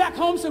 Max? Back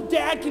home so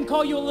Dad can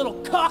call you a little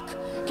cuck?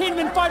 Can't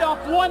even fight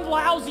off one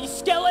lousy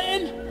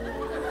skeleton?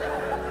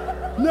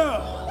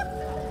 No.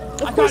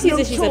 Of course he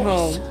says she's at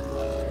home.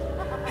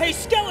 Hey,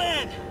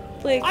 skeleton!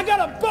 Like... I got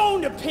a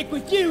bone to pick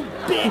with you,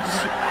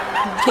 bitch!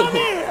 Come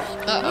here!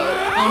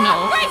 Uh-oh. Oh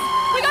no. Grace!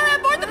 We gotta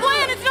abort the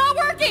plan! It's not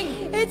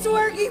working! It's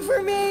working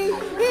for me!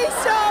 He's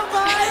so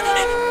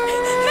violent!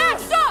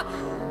 Max, stop!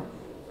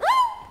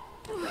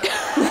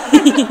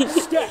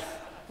 Steph,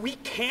 we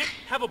can't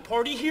have a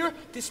party here.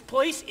 This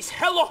place is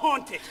hella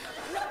haunted.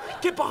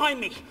 Get behind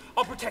me.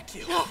 I'll protect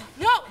you. No,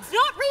 it's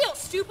not real,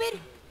 stupid!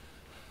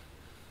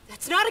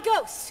 That's not a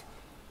ghost.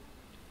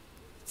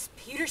 It's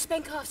Peter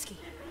Spankowski.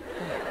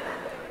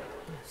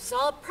 It's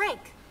all a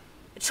prank.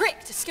 A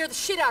trick to scare the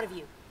shit out of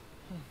you.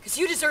 Because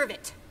you deserve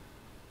it.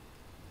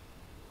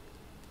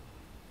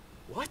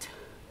 What?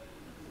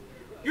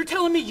 You're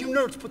telling me you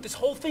nerds put this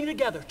whole thing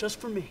together just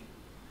for me?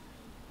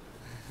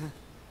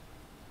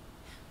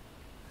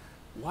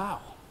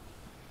 Wow.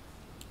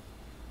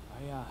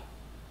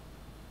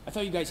 I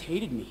thought you guys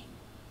hated me.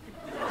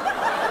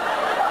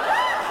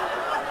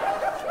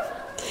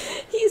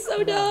 He's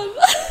so dumb.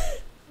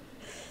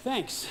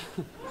 Thanks.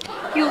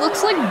 He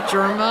looks like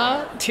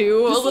Germa,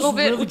 too, a little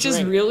bit, which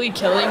is really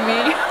killing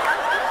me.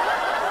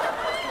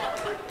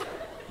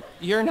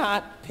 You're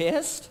not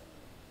pissed?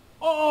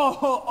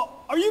 Oh,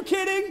 are you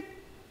kidding?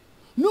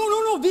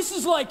 No, this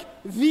is like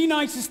the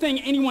nicest thing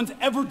anyone's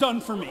ever done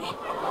for me.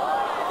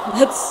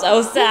 That's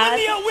so sad.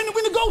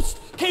 When the ghost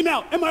came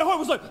out and my heart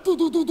was like, do.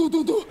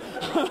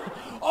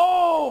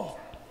 Oh,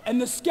 and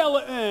the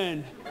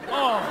skeleton.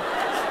 Oh,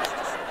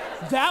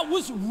 that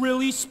was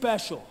really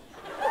special.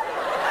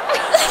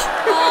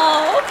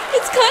 Oh,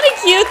 it's kind of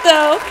cute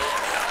though.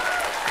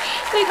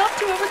 They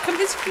helped him overcome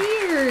his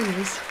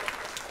fears.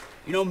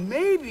 You know,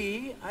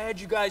 maybe I had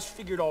you guys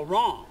figured all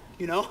wrong,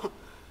 you know?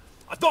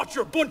 I thought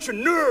you're a bunch of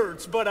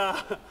nerds, but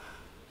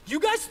you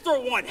guys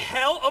throw one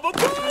hell of a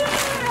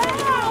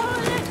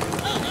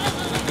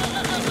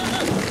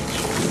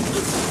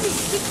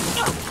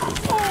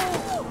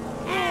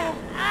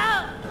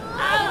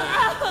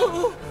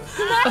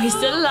Oh, he's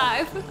still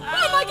alive.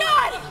 Oh my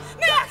god!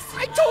 Max!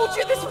 I told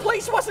you this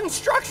place wasn't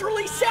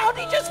structurally sound.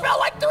 He just fell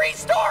like 3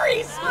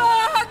 stories. Come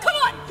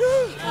on!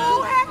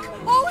 Oh heck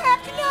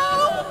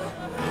no!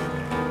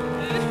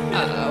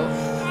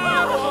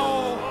 Uh-oh.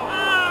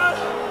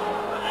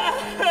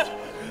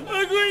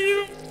 Look what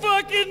you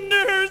fucking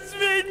nerds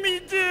made me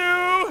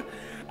do!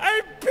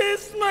 I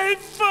pissed my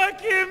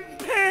fucking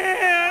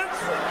pants!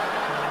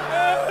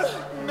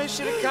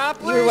 Mission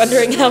accomplished. You were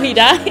wondering how he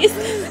dies?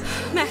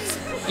 Max,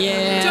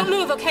 Yeah. don't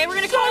move, okay? We're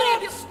gonna call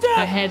it in.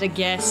 I had a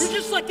guess. You're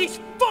just like these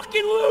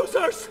fucking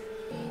losers!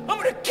 I'm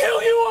gonna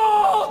kill you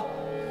all!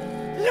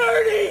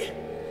 Nerdy!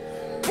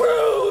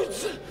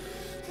 Prudes!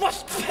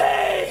 Must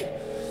pay!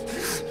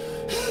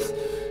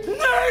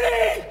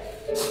 Nerdy!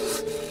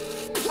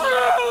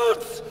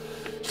 Prudes!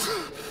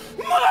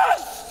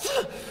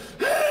 Must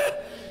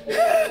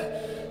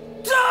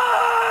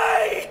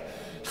die!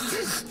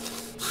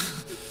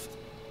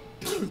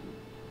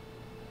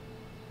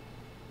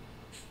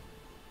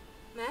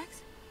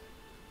 Max?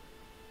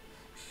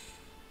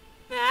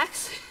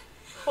 Max?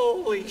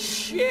 Holy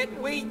shit,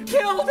 we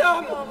killed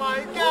him! Oh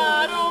my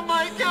god!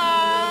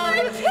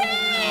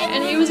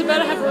 And he was about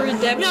to have a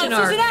redemption No, this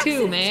was an arc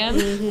too, accident. man.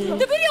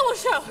 The video will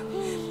show.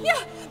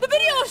 Yeah, the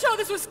video will show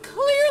this was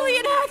clearly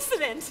an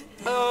accident.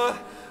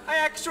 I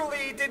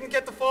actually didn't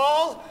get the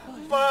fall,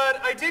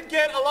 but I did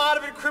get a lot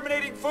of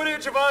incriminating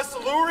footage of us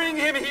luring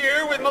him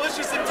here with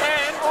malicious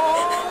intent.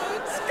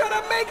 Oh, it's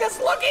gonna make us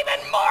look even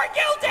more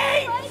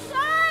guilty! My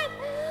God!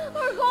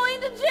 We're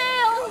going to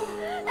jail!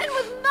 And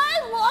with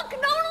my luck,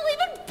 no one will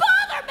even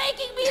bother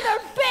making me their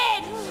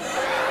bitch!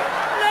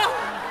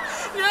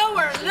 No,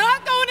 we're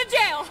not going to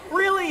jail.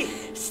 Really,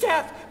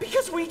 Steph,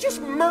 because we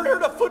just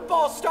murdered a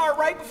football star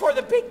right before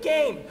the big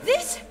game.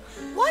 This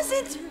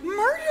wasn't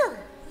murder.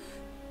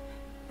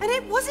 And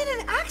it wasn't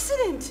an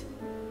accident.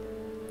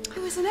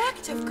 It was an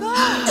act of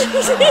God.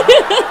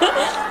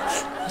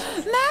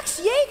 Max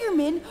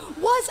Jaegerman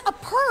was a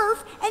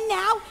perv, and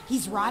now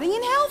he's rotting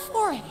in hell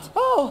for it.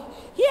 Oh,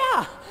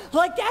 yeah.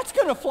 Like that's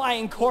gonna fly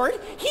in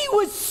court. He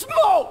was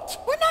smoked!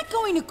 We're not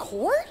going to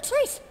court.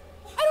 Trace,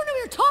 I don't know what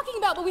you're talking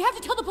about, but we have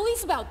to tell the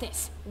police about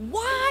this.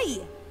 Why?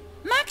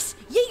 Max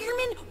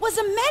Jaegerman was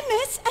a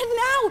menace, and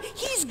now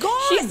he's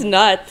gone. She's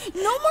nuts.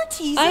 No more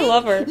teasing. I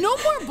love her. No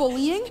more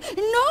bullying.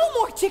 No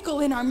more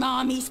tickling our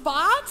mommy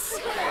spots.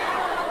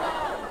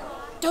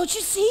 Don't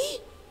you see?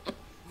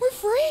 We're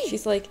free.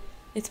 She's like,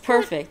 it's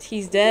perfect.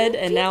 He's dead,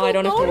 and now I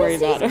don't have to worry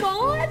about him.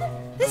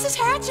 This is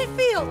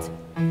Hatchetfield.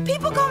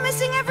 People go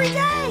missing every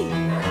day.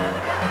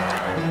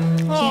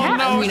 Yeah,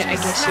 I mean, I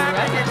guess you're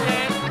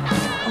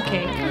right.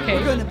 Okay.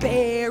 We're gonna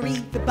bury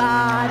the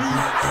body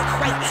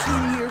right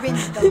here in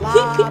the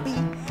lobby,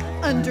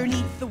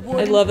 underneath the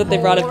wooden I love that they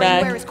brought it flooring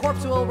back. where his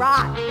corpse will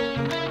rot.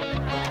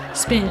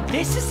 Spin.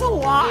 This is a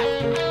lie.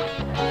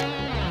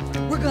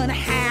 We're gonna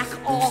hack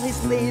all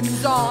his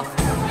limbs off.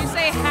 You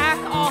say hack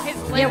all his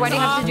limbs off? Yeah, why do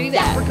you have to do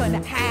that? We're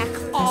gonna hack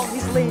all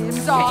his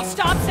limbs off.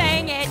 Stop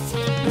saying it.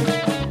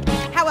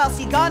 How else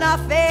he gonna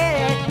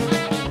fit?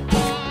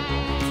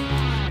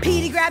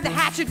 Petey, grab the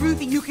hatchet,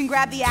 Ruthie, you can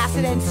grab the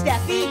acid, and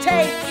Steffi,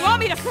 tape. You want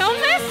me to film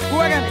this?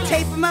 We're gonna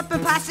tape him up in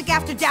plastic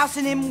after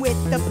dousing him with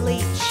the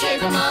bleach. Tape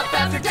him up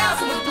after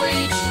dousing with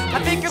bleach. I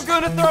think I'm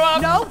gonna throw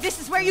up. No, this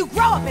is where you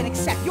grow up and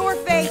accept your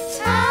fate.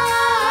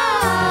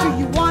 Do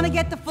you wanna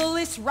get the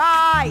fullest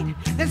ride?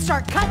 Then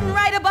start cutting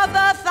right above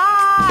the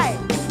thigh.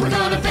 We're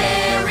gonna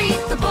bury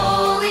the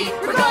bully.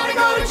 We're gonna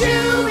go to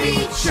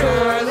juvie.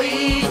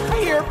 Surely. I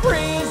hear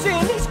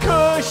prison is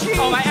cushy.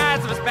 Oh, my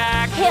asthma's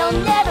back. He'll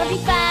never be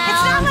found.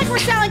 It's not like we're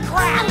selling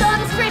crap. I'm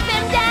gonna strip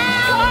him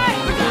down.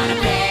 We're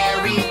gonna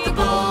bury the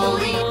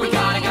bully. We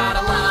gotta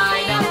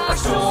line up our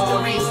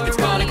stories. It's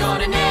gonna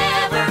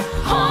never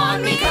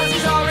haunt me 'cause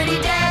he's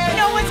already dead.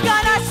 No one's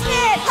gonna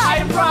snitch. Hide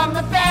him from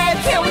the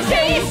feds till we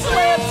say he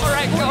slips. All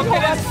right, go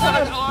get his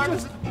son's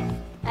arms.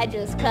 I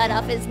just cut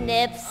off his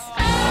nips.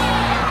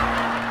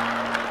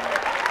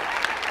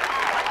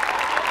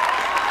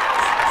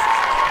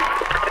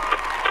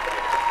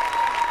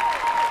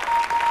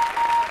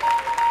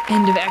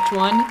 End of Act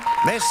 1.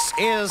 This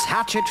is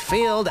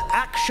Hatchetfield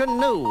Action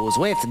News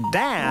with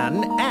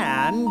Dan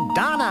and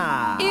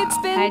Donna. It's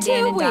been Hi,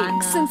 Dan 2 and Donna.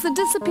 weeks since the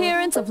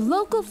disappearance of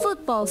local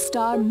football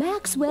star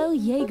Maxwell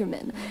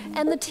Jaegerman,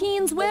 and the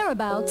teen's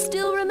whereabouts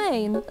still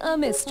remain a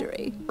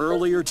mystery.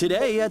 Earlier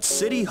today at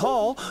City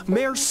Hall,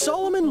 Mayor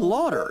Solomon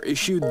Lauder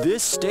issued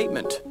this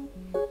statement.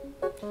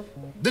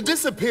 The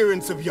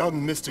disappearance of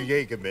young Mr.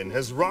 Jaegerman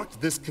has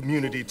rocked this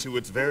community to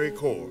its very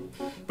core.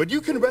 But you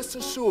can rest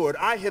assured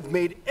I have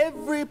made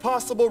every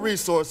possible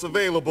resource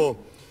available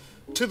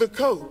to the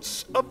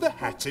coach of the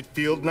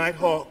Hatchetfield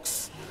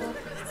Nighthawks.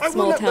 I will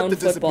Small not town let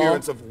the football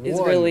disappearance of is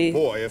one really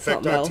boy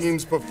affect something our else.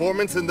 team's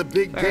performance in the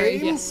big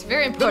game. Yes,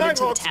 very important to The the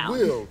Nighthawks town.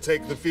 will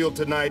take the field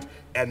tonight,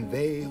 and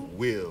they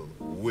will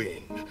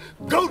win.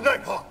 Go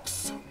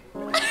Nighthawks!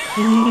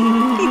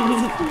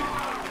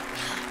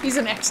 He's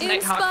an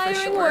ex-Nighthawk for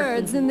Inspiring sure.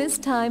 words in this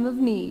time of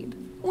need.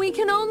 We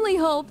can only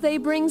hope they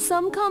bring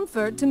some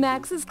comfort to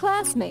Max's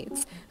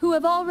classmates, who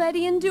have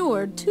already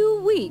endured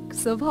 2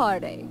 weeks of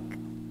heartache.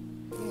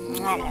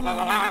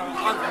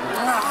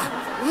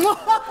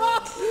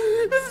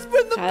 This has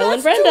been the Kyle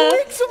and best 2 Brenda.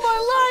 weeks of my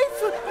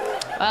life.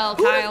 Well,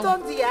 Who'd have Kyle.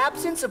 thought the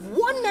absence of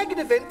one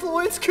negative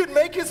influence could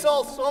make us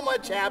all so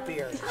much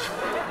happier?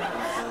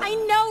 I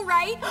know,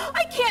 right?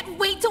 I can't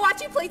wait to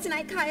watch you play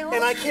tonight, Kyle.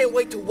 And I can't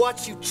wait to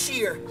watch you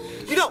cheer.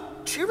 You know,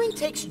 cheering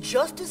takes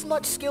just as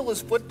much skill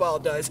as football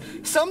does.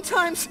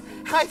 Sometimes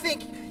I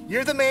think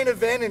you're the main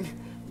event and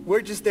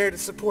we're just there to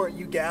support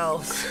you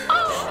gals.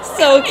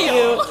 So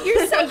cute.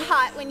 You're so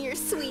hot when you're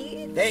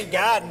sweet. Thank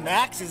God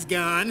Max is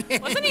gone.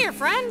 Wasn't he your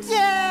friend?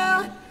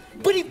 Yeah,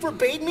 but he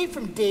forbade me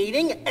from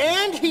dating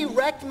and he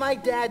wrecked my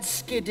dad's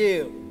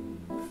skidoo.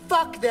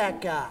 Fuck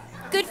that guy.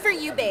 Good for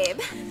you, babe.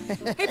 Hey,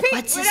 Pete,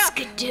 What's a wait up.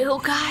 skidoo,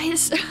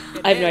 guys?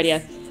 I have no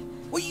idea.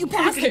 Well, you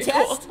passed the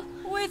test.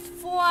 With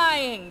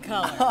flying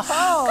colors.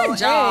 Oh, Good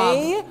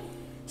job.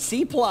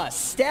 C+.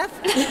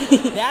 Steph,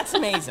 that's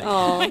amazing.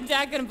 My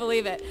dad couldn't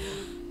believe it.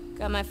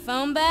 Got my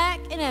phone back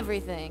and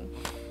everything.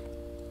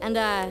 And,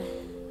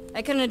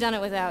 I couldn't have done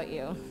it without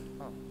you.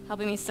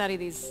 Helping me study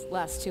these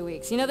last 2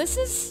 weeks. You know, this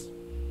is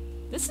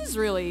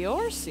really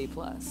your C+.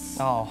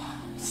 Oh,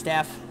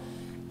 Steph,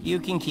 you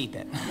can keep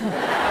it.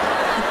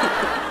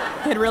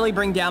 It'd really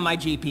bring down my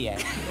GPA.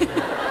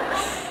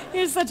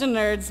 You're such a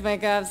nerd,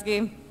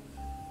 Spankovsky.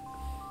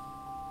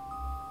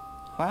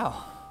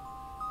 Wow.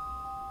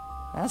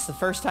 That's the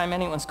first time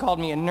anyone's called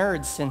me a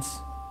nerd since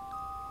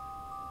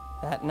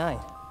that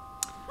night.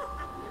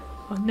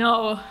 Oh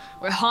no,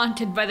 we're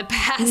haunted by the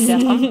past.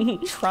 Steph, I'm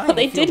trying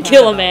They to feel did bad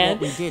kill a about man.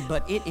 what we did,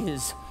 but it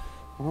is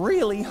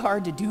really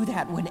hard to do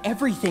that when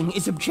everything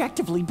is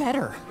objectively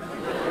better.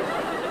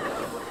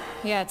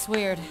 Yeah, it's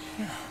weird.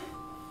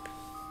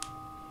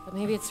 But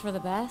maybe it's for the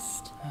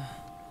best.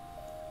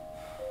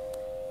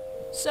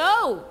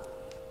 So,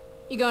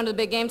 you going to the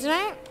big game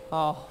tonight?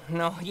 Oh,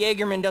 no,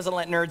 Jaegerman doesn't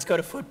let nerds go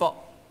to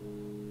football.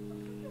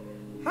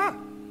 Huh.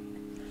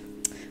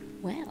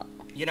 Well.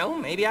 You know,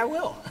 maybe I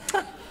will.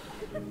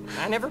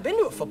 I've never been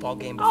to a football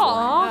game before.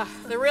 Aw,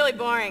 they're really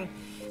boring.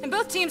 And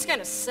both teams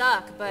kind of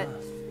suck, but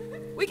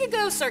we could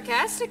go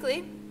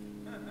sarcastically.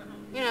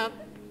 You know,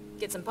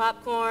 get some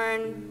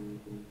popcorn.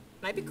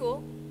 Might be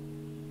cool.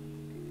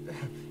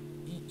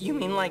 You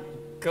mean like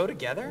go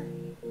together?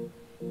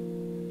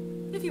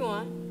 If you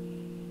want.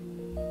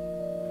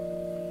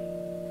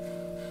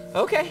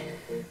 Okay.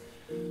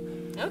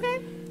 Okay.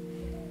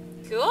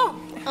 Cool.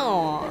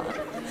 Aww.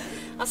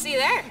 I'll see you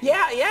there.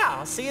 Yeah,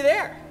 I'll see you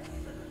there.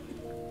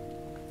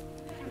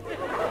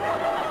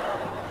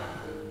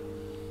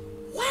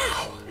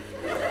 Wow.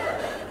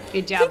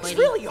 Good job, Things lady.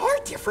 really are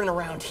different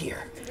around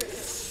here.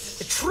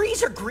 The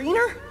trees are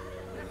greener,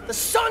 the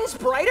sun's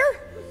brighter,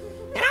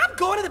 and I'm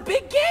going to the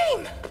big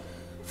game.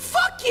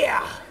 Fuck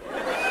yeah!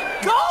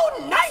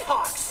 Go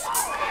Nighthawks!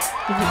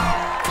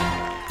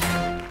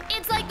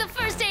 It's like the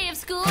first day of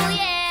school,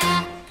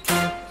 yeah.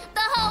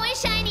 The hallway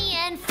shiny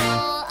and full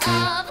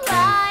of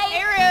light.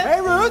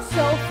 Hey, Ruth.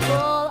 So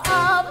full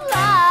of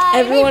light.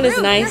 Everyone is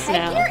Ruth, nice your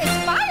now. headgear is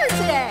fire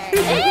today.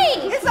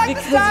 Hey! It's like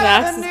Because the start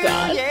Max of is the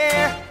gone. new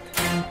year.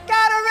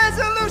 Got a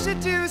resolution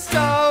to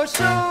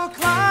social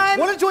climb.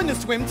 Want to join the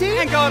swim team?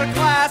 And go to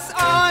class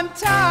on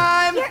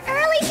time. You're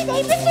early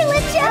today, Mr. I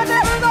Lipchip.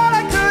 never thought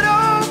I could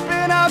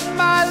open up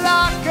my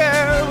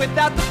locker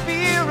without the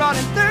fear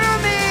running through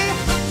me.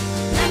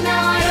 And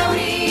now I don't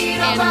need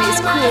Anime's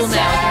cool now,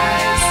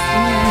 guys.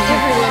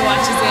 Everyone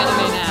watches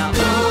anime now. Go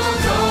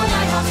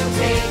Nighthawks, we'll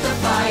take the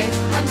fight.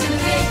 Unto the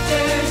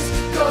victors,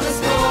 go the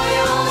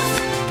spoils.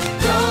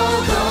 Go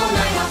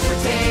Nighthawks,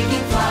 we're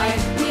taking flight.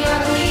 We are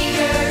the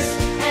leaders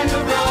and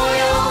the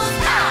royals.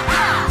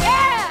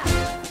 Yeah!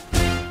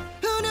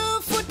 Who knew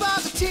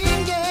football's a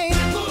team game?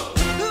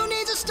 Who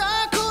needs a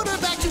star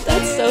quarterback to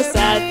That's so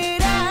sad.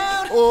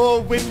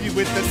 Or whip you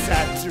with the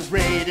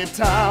saturated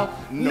towel.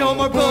 No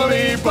more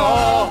bully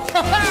ball.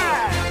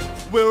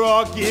 We're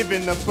all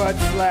giving the butt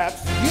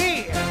slaps.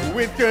 Yeah.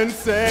 With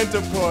consent,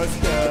 of course,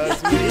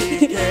 cause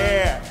we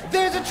care.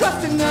 There's a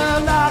trust in the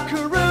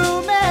locker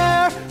room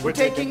air. We're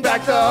taking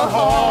back the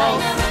hall.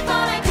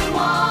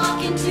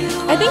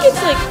 I think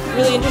it's like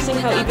really interesting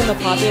how even the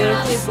popular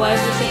kids'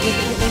 lives are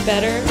significantly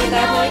better at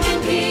that point.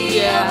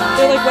 Yeah.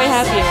 They're like way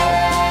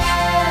happier.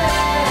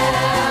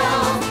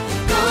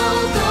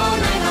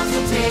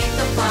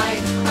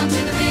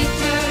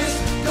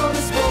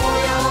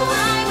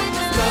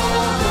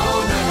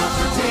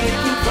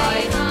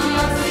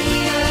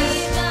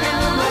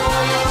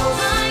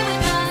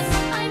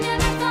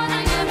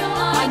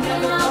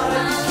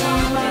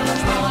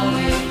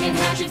 In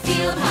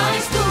Hatchetfield High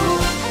School.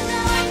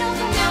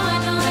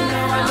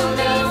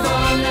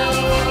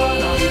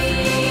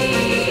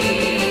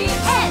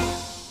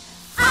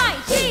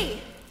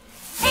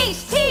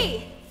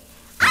 N-I-G-H-T.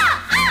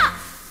 Ah, ah.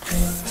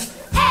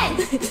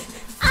 N-I-G-H-T.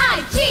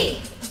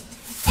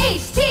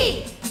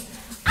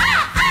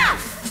 Ah, ah.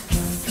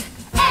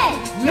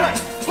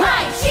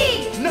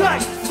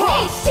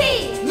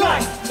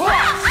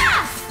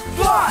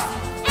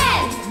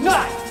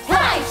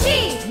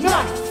 N-I-G-H-T.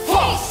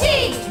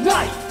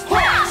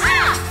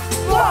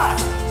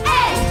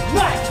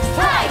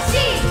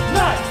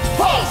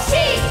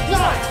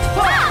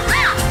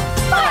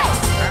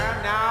 Ah,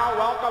 And now,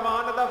 welcome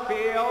onto the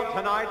field,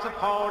 tonight's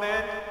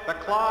opponent, the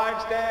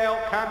Clydesdale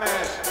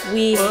Chemists.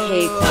 We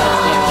hate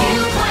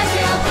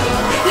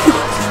Clydesdale.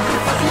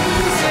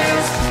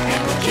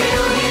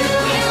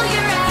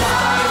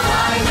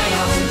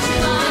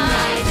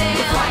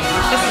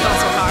 This is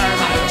also how I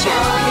cheer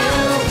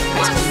for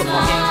high school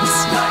football games.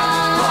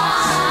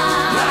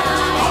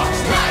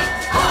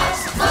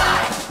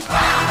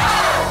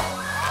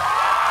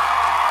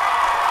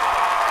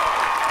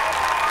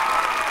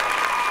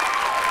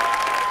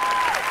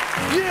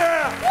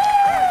 Yeah!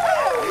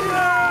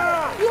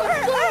 Yeah!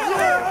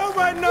 All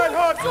right,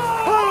 Nighthawks,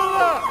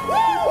 hold up!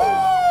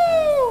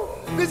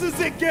 This is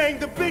it, gang,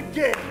 the big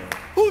game.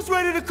 Who's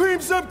ready to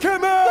cream some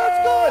chemists?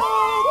 Let's go!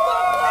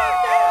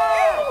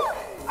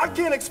 I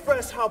can't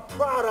express how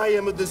proud I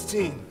am of this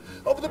team.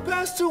 Over the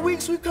past 2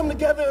 weeks, we've come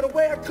together in a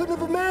way I couldn't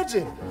have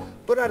imagined.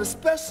 But I'd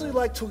especially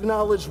like to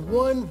acknowledge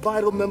one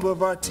vital member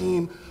of our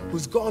team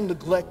who's gone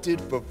neglected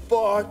for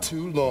far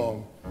too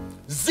long.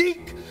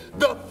 Zeke,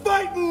 the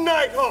fighting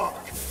Nighthawk!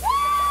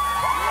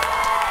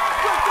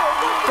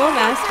 Go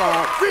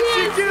mascot.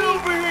 Richie, get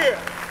over here!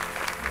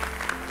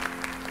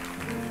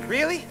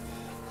 Really?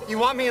 You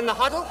want me in the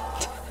huddle?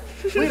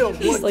 We don't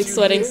He's want like you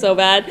sweating here. so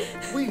bad.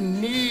 We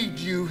need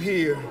you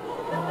here.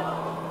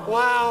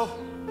 Wow.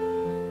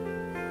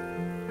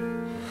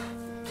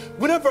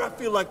 Whenever I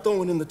feel like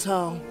throwing in the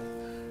towel,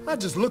 I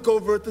just look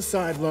over at the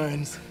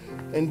sidelines,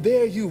 and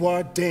there you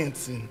are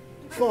dancing,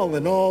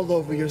 falling all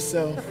over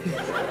yourself.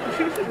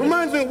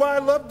 Reminds me of why I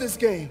love this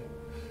game.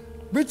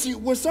 Richie,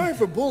 we're sorry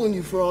for bullying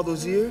you for all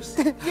those years.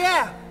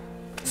 Yeah.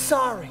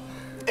 Sorry.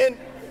 And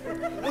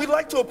we'd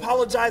like to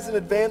apologize in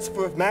advance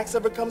for if Max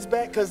ever comes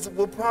back, because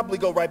we'll probably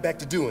go right back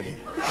to doing it.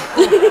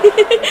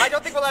 I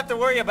don't think we'll have to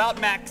worry about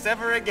Max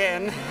ever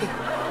again.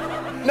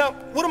 Now,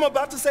 what I'm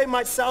about to say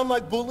might sound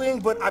like bullying,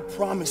 but I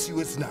promise you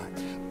it's not.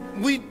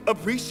 We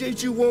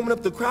appreciate you warming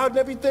up the crowd and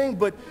everything,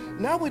 but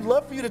now we'd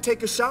love for you to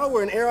take a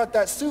shower and air out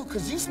that suit,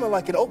 because you smell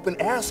like an open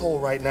asshole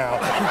right now.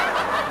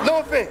 No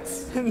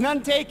offense.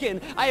 None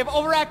taken. I have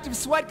overactive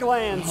sweat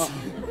glands.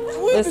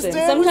 Listen,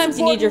 sometimes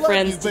you need your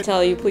friends to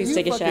tell you, please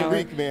take a shower.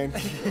 Weak, man.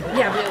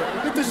 Yeah,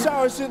 really. Get the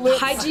shower shit lit.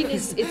 Hygiene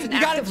is an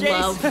act of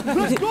love.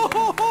 Let's go!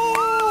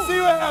 See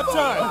you at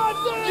halftime.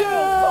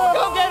 Yeah.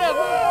 Go get him!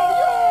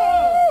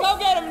 Go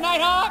get him,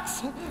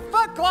 Nighthawks!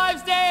 Fuck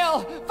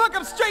Clivesdale! Fuck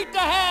him straight to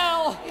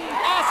hell!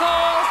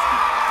 Assholes!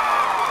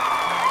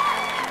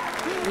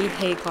 We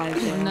hate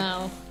Clivesdale.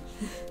 No.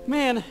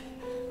 Man,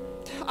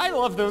 I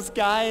love those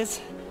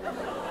guys.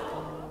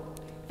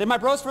 They're my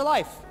bros for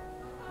life.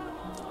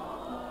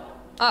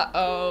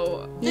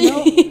 Uh-oh. You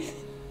know?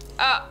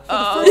 Uh-oh.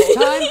 For the first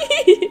time.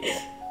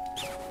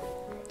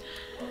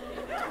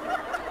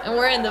 And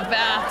we're in the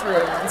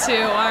bathroom,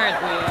 too,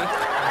 aren't we?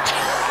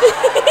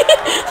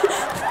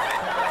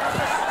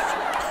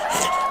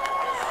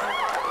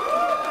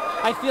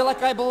 I feel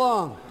like I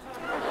belong.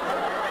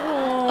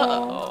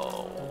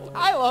 Uh-oh.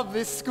 I love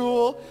this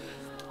school.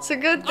 It's a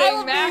good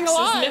thing Max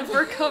is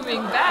never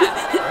coming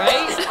back,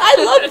 right? I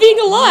love being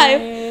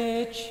alive.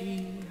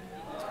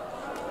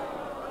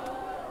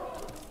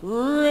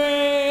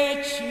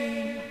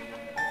 Richie.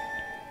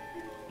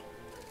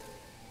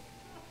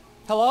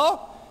 Hello?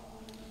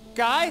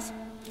 Guys?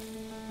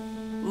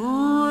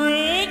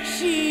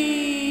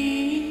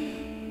 Richie.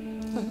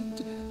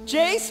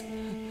 Jace?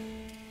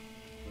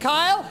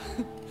 Kyle?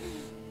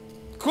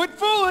 Quit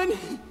fooling.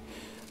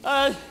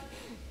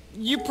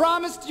 You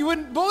promised you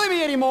wouldn't bully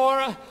me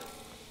anymore.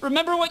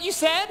 Remember what you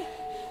said?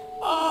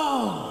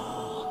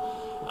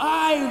 Oh,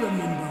 I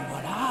remember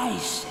what I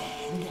said.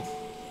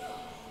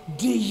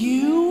 Do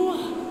you?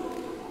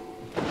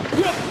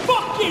 You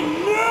fucking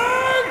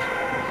nerd!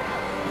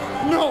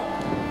 No.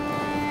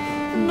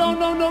 No,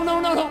 no, no, no,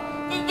 no, no.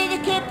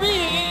 It can't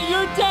be.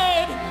 You're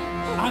dead.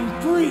 I'm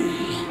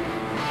free.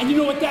 And you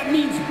know what that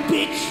means,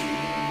 bitch?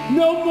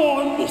 No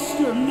more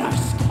Mr.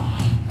 Nice Guy.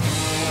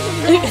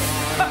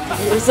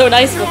 You were so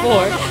nice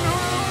before.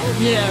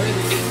 Yeah,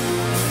 really.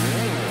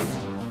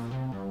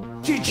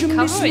 Did you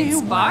miss me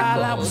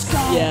while I was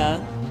gone? Yeah.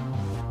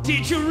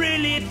 Did you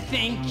really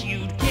think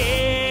you'd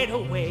get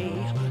away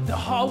the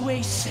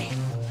hallway safe,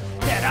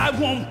 that I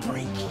won't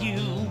break you?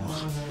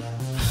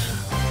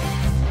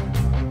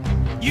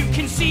 You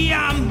can see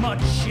I'm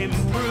much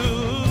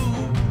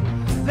improved.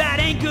 That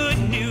ain't good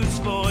news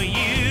for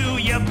you,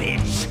 you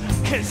bitch.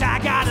 Cause I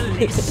got a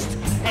list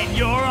and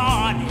you're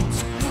on it.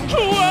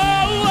 Whoa,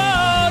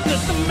 whoa,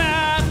 does the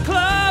math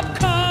club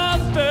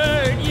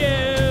comfort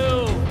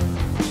you?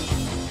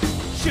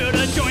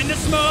 Should've joined the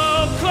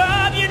smoke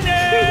club, you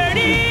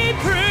nerdy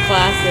prude.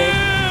 Classic.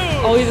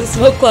 Always a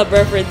Smoke Club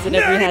reference in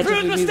every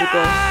Hatchetfield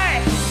musical.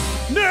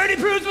 Nerdy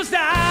Prudes must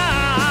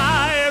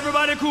die.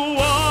 Everybody cool,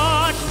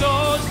 watch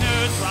those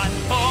nerds run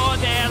for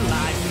their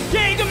lives.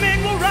 Jaeger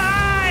men will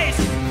rise.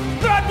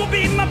 Blood will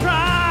be my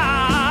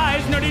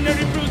prize. Nerdy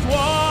Prudes,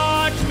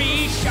 watch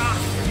me shock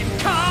and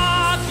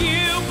cock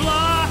you,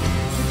 block,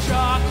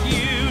 shock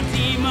you,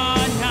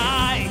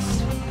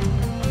 demonize.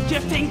 You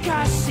think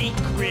I seek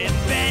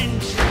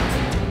revenge?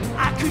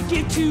 I could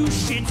give two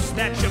shits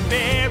that you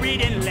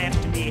buried and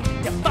left me.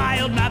 You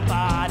filed my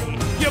body.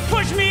 You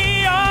pushed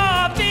me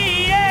off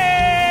the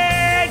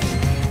edge.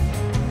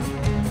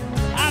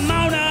 I'm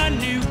on a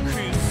new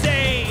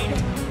crusade.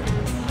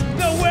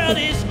 The world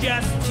is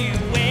just too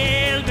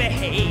well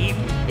behaved.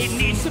 It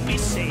needs to be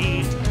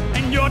saved.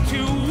 And you're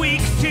too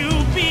weak to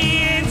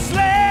be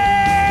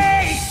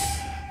enslaved.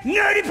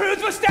 Nerdy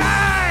Prudes must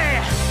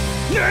die.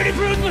 Nerdy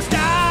Prudes must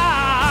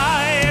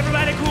die.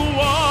 Everybody cool,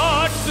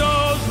 watch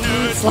those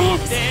nerds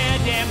with their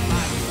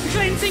demise. The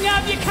cleansing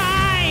of your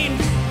kind.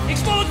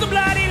 Expose the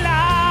bloody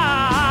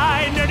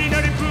lie. Nerdy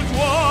Prudes,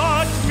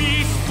 watch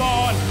me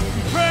spawn.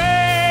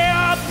 Prey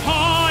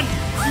upon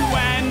you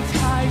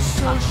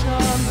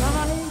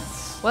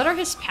anti-socialites. What are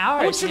his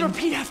powers? I want you to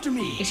repeat after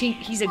me. Is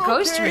he's a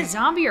ghost or a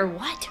zombie or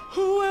what?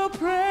 Who will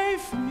pray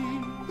for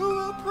me? Who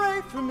will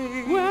pray for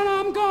me? When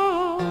I'm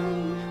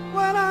gone.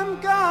 When I'm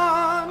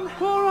gone.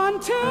 Or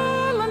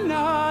until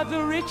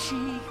another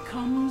Richie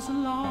comes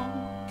along.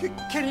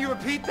 Can you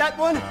repeat that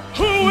one?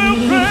 Who will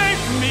pray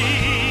for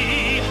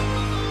me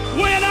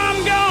when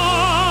I'm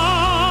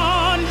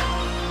gone?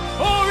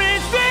 Or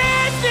is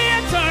this the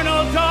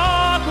eternal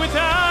dark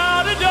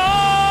without a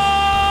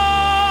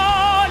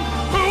dawn?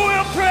 Who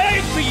will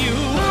pray for you?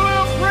 Who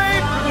will pray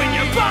for when me?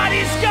 your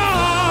body's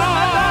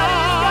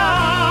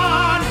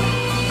gone?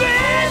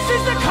 This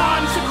is the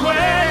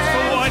consequence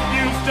for what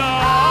you've done.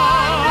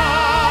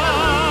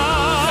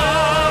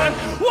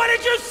 What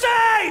did you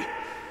say?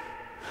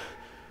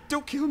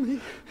 Don't kill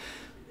me.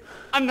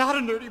 I'm not a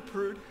nerdy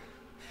prude.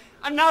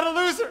 I'm not a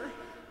loser.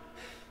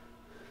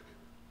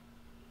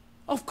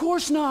 Of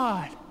course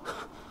not,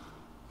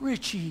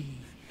 Richie.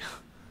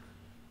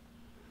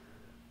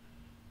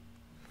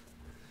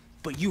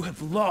 But you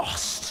have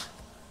lost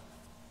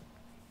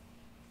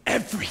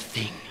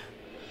everything.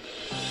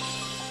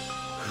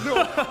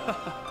 No,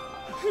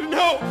 please!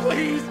 No,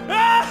 please,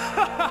 Max!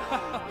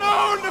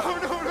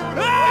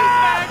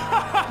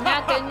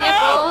 Not the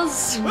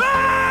nipples!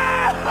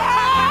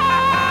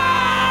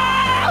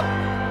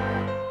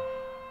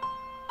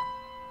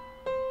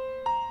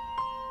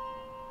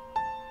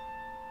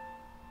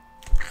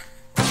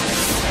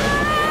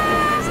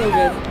 So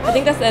good. I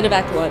think that's the end of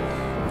Act 1.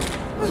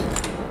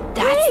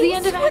 That's the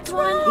end of Act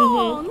 1?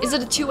 Mm-hmm. Is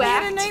it a 2 I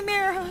act? had a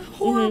nightmare, a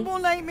horrible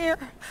nightmare.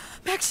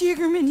 Max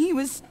Yeagerman, he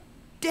was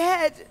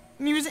dead.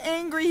 And he was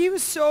angry. He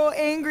was so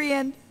angry,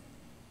 and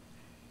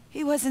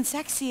he wasn't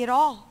sexy at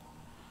all.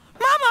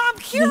 Mama, I'm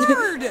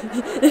cured!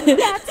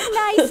 That's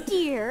nice,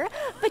 dear.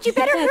 But you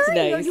better That's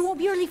hurry or nice. you won't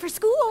be early for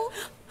school.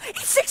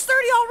 It's 6:30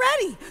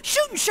 already.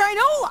 Shooting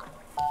Shinola.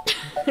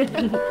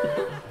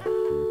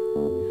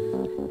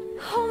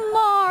 Oh,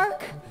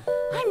 Mark.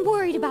 I'm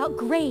worried about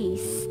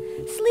Grace.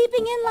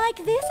 Sleeping in like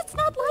this, it's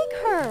not like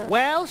her.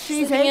 Well,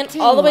 she's Sleeping in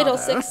 18, all the way till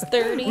Mother.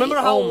 6:30. Remember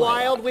how Oh my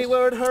wild we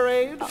were at her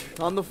age?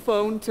 On the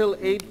phone till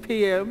 8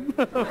 p.m.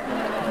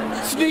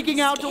 Sneaking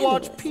out to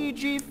watch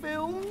PG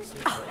films?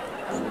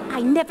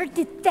 I never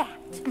did that.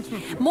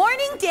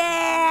 Morning,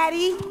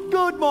 Daddy.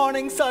 Good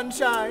morning,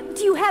 sunshine.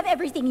 Do you have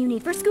everything you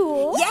need for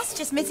school? Yes,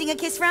 just missing a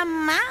kiss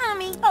from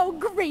Mommy. Oh,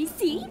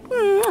 Gracie.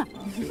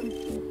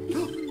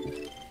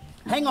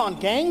 Hang on,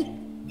 gang.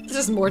 This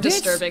is more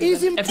This disturbing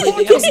is than everything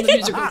important. else in the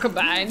musical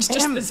combined.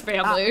 Just this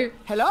family.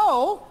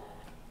 Hello?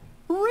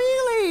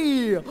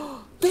 Really?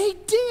 They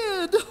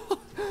did.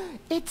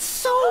 It's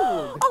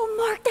sold. Oh,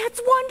 Mark,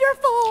 that's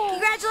wonderful.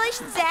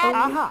 Congratulations,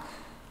 Dad.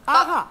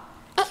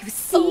 You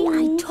see,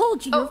 I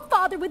told you your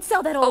father would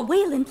sell that old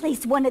Whalen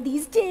place one of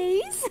these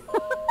days.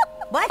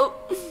 What?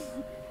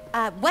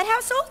 What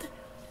household?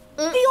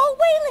 The old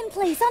Whalen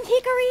place on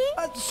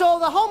Hickory. So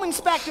the home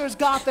inspectors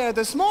got there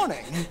this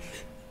morning.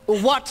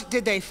 What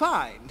did they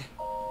find?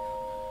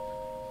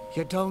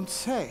 You don't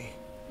say.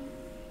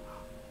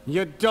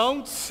 You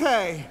don't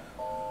say.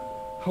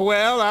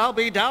 Well, I'll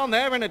be down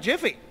there in a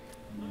jiffy.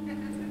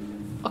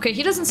 Okay,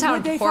 he doesn't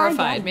sound What'd they horrified.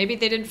 find? Maybe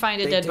they didn't find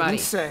a They dead didn't body.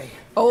 say.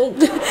 Oh.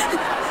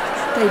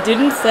 They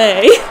didn't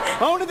say.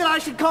 Only that I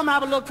should come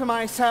have a look for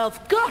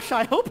myself. Gosh,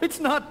 I hope it's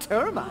not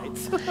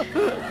termites.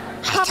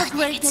 Have a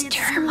great day at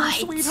school,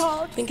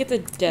 sweetheart. I think it's a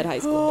dead high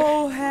school.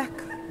 Oh, heck.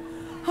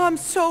 I'm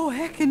so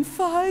heckin'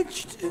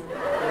 fudged.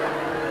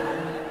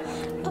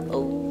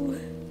 Uh-oh.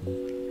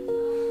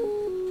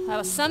 That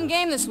was some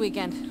game this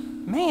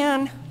weekend.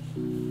 Man,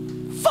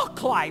 fuck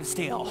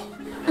Clivesdale.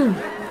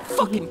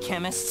 Fucking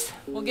chemists.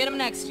 We'll get him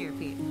next year,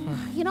 Pete.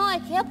 You know, I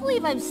can't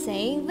believe I'm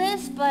saying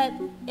this, but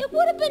it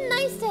would have been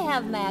nice to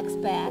have Max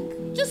back.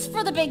 Just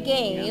for the big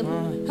game.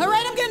 All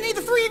right, I'm gonna need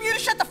the three of you to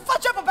shut the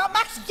fudge up about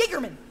Max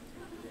Yeagerman.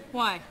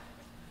 Why?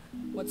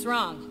 What's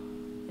wrong?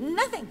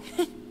 Nothing.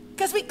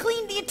 Because we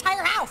cleaned the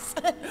entire house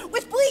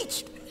with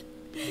bleach.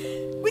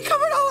 We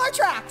covered all our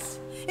tracks.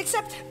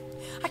 Except,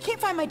 I can't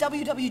find my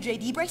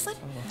WWJD bracelet.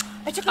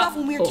 I took it off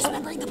when we were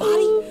dismembering the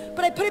body,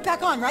 but I put it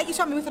back on, right? You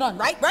saw me with it on,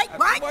 right?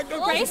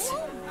 Grace?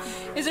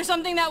 Is there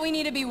something that we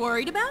need to be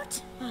worried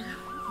about?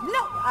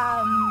 No,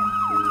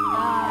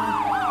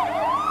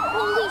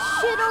 Holy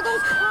shit, are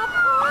those cop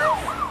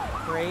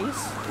cars?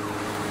 Grace,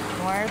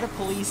 why are the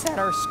police at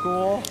our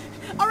school?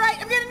 All right,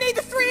 I'm gonna need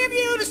the three of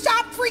you to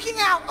stop freaking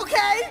out,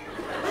 okay?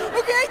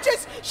 Okay,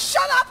 just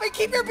shut up and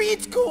keep your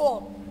beads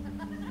cool.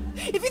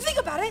 If you think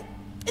about it,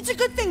 it's a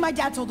good thing my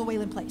dad sold the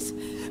Whalen place.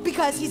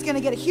 Because he's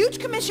gonna get a huge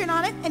commission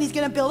on it, and he's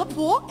gonna build a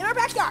pool in our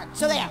backyard.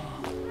 So there.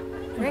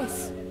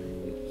 Grace,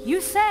 you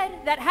said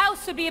that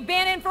house would be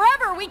abandoned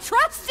forever. We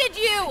trusted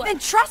you. And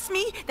trust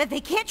me that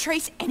they can't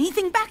trace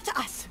anything back to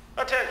us.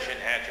 Attention,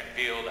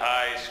 Hatchetfield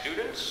High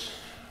students.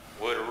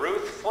 Would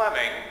Ruth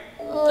Fleming,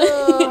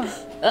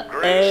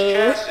 Grace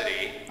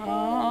Chastity,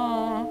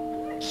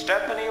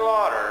 Stephanie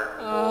Lauder,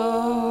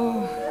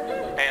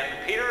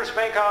 and Peter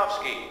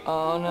Spankowski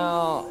Oh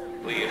no.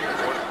 please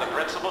report to the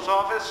principal's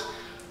office?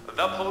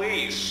 The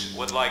police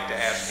would like to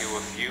ask you a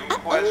few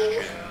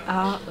questions.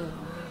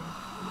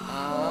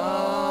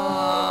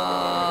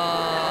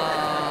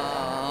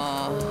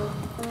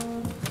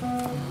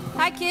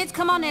 Hi, kids.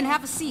 Come on in.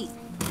 Have a seat.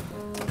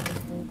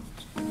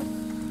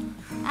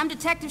 I'm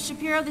Detective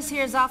Shapiro. This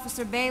here is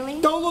Officer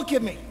Bailey. Don't look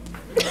at me.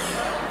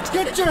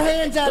 Get your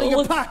hands out of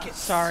your pockets.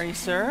 Sorry,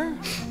 sir.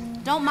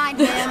 Don't mind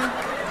him.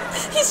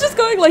 He's just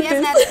going like He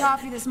hasn't this. had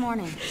coffee this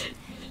morning.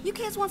 You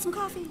kids want some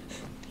coffee?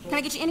 Can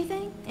I get you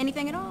anything?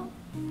 Anything at all?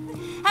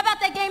 How about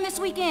that game this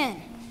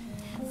weekend?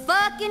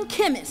 Fucking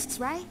chemists,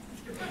 right?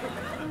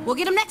 We'll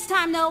get them next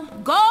time, though.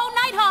 Go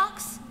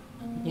Nighthawks!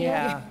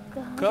 Yeah.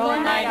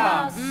 Go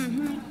Nighthawks.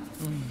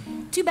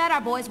 Too bad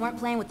our boys weren't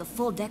playing with the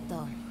full deck,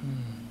 though.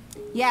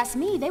 You ask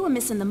me, they were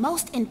missing the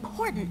most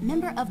important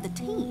member of the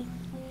team.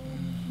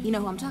 You know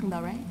who I'm talking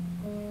about, right?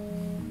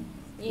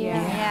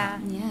 Yeah.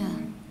 Yeah.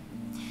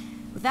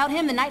 Without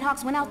him, the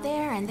Nighthawks went out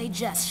there and they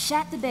just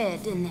shat the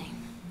bed, didn't they?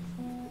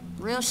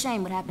 Real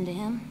shame what happened to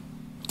him.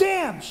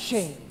 Damn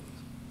shame.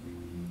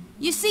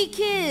 You see,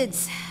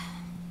 kids,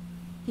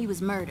 he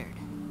was murdered.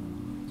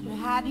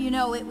 How do you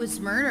know it was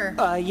murder?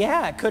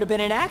 Yeah, it could have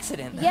been an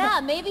accident. Yeah,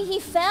 maybe he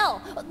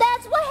fell.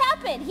 That's what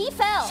happened. He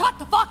fell. Shut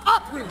the fuck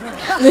up,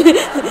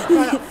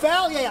 Prudes!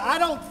 Fell? Yeah, I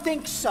don't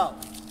think so.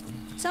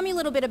 Tell me a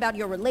little bit about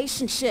your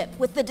relationship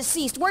with the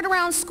deceased. Word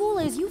around school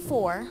is you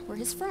four were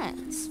his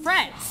friends.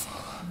 Friends?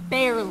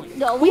 Barely.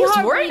 No, we Whose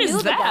hardly word knew is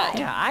the that? guy.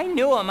 Yeah, I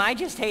knew him. I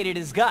just hated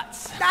his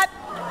guts. Not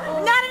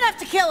enough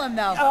to kill him,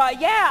 though.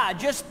 Yeah,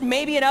 just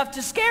maybe enough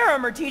to scare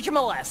him or teach him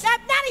a lesson.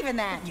 Not even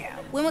that. Yeah.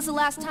 When was the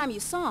last time you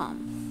saw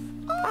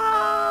him?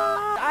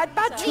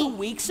 About 2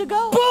 weeks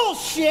ago.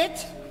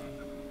 Bullshit!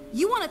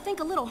 You want to think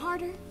a little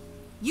harder?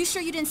 You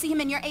sure you didn't see him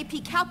in your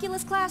AP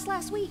calculus class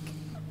last week?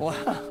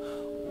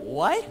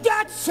 What?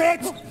 That's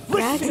it!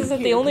 Max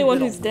isn't the only one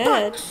who's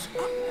dead.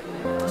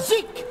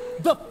 Zeke,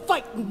 the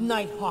fighting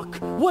Nighthawk,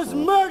 was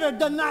murdered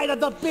the night of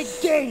the big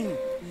game.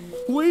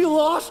 We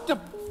lost to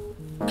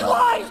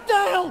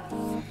Clydesdale!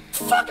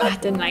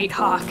 Fucking The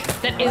Nighthawk.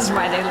 That is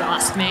why they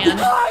lost, man.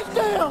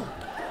 Clydesdale!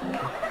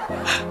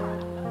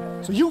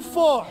 So you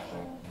four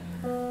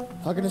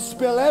are gonna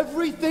spill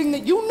everything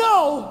that you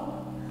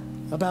know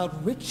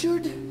about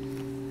Richard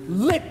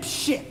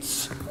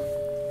Lipschitz.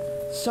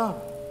 Sorry.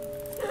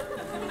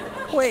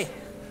 Wait,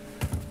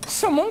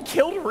 someone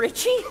killed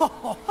Richie?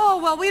 Oh,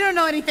 well, we don't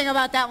know anything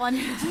about that one.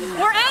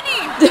 Or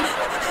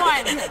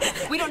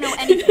anyone! We don't know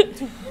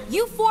anything.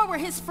 You four were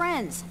his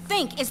friends.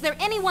 Think, is there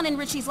anyone in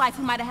Richie's life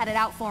who might have had it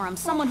out for him?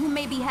 Someone who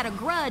maybe had a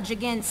grudge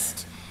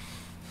against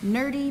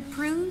nerdy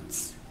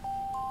prudes?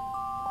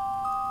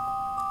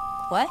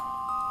 What?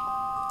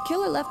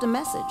 Killer left a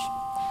message,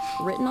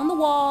 written on the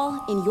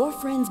wall in your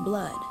friend's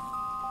blood.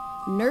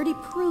 Nerdy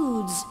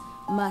prudes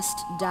must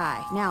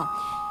die. Now,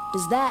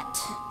 does that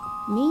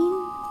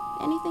mean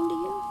anything to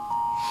you?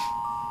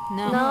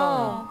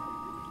 No.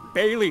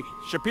 Bailey,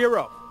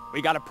 Shapiro,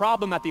 we got a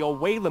problem at the old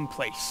Whalen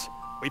place.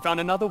 We found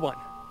another one,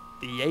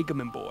 the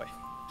Jaegerman boy.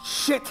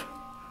 Shit!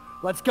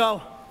 Let's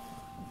go.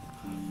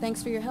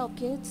 Thanks for your help,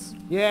 kids.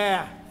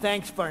 Yeah,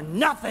 thanks for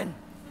nothing.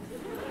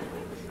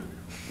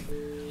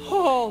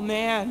 Oh,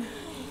 man.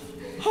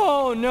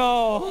 Oh,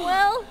 no.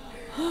 Well,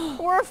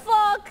 we're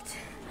fucked.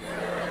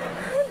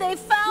 They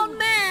found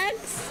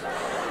Max.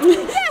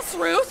 Yes,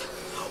 Ruth!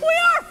 We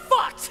are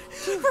fucked!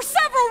 For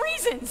several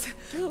reasons!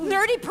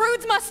 Nerdy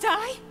prudes must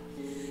die.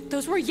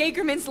 Those were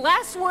Jaegerman's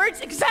last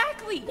words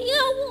exactly! You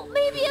know, well,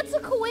 maybe it's a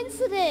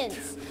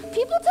coincidence.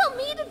 People tell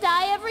me to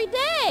die every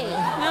day.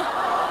 No,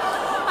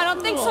 I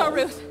don't think so,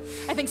 Ruth.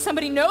 I think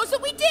somebody knows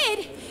what we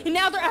did, and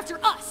now they're after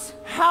us.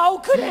 How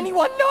could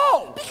anyone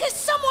know? Because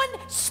someone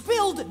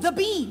spilled the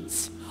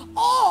beans.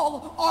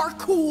 All are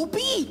cool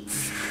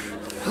beans.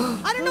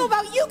 I don't know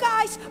about you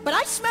guys, but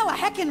I smell a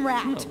heckin'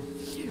 rat.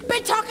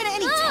 Been talking to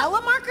any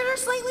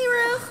telemarketers lately,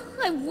 Ruth?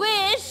 I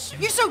wish.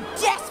 You're so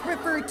desperate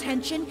for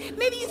attention.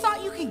 Maybe you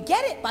thought you could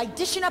get it by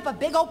dishing up a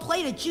big old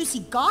plate of juicy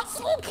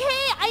gossip.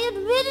 Okay, I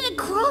admit it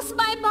crossed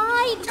my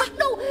mind. But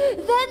no,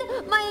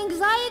 then my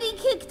anxiety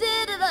kicked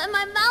in and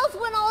my mouth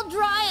went all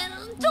dry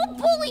and don't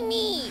bully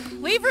me.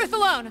 Leave Ruth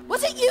alone.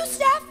 Was it you,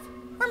 Steph?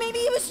 Or maybe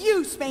it was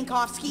you,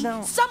 Spankovsky.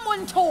 No.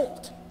 Someone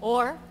told.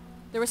 Or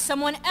there was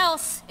someone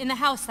else in the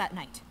house that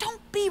night.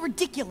 Don't be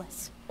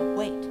ridiculous.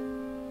 Wait.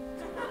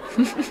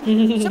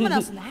 Someone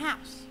else in the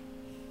house.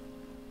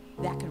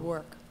 That could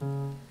work.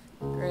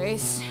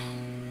 Grace,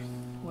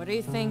 what are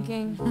you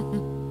thinking?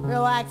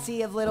 Relax,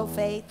 ye of little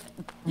faith.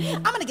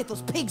 I'm gonna get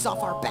those pigs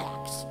off our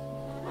backs.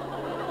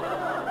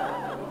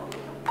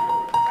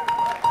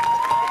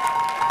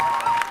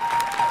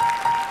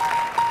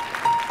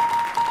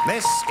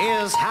 This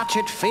is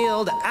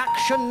Hatchetfield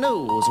Action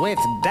News with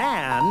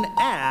Dan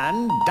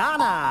and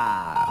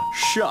Donna.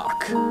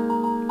 Shock,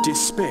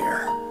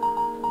 despair,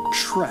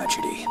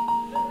 tragedy.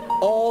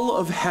 All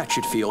of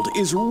Hatchetfield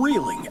is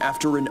reeling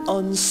after an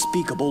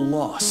unspeakable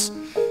loss.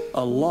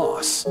 A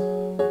loss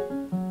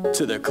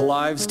to the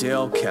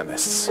Clivesdale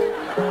chemists.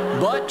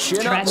 But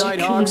chin up,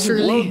 Nighthawks,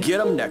 we'll get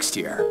them next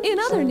year. In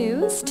other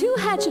news, 2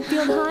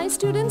 Hatchetfield High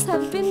students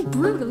have been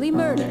brutally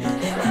murdered.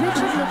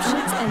 Richard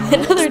Lipschitz and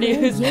In other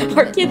news,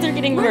 our kids are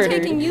getting We're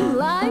murdered. taking you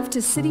live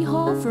to City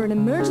Hall for an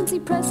emergency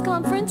press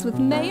conference with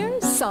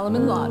Mayor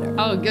Solomon Lauder.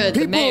 Oh, good.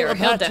 The mayor,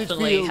 he'll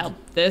definitely help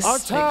this. Our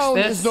town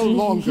fix this. is no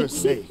longer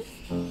safe.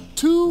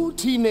 2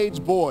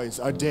 teenage boys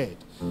are dead.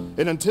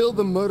 And until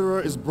the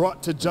murderer is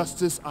brought to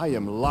justice, I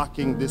am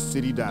locking this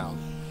city down.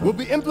 We'll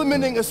be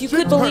implementing a strict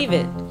could believe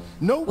it.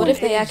 No What one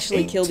if they aged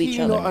actually killed each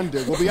 18 or other?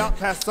 under will be out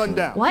past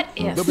sundown. What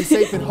if? They'll be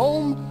safe at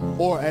home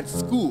or at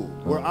school,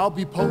 where I'll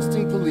be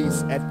posting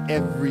police at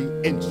every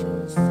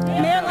entrance.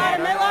 Mayor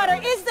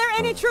Lauder, is there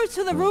any truth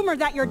to the rumor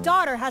that your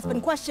daughter has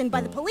been questioned by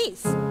the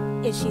police?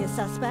 Is she a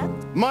suspect?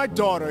 My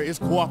daughter is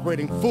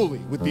cooperating fully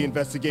with the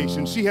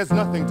investigation. She has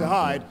nothing to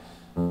hide.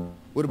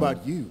 What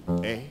about you,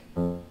 eh?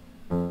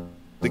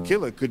 The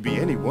killer could be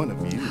any one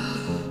of you.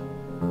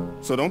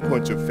 So don't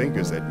point your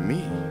fingers at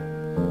me.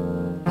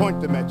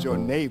 Point them at your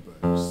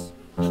neighbors.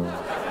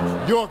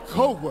 Your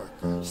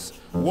co-workers.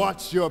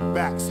 Watch your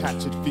backs,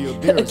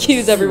 Hatchetfield. There's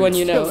Accuse everyone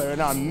you know. killer in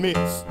our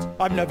midst.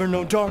 I've never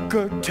known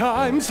darker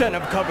times, and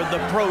I've covered the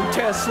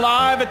protests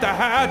live at the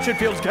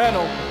Hatchetfield's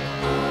kennel.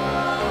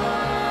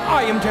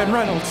 I am Dan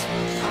Reynolds,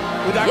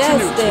 with Action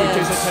News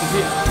weekdays at 10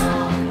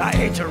 p.m. I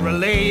hate to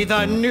relay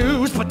the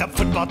news, but the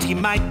football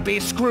team might be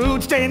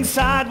screwed. Stay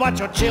inside, watch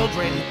your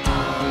children.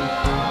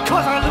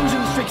 Cause our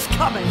losing streak's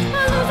coming.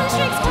 Our losing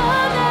streak's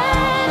coming.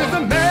 There's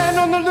a man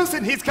on the loose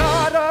and he's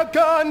got a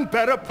gun.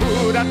 Better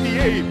put at the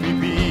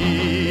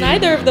APB.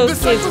 Neither of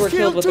those kids were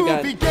killed with a gun.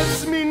 If he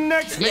gets me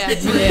next, Yeah, I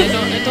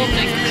don't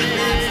think.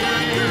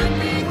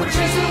 We're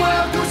chasing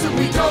wild goose and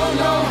we don't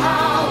know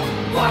how.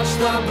 Watch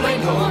the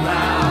blade go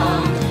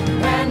round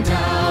and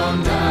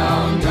down,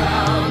 down,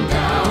 down,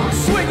 down.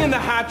 Swinging the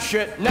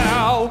hatchet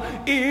now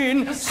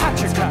in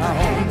Hatchet Town.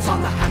 Hands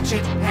on the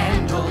hatchet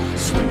handle,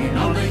 swinging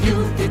on the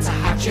youth, it's a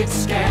hatchet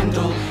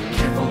scandal.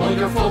 Careful or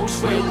your folks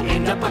will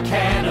end up a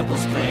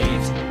cannibal's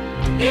plate.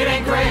 It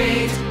ain't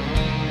great.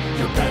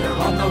 You're better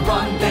on the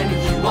run than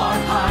you are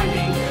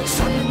hiding.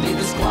 Suddenly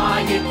this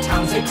quiet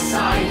town's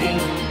exciting.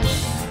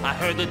 I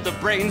heard that the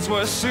brains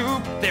were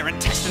soup, their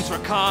intestines were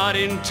cut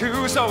in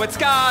two, so it's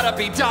gotta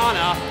be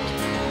Donna.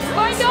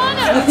 Why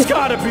Donna? It's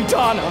gotta be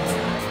Donna.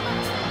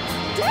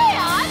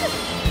 Dad!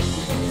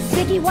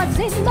 Ziggy was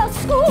in the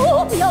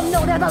school. You'll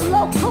know that the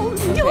local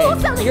news. You're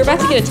about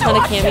to get a ton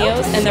of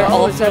cameos, and they're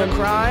all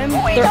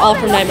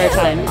from Nightmare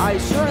Time. I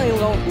certainly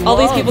won't. All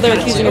these people they're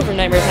accusing are from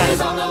Nightmare He's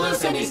on Time. the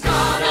loose and he's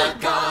got a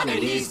gun and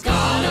he's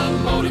got a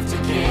motive to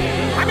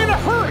kill. I'm in a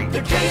hurry.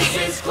 The case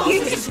is closed, the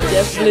Jeff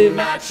description Blue.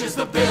 matches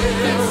the bill.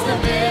 Fits the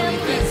bill,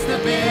 fits the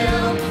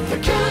bill. The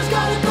killer's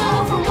gotta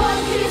go for what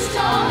he's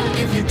done.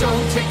 If you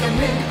don't take him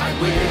in, I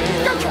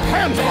will. Get your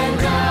hands off me.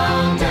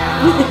 Down,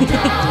 down,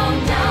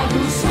 down, down.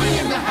 Who's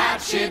swinging the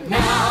hatchet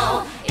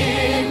now?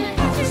 In.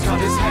 He's got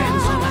his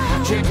hands on the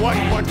hatchet. What? I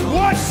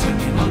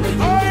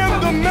am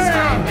the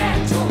man!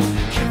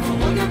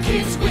 Careful or your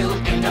kids will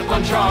end up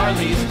on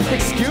Charlie's plate.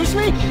 Excuse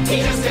me?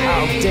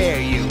 How dare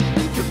you?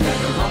 You're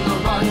better on the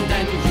run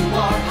than you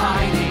are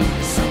hiding.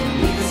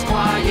 Suddenly this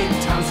quiet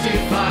town's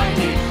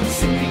divided.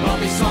 Singing all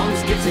these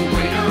songs gives him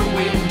greater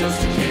windows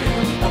to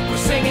kill. But we're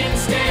singing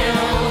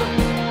still.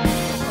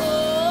 Oh,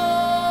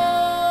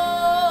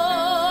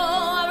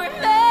 I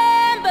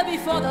remember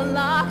before the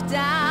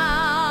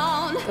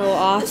lockdown. Go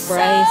off, The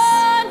Bryce.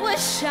 sun was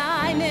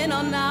shining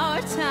on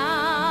our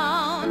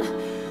town,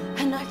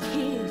 and our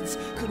kids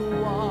could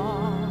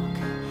walk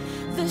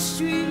the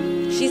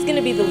streets. She's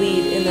gonna be the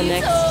lead in the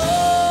next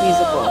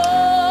musical.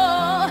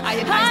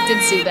 I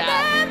did see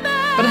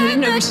that, but I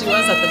didn't know who she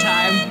was at the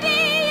time.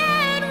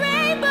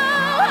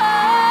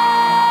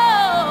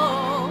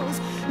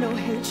 No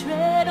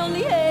hatred,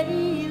 only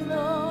halos.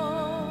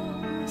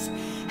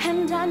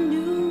 And I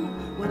knew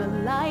what a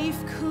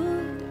life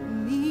could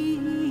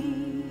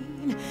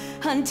mean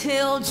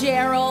until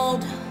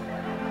Gerald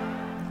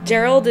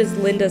Gerald is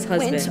Linda's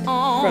husband went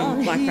on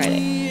from Black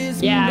Friday.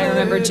 Yeah, I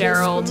remember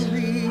Gerald.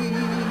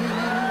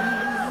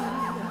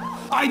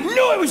 I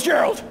knew it was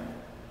Gerald!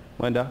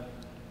 Linda,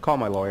 call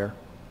my lawyer.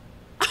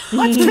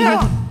 Let's kill!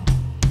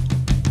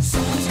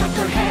 Someone's got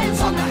their hands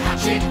on the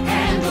hatchet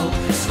handle.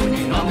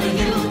 Swinging on the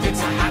youth, it's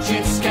a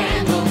hatchet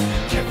scandal.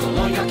 Careful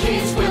or your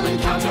kids will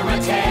encounter a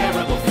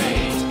terrible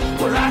fate.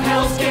 We're at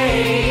Hell's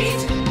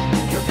Gate.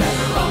 You're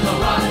better on the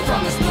run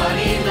from this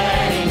bloody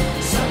letting.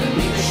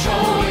 Suddenly the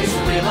show is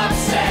real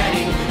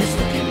upsetting. It's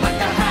looking like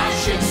the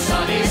hatchet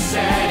sun is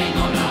setting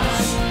on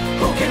us.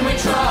 Who can we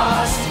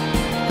trust?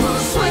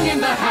 Who's swinging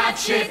the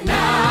hatchet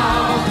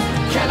now?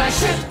 Can I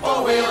shit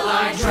or will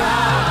I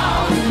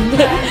drown?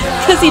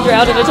 Because he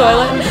drowned in a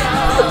toilet. Who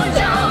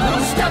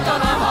stepped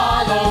on a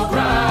hollow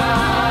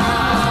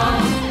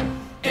ground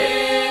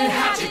in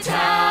Hatchet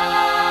Town?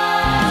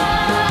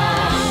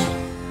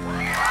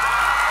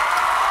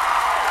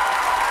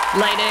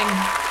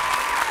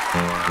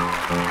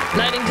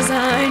 Lighting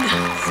design.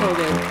 So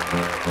good.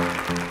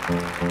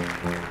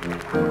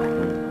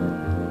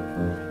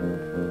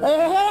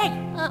 Hey!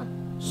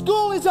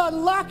 School is on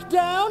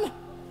lockdown.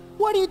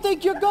 Where do you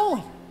think you're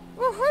going?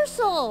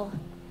 Rehearsal.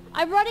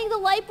 I'm running the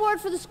light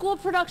board for the school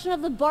production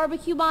of the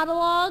barbecue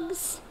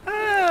monologues.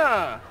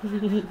 Ah,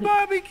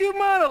 barbecue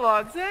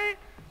monologues, eh?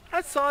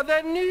 I saw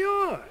that in New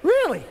York.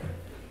 Really?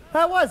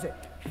 How was it?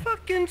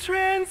 Fucking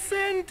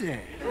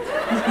transcendent.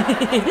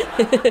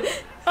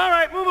 All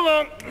right, move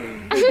along.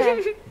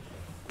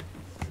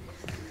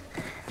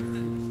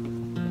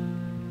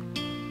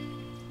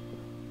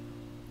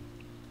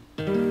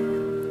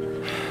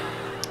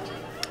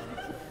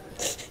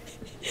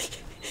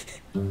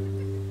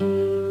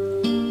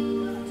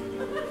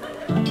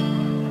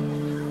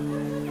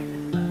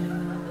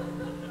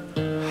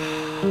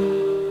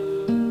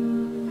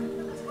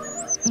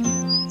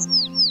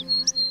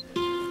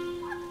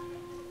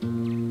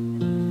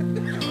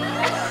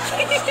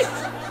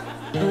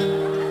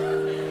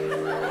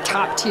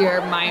 Top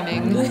tier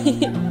miming.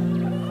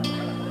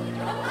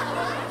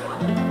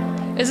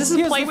 Is this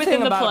a play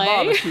within the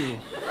play?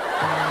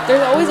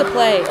 There's always a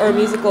play or a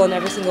musical in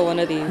every single one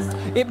of these.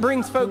 It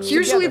brings folks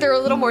Usually together. they're a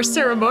little more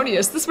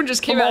ceremonious. This one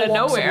just came From out of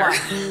all walks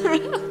of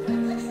nowhere.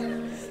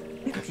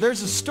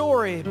 There's a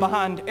story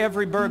behind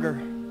every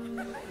burger,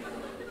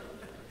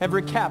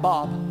 every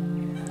kebab.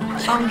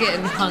 I'm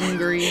getting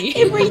hungry.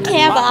 Every I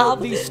hope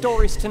kebab. these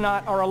stories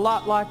tonight are a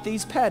lot like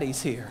these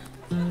patties here.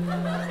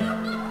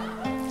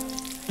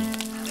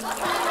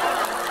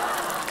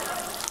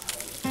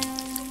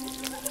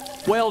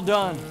 Well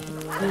done.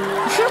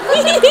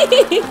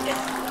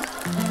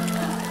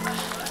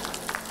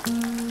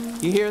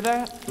 You hear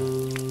that?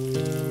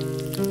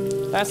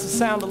 That's the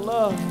sound of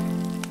love.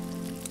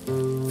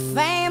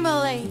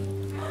 Family.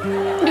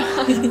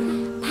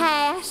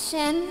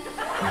 Passion.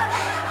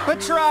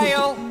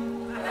 Betrayal.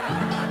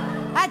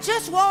 I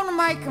just want to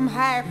make them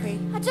happy.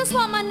 I just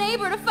want my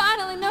neighbor to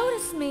finally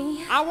notice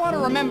me. I want to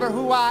remember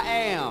who I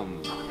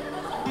am.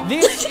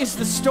 This is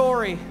the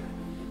story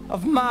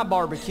of my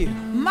barbecue.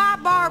 My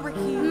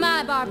barbecue.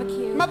 My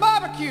barbecue. My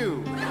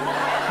barbecue.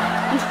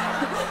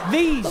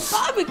 These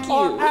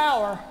are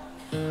our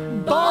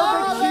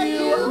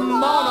barbecue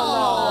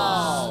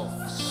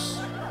monologues.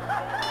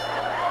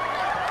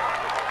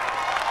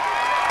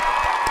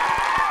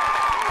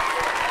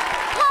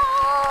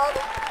 Hold!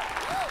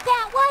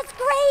 That was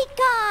great,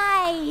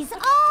 guys.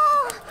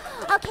 Oh,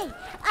 okay.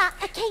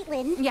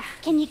 Caitlin. Yeah.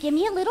 Can you give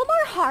me a little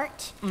more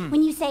heart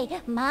when you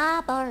say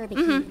my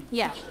barbecue?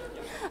 Yeah.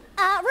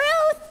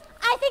 Ruth,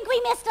 I think we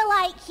missed a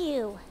light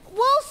cue.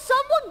 Well,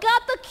 someone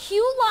got the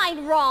cue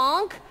line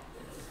wrong.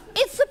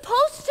 It's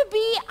supposed to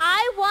be,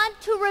 I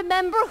want to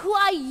remember who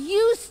I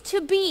used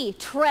to be,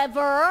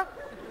 Trevor.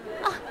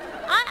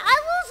 I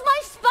lose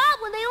my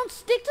spot when they don't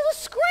stick to the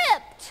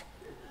script.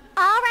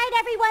 All right,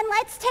 everyone,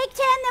 let's take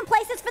 10, then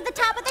place us for the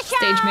top of the show.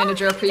 Stage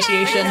manager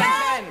appreciation.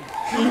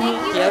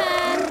 Yep.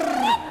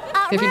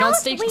 If you don't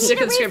stick to the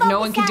script, no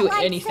one can do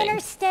anything. Center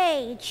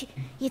stage.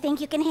 You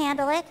think you can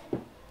handle it?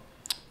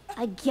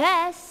 I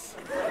guess.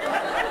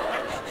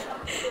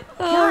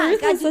 Oh,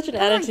 Ruth has such an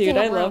attitude.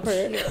 I love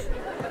her.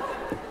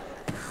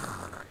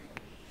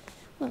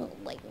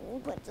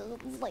 Put the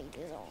light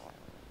on.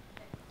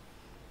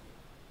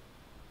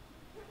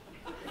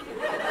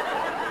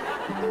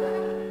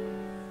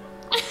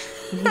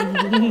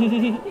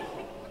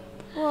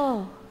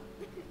 Whoa.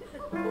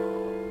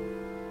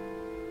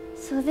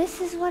 So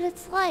this is what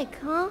it's like,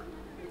 huh?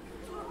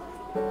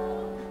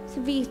 To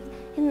be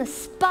in the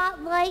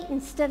spotlight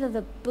instead of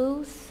the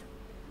booth.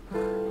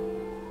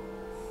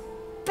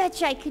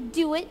 Betcha I could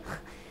do it.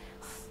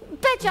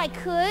 Betcha I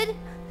could.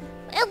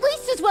 At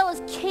least as well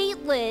as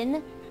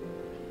Caitlin.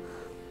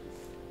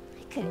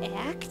 I could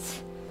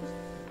act.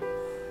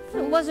 If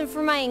it wasn't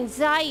for my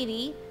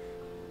anxiety.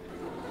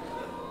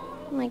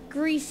 My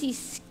greasy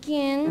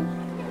skin.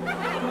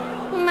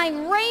 My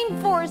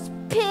rainforest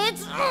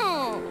pits.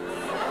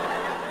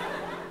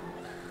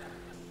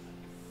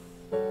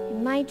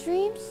 In my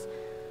dreams,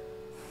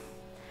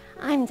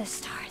 I'm the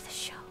star of the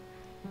show.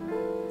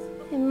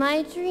 In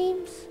my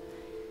dreams,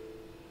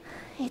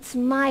 it's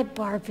my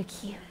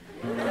barbecue.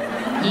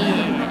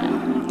 Yeah.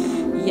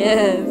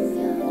 Yes.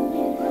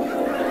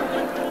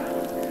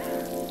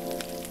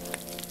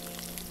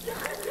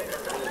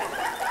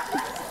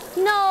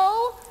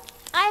 No,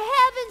 I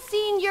haven't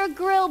seen your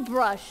grill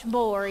brush,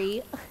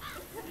 Maury.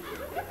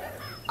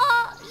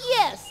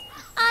 Yes,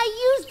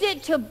 I used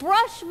it to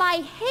brush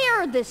my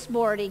hair this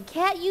morning.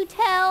 Can't you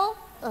tell?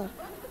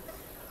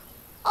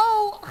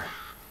 Oh,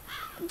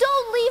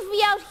 don't leave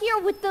me out here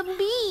with the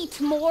meat,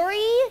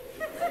 Maury.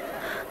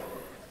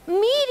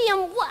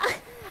 Medium?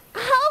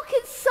 How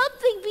can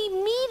something be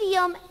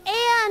medium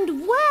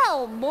and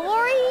well,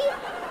 Maury?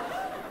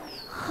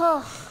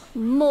 Ugh,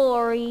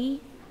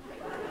 Maury.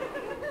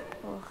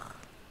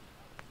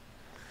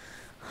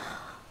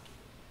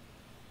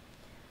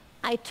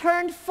 I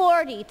turned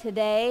 40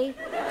 today.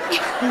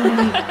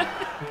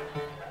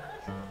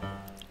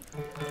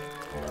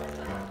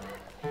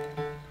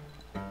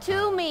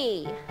 To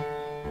me.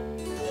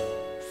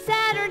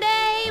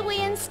 Saturday we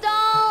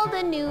installed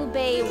a new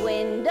bay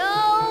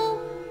window,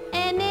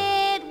 and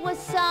it was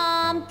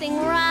something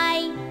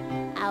right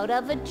out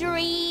of a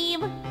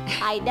dream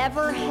I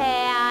never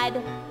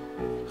had.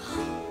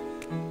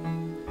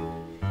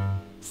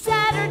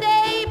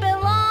 Saturday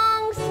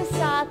belongs to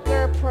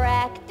soccer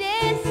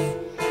practice.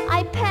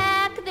 I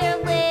pack their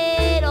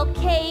little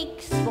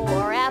cakes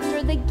for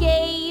after the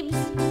games.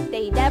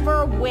 They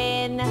never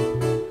win.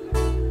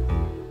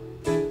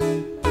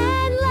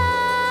 And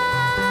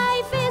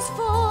life is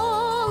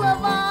full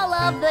of all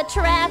of the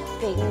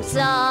trappings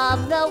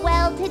of the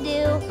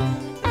well-to-do.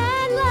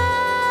 And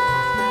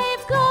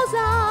life goes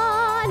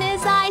on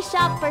as I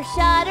shop for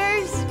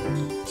shutters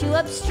to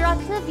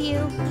obstruct the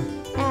view.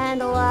 And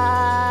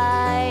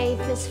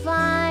life is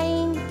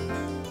fine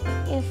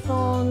if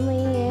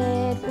only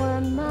it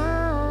were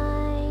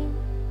mine.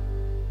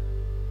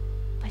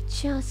 But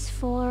just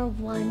for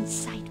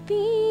once I'd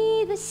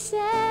be the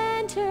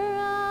center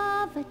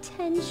of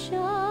attention.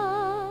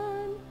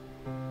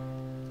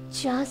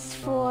 Just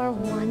for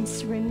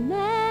once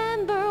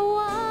remember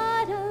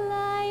what a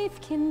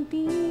life can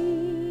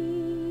be.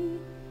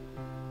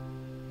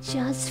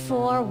 Just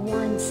for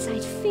once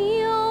I'd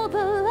feel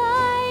the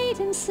light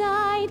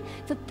inside,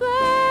 the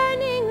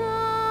burning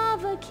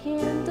of a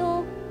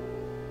candle,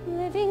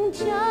 living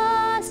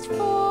just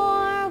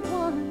for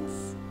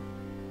once,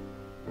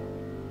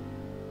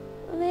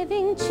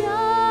 living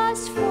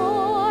just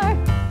for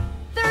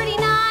 39.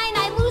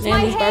 I lose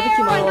my these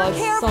barbecue hair under monologues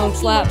careful song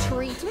slap.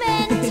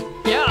 treatment.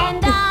 Yeah.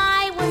 And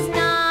I was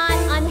not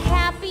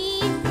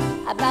unhappy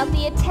about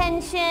the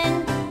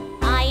attention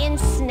I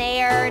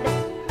ensnared.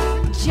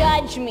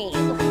 Judge me.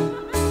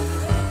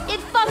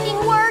 It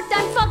fucking worked.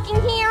 I'm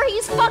fucking here.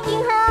 He's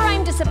fucking her.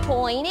 I'm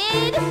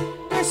disappointed.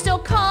 There's still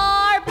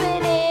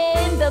carpet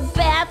in the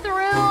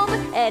bathroom.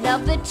 And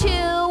of the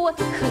two,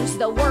 who's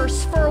the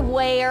worse for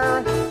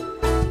wear?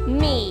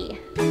 Me.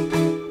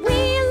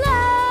 We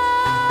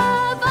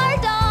love our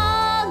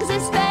dogs,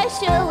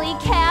 especially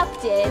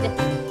Captain.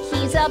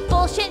 He's a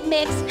bullshit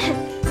mix.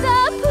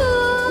 The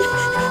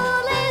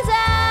pool is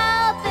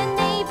out. The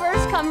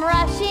neighbors come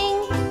rushing.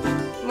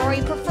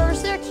 Maury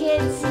prefers their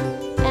kids,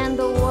 and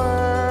the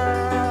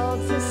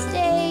world's a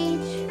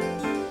stage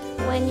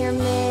when you're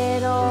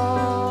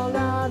middle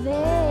of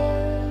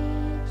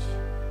age.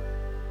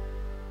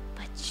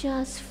 But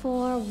just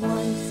for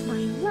once,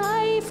 my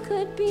life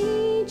could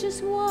be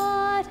just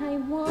what I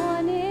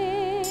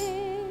wanted.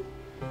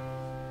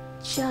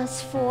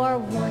 Just for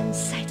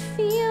once, I'd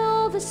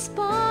feel the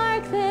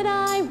spark that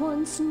I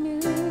once knew.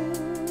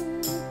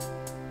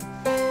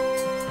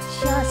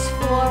 Just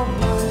for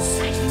once,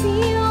 I'd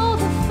feel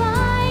the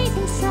fight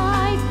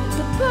inside,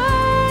 the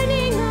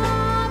burning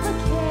of a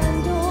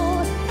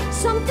candle,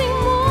 something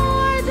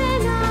more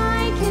than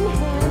I can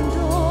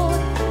handle.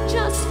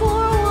 Just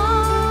for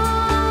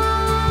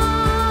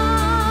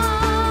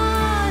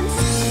once.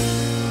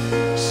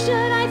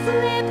 Should I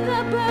flip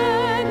the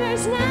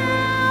burgers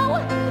now?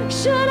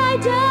 Should I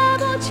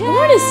double check?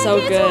 Lauren is so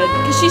good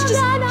because she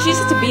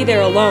just to be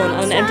there alone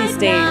on an empty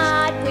stage,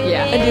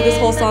 and do this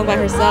whole song by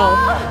herself.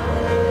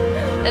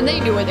 And they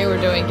knew what they were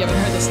doing, giving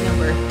her this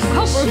number.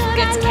 Hope Ruth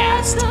gets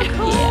cast.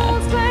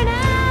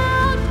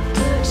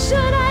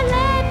 Should I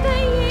let the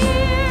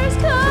years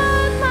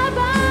cook my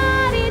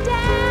body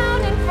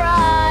down in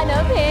front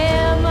of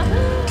him?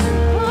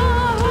 Oh,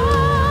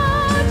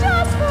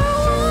 just for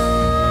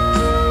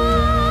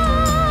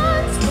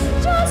once,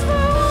 just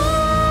for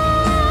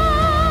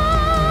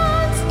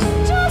once,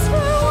 just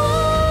for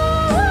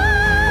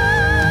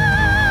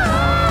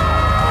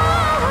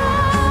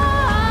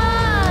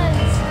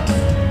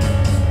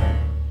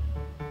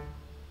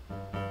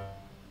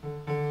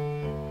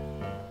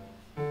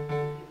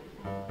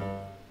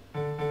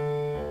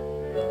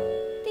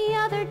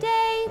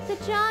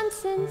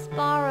Johnsons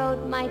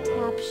borrowed my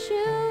tap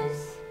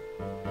shoes.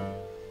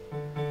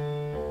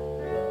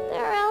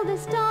 Their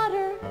eldest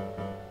daughter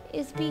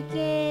is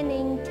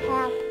beginning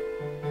tap.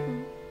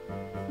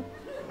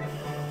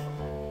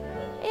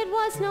 It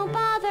was no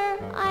bother,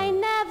 I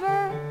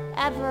never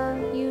ever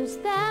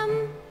used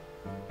them.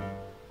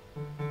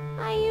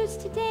 I used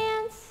to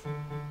dance.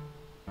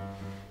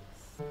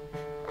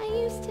 I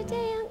used to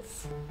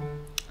dance.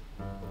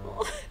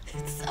 Oh,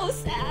 it's so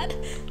sad.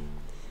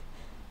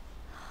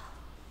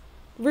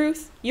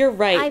 Ruth, you're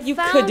right. You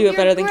could do it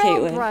better than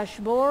Caitlin. Brush,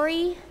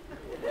 Maury.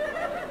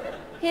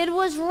 It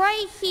was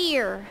right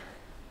here,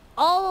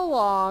 all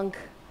along.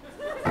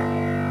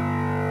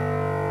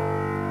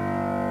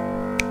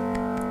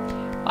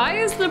 Why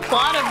is the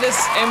plot of this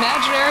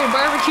imaginary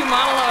barbecue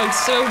monologue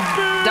so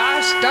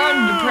gosh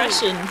darn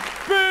depression?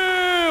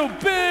 Boo!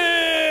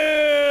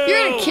 Boo!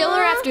 You're gonna kill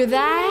her after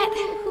that?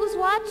 Who's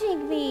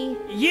watching me?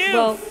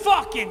 You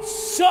fucking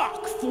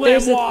suck, Flimwad!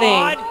 There's a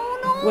thing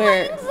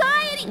where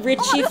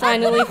Richie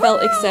finally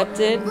felt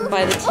accepted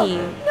by the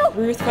team.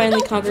 Ruth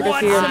finally conquered her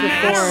fear to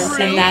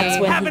perform, and that's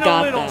when he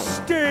got them.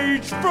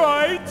 Stage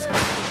fright!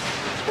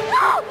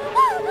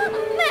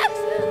 Max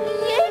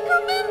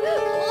Jagerman?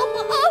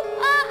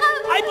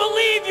 I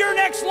believe your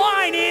next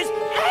line is...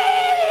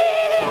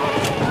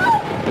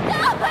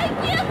 I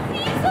can't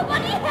see!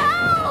 Somebody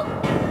help!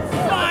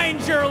 Find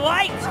your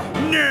light,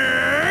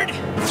 nerd!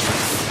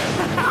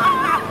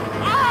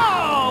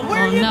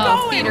 Where are you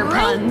going, theater Ruth?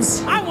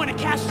 puns. I want to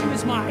cast you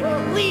as my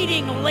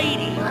leading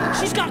lady.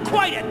 She's got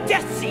quite a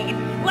death scene.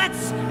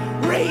 Let's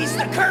raise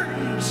the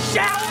curtain,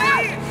 shall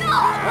we?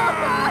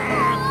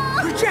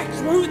 Project,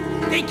 Ruth.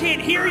 They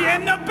can't hear you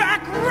in the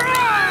back row.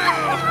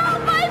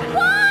 My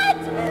butt!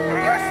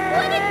 You're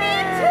splitting me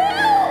in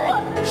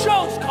two!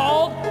 Show's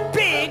called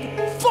Big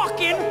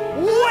Fucking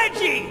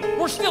Wedgie.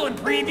 We're still in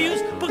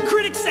previews, but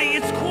critics say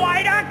it's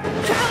quite a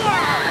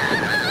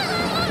killer.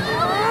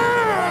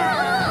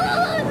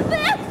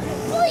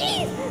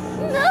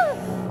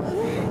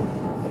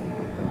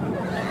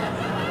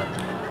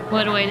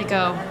 What a way to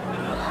go.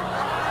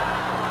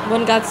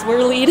 One got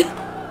swirlied.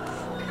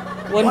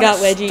 One got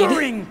wedgied. What a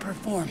stirring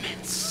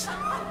performance.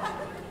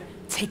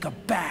 Take a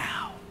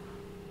bow,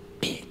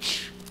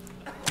 bitch.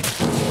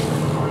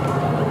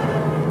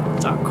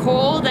 It's a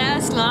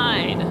cold-ass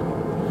line.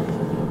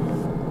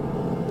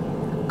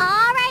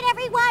 All right,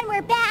 everyone,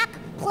 we're back.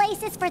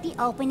 Places for the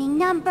opening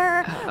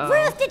number. Uh-oh.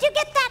 Ruth, did you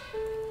get that?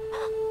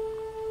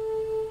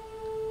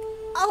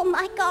 Oh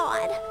my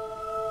God.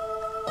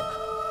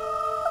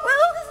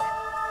 Ruth?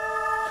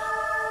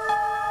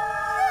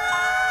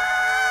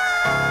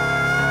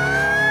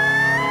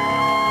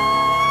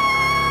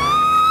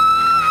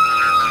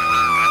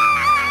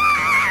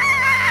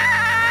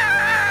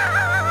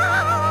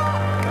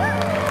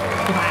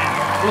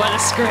 Wow, what a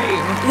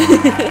scream.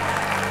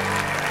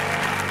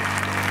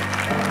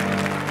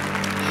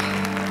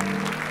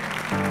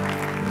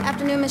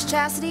 Afternoon, Miss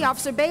Chastity.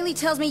 Officer Bailey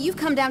tells me you've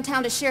come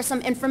downtown to share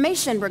some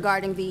information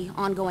regarding the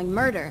ongoing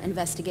murder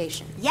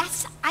investigation.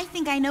 Yes, I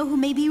think I know who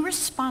may be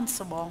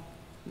responsible.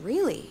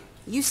 Really?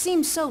 You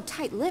seemed so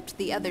tight-lipped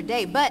the other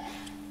day, but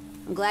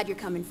I'm glad you're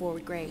coming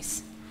forward,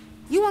 Grace.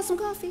 You want some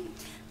coffee?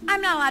 I'm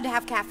not allowed to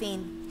have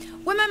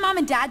caffeine. When my mom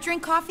and dad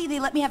drink coffee,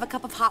 they let me have a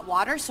cup of hot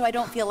water so I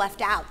don't feel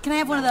left out. Can I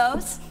have one of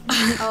those?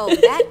 Oh,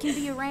 that can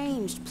be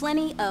arranged.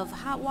 Plenty of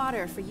hot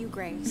water for you,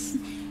 Grace.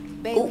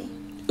 Bailey?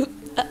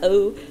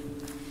 Uh-oh.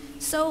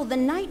 So, the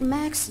night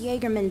Max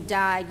Jaegerman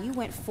died, you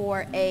went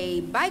for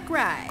a bike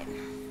ride.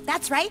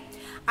 That's right.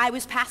 I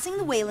was passing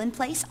the Whalen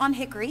place on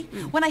Hickory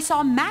when I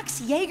saw Max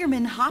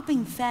Jaegerman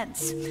hopping the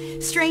fence.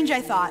 Strange,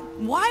 I thought.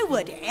 Why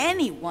would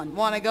anyone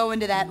want to go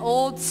into that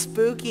old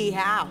spooky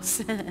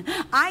house?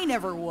 I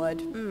never would.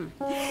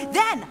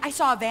 Then I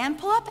saw a van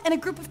pull up and a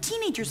group of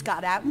teenagers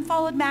got out and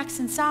followed Max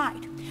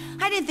inside.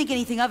 I didn't think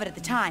anything of it at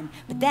the time,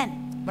 but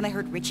then when I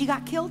heard Richie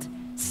got killed,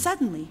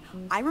 suddenly,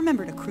 I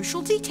remembered a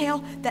crucial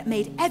detail that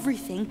made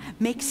everything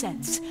make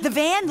sense. The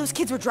van those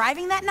kids were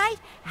driving that night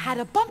had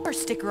a bumper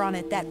sticker on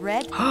it that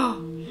read,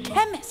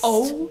 Chemist.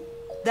 Oh.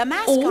 The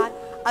mascot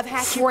of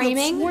Hatchetfield's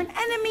sworn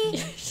enemy,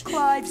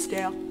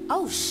 Clivesdale.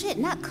 Oh shit,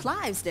 not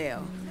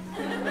Clivesdale.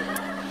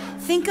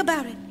 Think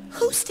about it.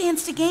 Who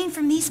stands to gain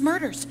from these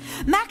murders?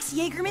 Max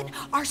Jaegerman,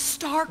 our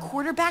star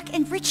quarterback,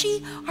 and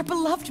Richie, our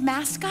beloved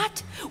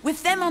mascot?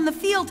 With them on the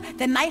field,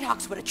 the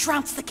Nighthawks would have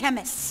trounced the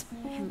Chemists.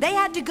 They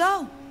had to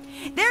go.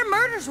 Their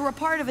murders were a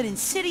part of an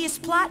insidious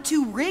plot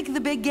to rig the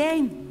big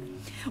game.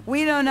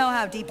 We don't know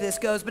how deep this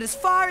goes, but as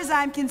far as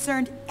I'm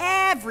concerned,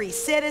 every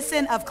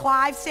citizen of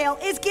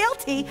Clivesdale is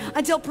guilty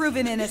until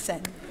proven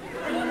innocent.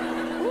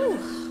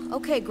 Ooh,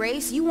 okay,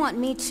 Grace, you want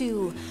me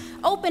to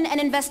open an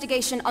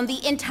investigation on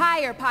the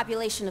entire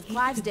population of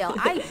Clivesdale.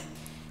 I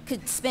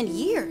could spend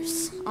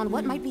years on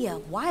what might be a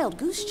wild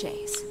goose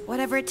chase.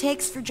 Whatever it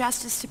takes for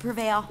justice to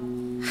prevail.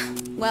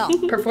 Well,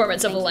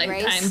 performance of a thank you,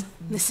 lifetime. Grace.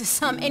 This is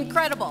some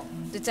incredible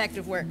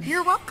detective work.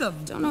 You're welcome.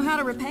 Don't know how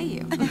to repay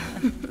you.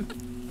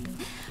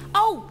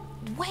 Oh,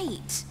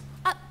 wait.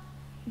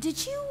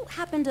 Did you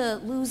happen to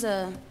lose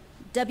a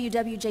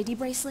WWJD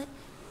bracelet?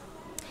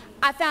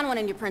 I found one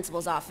in your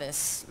principal's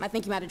office. I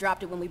think you might have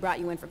dropped it when we brought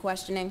you in for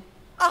questioning.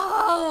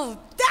 Oh,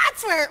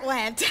 that's where it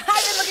went. I've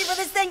been looking for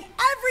this thing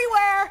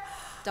everywhere.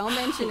 Don't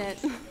mention it.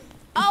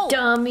 Oh,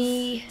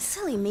 dummy.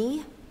 Silly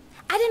me.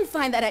 I didn't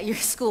find that at your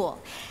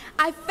school.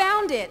 I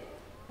found it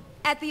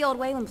at the old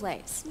Whalen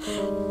place.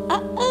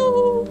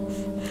 Uh-oh.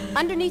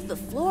 Underneath the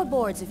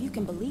floorboards, if you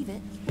can believe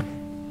it.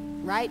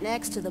 Right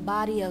next to the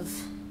body of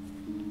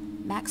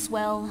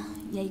Maxwell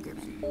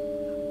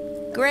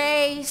Jaegerman.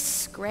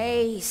 Grace,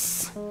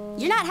 Grace.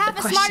 You're not half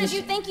as smart as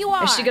you think you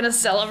are. Is she gonna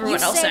sell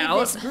everyone else out?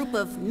 This group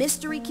of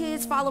mystery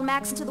kids followed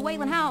Max into the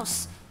Whalen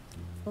house.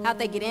 How'd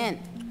they get in?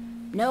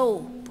 No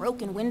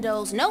broken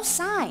windows, no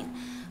sign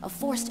of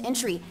forced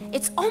entry.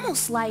 It's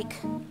almost like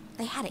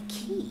they had a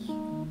key.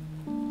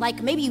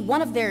 Like maybe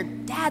one of their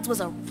dads was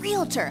a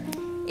realtor.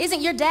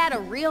 Isn't your dad a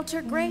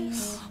realtor,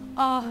 Grace?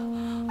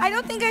 I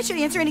don't think I should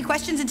answer any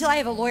questions until I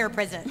have a lawyer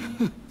present.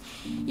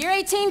 You're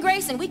 18,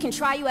 Grace, and we can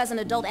try you as an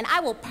adult, and I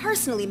will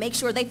personally make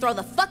sure they throw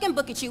the fucking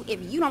book at you if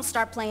you don't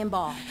start playing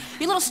ball.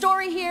 Your little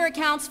story here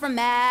accounts for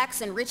Max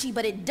and Richie,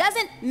 but it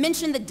doesn't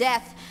mention the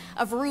death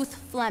of Ruth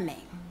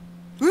Fleming.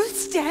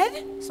 Ruth's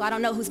dead? So I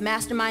don't know who's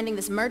masterminding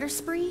this murder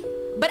spree,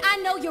 but I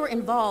know you're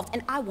involved,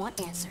 and I want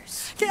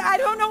answers. I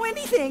don't know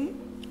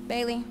anything.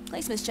 Bailey,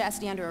 place Miss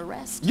Chastity under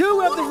arrest. You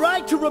have the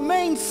right to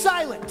remain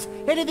silent.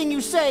 Anything you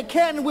say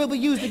can and will be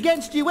used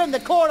against you in the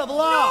court of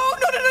law.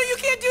 No, you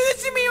can't do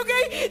this to me,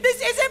 okay?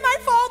 This isn't my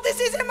fault. This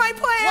isn't my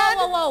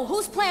plan. Whoa.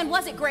 Whose plan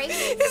was it, Grace?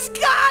 It's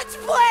God's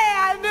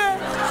plan.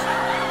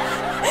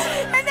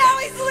 And now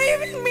he's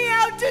leaving me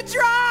out to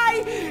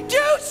dry.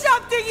 Do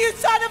something, you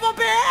son of a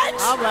bitch.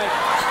 All right.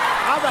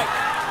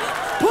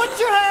 Put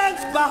your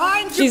hands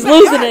behind your She's back.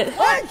 losing it.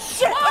 Oh,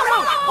 shit.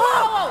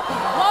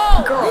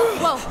 Whoa. Girl.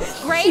 Whoa.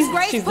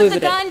 Grace, She's put the losing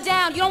gun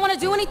down. You don't want to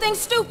do anything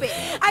stupid.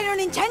 I don't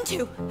intend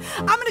to.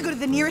 I'm gonna go to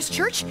the nearest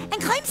church and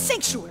claim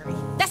sanctuary.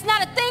 That's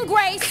not a thing,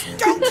 Grace.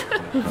 Don't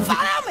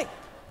follow me.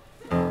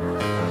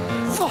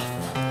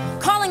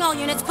 Calling all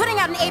units, putting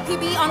out an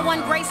APB on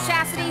one Grace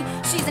Chastity.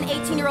 She's an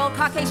 18-year-old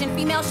Caucasian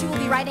female. She will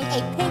be riding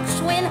a pink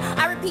Schwinn.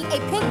 I repeat, a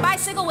pink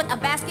bicycle with a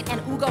basket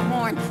and Ugo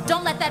horn.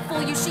 Don't let that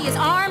fool you. She is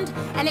armed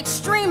and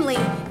extremely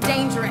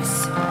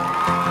dangerous.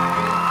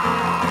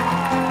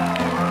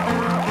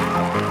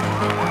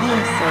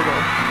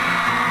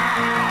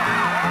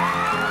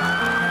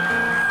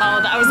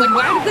 Oh, I was like,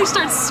 why did they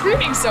start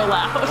screaming so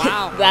loud?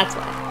 Wow. That's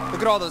why.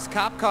 Look at all those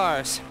cop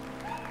cars.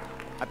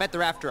 I bet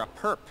they're after a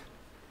perp.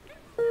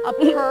 A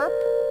perp?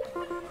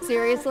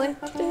 Seriously?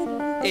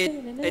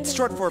 It's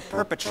short for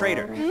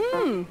perpetrator.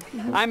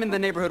 I'm in the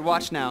neighborhood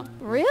watch now.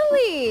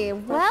 Really?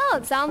 Well,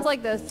 it sounds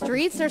like the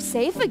streets are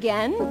safe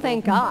again,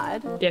 thank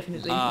God.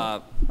 Definitely.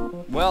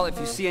 Well, if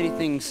you see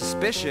anything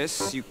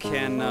suspicious, you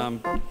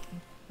can,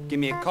 give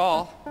me a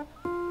call.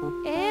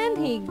 And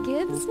he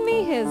gives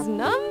me his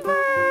number.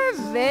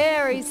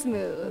 Very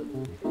smooth.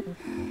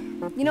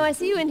 You know, I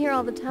see you in here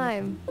all the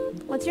time.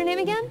 What's your name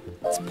again?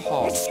 It's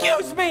Paul.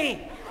 Excuse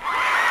me!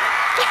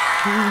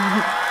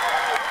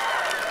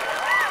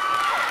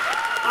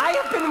 I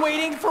have been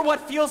waiting for what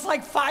feels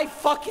like 5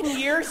 fucking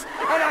years,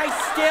 and I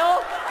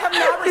still have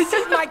not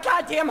received my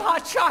goddamn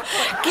hot chocolate.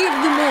 Give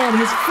the man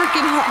his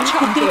freaking hot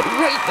chocolate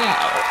right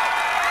now.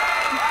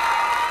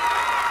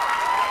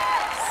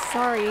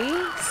 Sorry,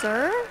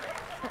 sir.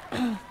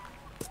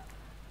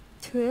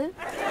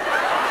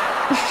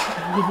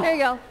 There you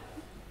go.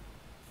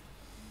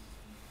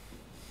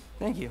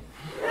 Thank you.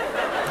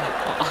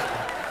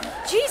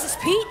 Jesus,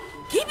 Pete!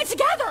 Keep it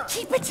together!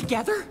 Keep it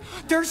together?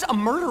 There's a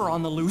murderer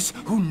on the loose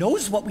who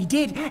knows what we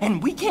did,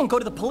 and we can't go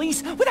to the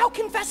police without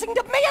confessing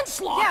to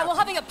manslaughter! Yeah, well,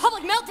 having a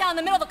public meltdown in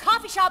the middle of a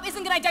coffee shop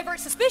isn't gonna divert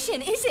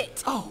suspicion, is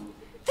it? Oh,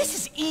 this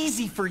is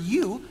easy for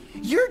you.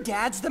 Your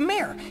dad's the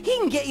mayor. He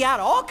can get you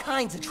out of all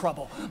kinds of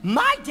trouble.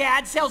 My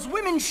dad sells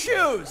women's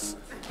shoes!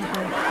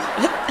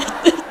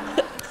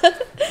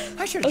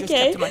 I should have just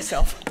kept to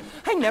myself.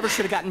 I never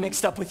should have gotten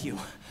mixed up with you.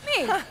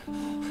 Me?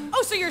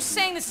 Oh, so you're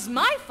saying this is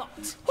my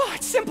fault? Well,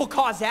 it's simple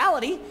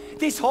causality.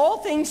 This whole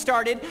thing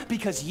started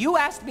because you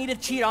asked me to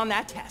cheat on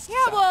that test. Yeah,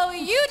 well,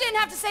 you didn't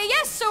have to say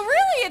yes, so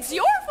really it's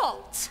your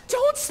fault.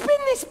 Don't spin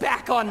this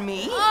back on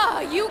me.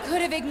 You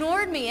could have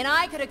ignored me, and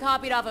I could have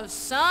copied off of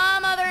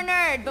some other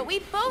nerd, but we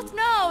both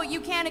know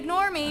you can't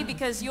ignore me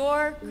because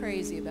you're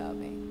crazy about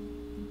me.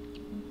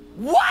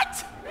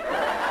 What?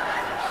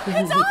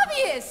 It's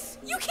obvious!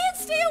 You can't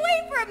stay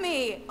away from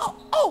me!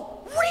 Oh,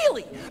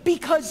 really?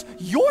 Because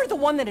you're the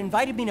one that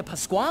invited me to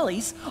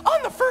Pasquale's.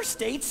 On the first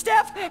date,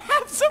 Steph,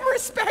 have some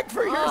respect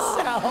for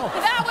yourself.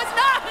 That was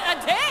not a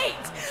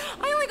date!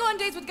 I only go on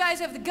dates with guys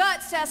who have the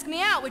guts to ask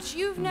me out, which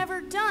you've never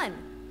done.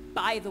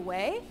 By the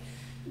way,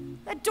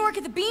 that dork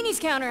at the beanies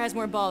counter has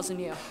more balls than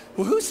you.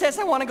 Well, who says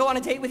I want to go on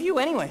a date with you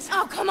anyways?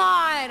 Oh, come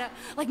on!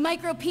 Like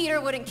Micro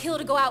Peter wouldn't kill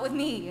to go out with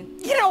me.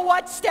 You know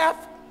what,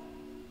 Steph?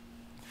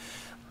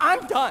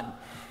 I'm done.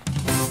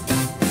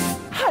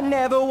 I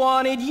never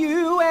wanted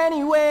you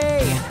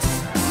anyway.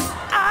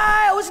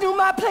 I always knew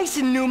my place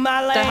and knew my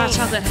lane. The hot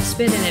chocolate has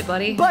spit in it,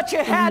 buddy. But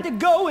you had to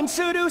go and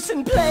seduce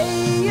and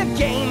play a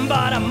game,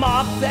 but I'm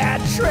off that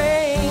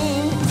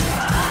train.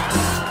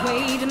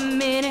 Wait a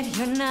minute,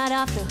 you're not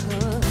off the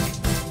hook.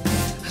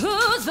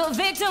 Who's the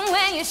victim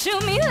when you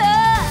shoot me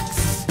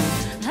looks?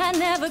 I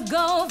never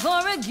go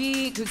for a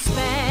geek who'd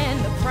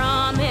spend a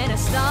prom in a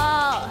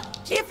stall.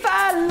 If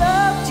I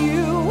loved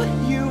you,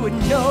 you would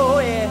know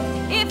it.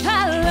 If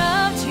I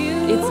loved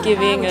you, It's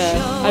giving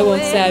I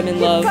Won't Say I'm in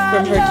Love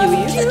from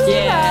Hercules.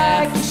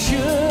 Yeah. Like you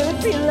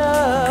should be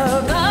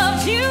loved.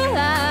 Loved you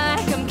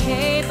like I'm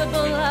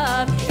capable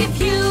of. If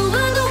you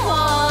were the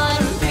one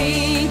I'm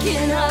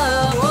thinking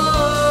of.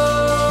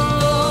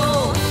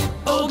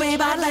 Oh,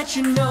 babe, I'd let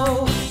you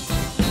know.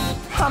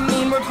 I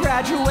mean, we're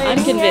graduating.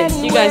 I'm convinced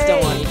you guys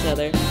don't want each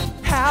other.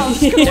 How's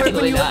school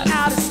when you were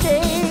out of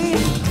state?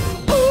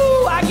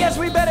 Ooh, I guess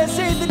we better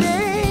save the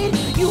day.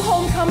 You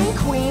homecoming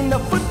queen, the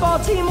football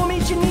team will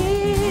meet your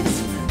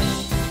needs.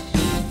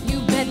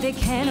 You bet they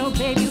can, oh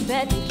babe, you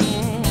bet they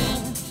can.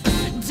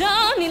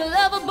 Don't need a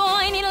lover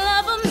boy, need a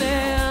lover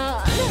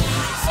man.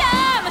 Sure,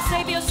 I'm a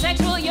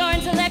sapiosexual, you're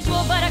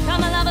intellectual, but I call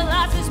my lover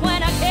losses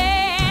when I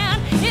can.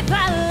 If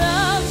I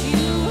loved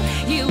you,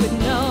 you would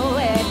know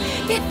it.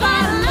 If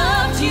I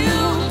loved you,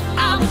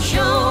 I would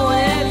show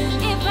it.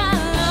 If I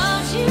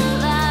loved you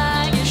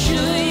like you should,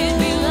 you'd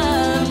be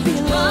loved.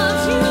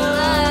 Loved you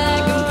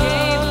like I'm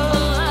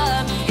capable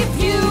of. If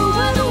you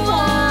were the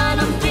one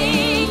I'm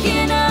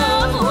thinking of.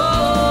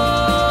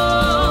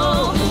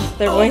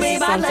 Their voices babe,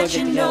 sound I'd so let good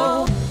you together.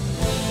 know.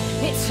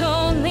 It's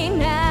only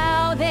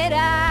now that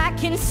I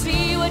can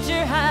see what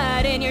you're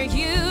hiding. You're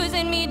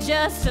using me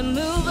just to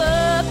move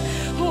up.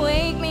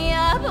 Wake me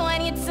up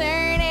when you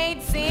turn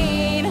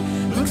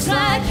 18. Looks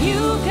like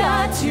you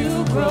got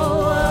to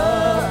grow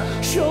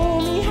up. Show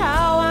me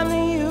how I'm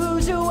the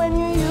user when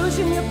you're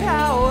using your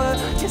power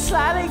to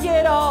slightly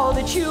get all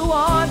that you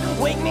want.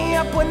 Wake me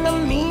up when the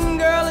mean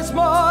girl is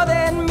more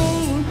than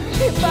mean.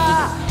 If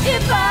I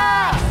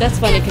That's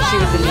funny because she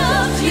was in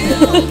loved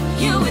music.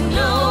 you, you would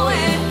know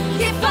it.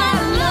 If I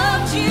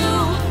loved you,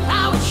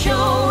 I would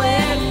show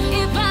it.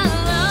 If I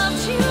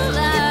loved you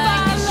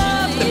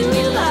like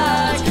you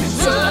like,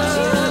 loved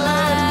you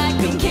like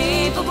I'm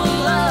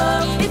capable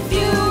of. If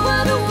you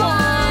were the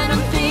one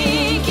I'm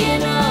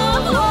thinking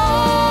of.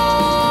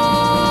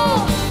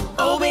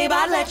 oh babe,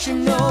 I'd let you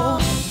know.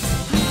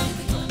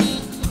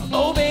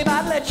 Oh babe,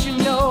 I'd let you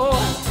know.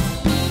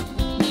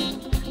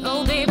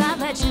 Oh babe, I'd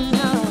let you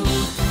know.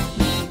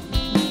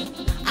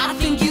 I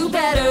think you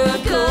better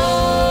go.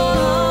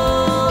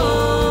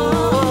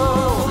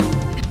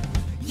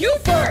 You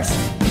first!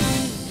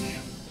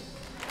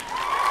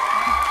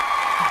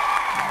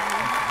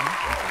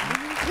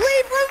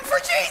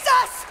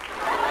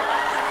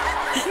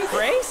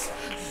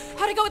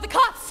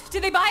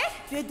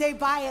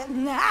 buy it.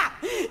 Nah,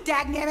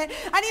 dagnammit.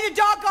 I need a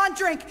doggone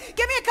drink.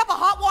 Give me a cup of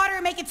hot water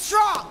and make it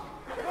strong.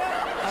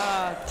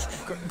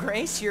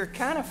 Grace, you're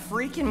kind of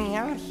freaking me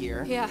out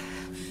here. Yeah.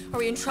 Are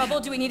we in trouble?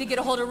 Do we need to get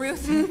a hold of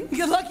Ruth?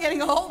 Good luck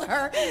getting a hold of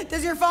her.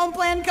 Does your phone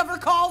plan cover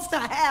calls to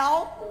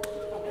hell?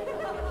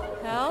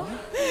 Hell?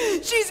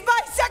 She's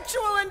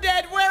bisexual and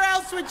dead. Where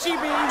else would she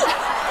be?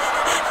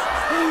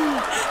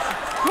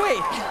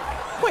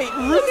 Wait,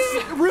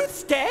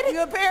 Ruth's dead?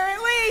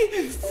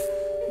 Apparently.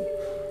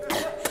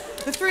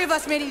 The three of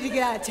us may need to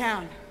get out of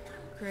town.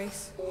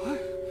 Grace,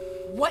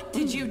 what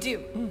did you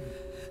do?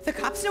 The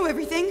cops know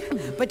everything,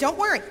 but don't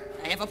worry.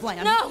 I have a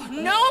plan. No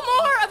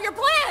more of your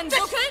plans,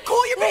 Just okay?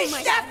 cool your beast,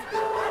 Steph!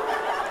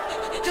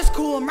 Just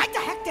cool him right the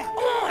heck down.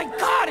 Oh my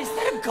God, is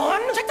that a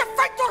gun? Check the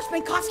front door,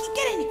 Spankowski.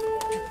 Get in.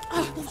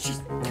 Oh, jeez.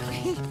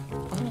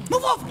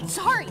 Move over.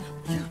 Sorry.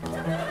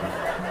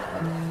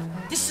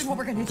 This is what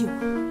we're gonna do.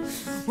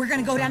 We're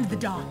gonna go down to the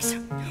docks.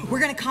 We're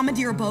gonna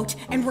commandeer a boat,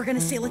 and we're gonna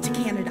sail it to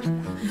Canada.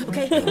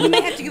 Okay? We may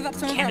have to give up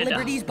some of our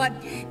liberties, but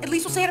at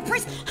least we'll stay out of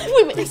prison.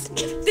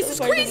 This is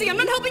crazy. I'm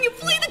not helping you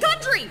flee the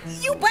country.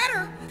 You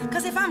better,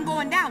 because if I'm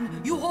going down,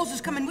 you hoes is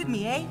coming with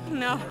me, eh?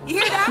 No. You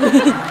hear that?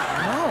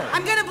 No.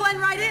 I'm gonna blend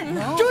right in.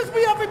 No. Excuse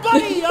me,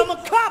 everybody. I'm a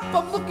cop.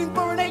 I'm looking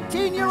for an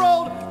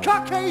 18-year-old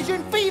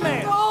Caucasian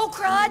female. Oh,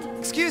 crud.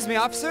 Excuse me,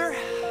 officer.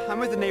 I'm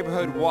with the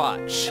neighborhood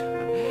watch.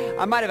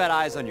 I might have had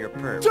eyes on your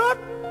perp.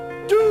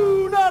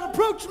 Do not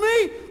approach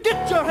me!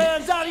 Get your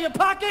hands out of your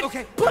pockets!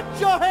 Okay. Put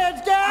your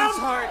hands down! I'm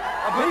sorry.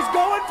 He's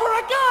going for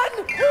a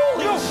gun!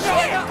 Holy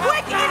shit!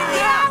 Quick, get in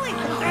the alley!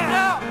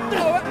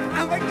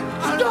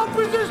 Stop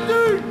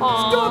resisting!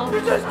 Stop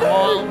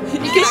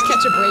resisting! You cannot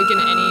catch a break in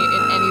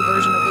any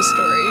version of this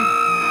story.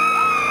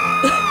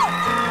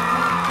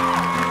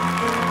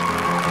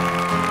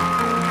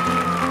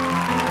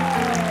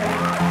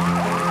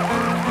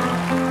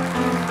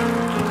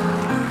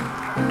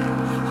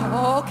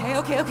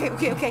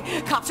 Okay.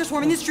 Cops are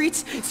swarming the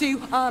streets, so you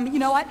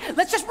know what?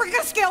 We're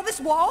gonna scale this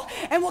wall,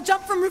 and we'll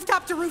jump from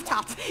rooftop to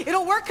rooftop.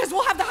 It'll work, because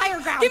we'll have the higher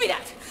ground. Give me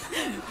that.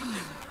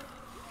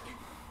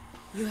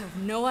 You have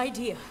no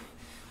idea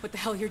what the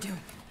hell you're doing,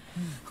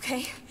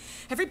 okay?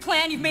 Every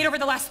plan you've made over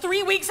the last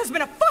 3 weeks has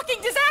been a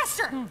fucking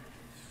disaster.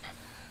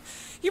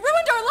 You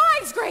ruined our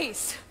lives,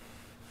 Grace.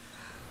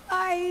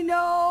 I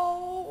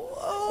know.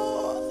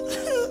 Oh.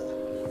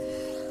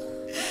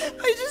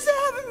 I just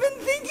haven't been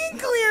thinking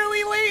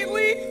clearly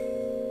lately.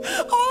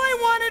 All I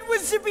wanted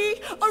was to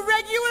be a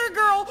regular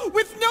girl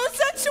with no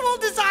sexual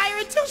desire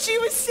until she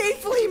was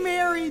safely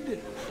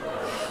married.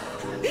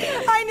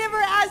 I never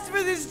asked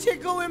for this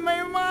tickle in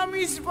my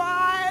mommy's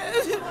spot.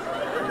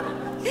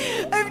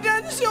 I've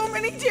done so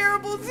many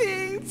terrible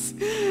things,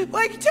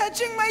 like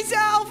touching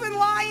myself and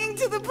lying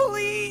to the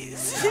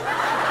police.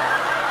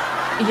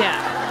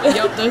 Yeah.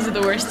 Yep, those are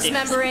the worst things.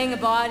 Dismembering a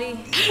body.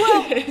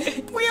 Well,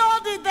 we all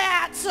did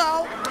that,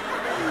 so.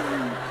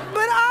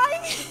 But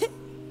I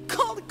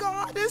called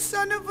God a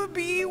son of a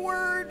B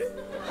word.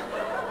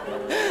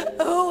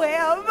 Who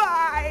am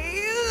I?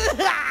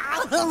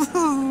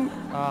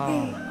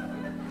 Oh.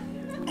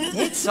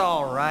 It's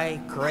all right,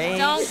 Grace.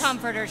 Don't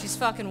comfort her. She's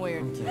fucking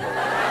weird.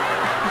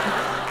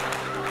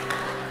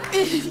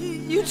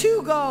 You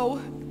two go.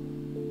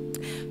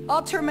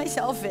 I'll turn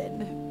myself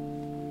in.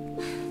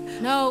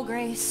 No,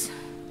 Grace.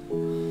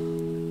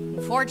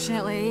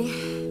 Unfortunately,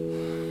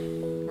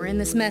 we're in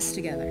this mess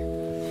together.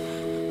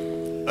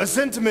 A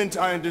sentiment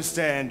I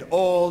understand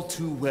all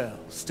too well,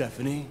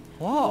 Stephanie.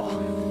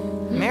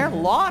 Whoa. Mayor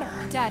Lauder.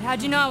 Dad,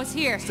 how'd you know I was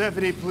here?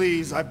 Stephanie,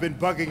 please, I've been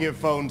bugging your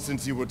phone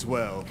since you were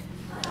 12.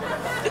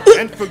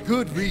 And for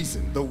good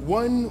reason. The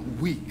 1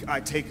 week I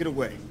take it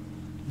away.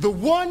 The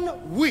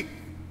 1 week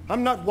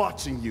I'm not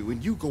watching you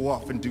and you go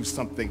off and do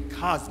something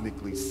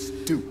cosmically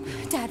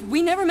stupid. Dad,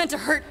 we never meant to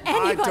hurt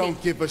anybody. I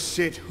don't give a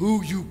shit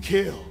who you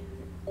kill.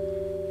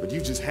 But you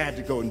just had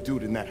to go and do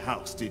it in that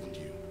house, didn't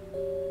you?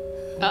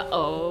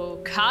 Uh-oh,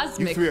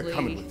 cosmically. You three are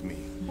coming with me.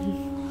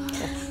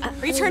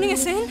 Are you turning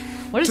us in?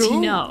 What does he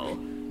know?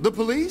 The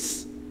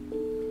police?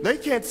 They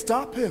can't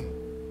stop him.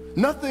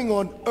 Nothing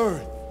on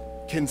earth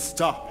can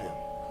stop him.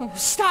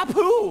 Stop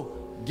who?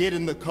 Get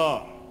in the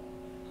car.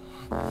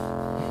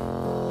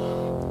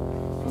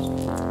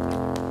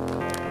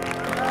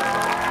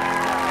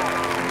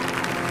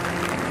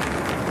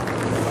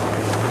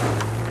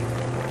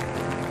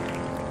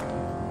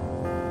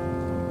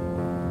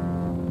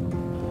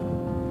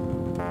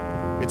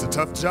 It's a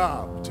tough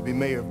job to be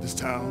mayor of this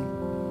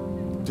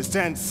town, to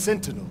stand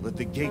sentinel at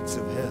the gates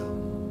of hell.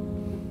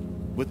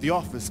 With the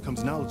office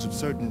comes knowledge of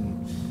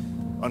certain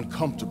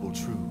uncomfortable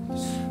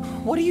truths.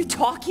 What are you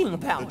talking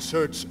about? The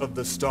Church of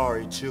the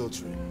Starry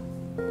Children.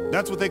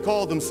 That's what they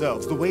call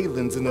themselves, the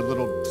Waylands in a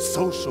little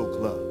social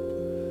club.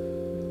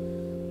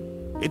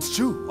 It's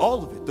true,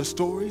 all of it. The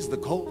stories, the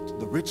cult,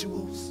 the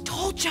rituals.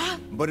 Told ya!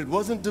 But it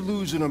wasn't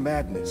delusion or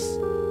madness.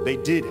 They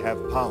did have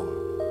power.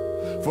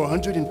 For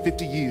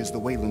 150 years, the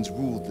Waylands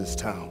ruled this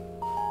town.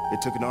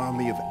 It took an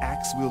army of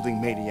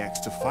axe-wielding maniacs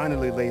to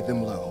finally lay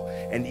them low.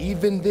 And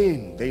even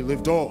then, they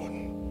lived on.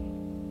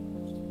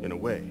 In a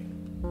way.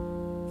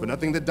 For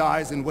nothing that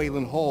dies in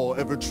Wayland Hall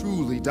ever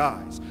truly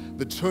dies.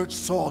 The church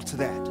saw to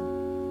that.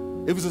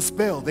 It was a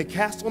spell they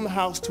cast on the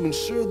house to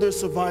ensure their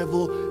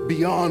survival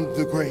beyond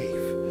the grave.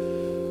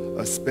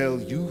 A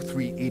spell you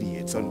three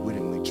idiots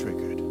unwittingly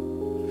triggered.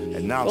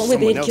 And now Only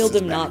someone they else killed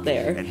is him back, not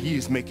there. and he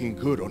is making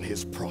good on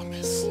his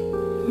promise.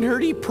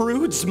 Nerdy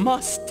Prudes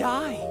must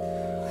die.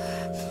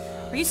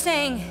 Are you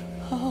saying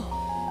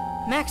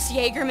Max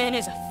Jaegerman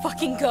is a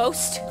fucking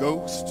ghost?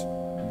 Ghost?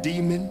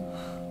 Demon?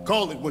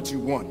 Call it what you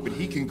want, but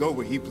he can go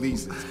where he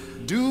pleases.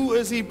 Do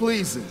as he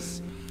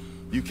pleases.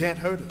 You can't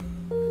hurt him.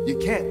 You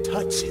can't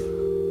touch him.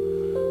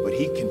 But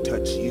he can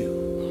touch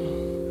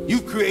you.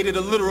 You've created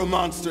a literal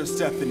monster,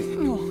 Stephanie.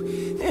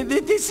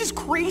 This is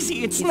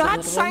crazy. It's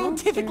not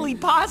scientifically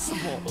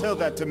possible. Tell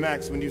that to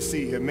Max when you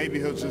see him. Maybe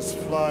he'll just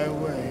fly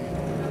away.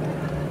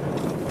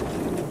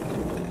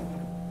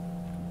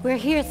 We're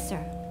here,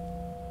 sir.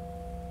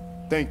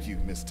 Thank you,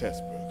 Miss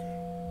Tessberger.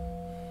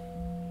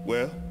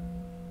 Well,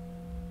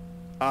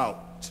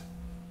 out.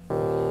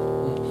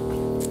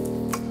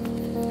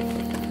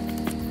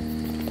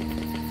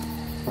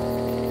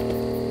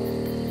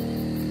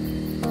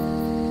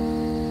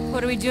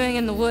 What are we doing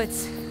in the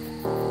woods?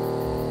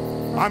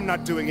 I'm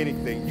not doing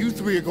anything. You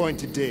three are going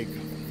to dig.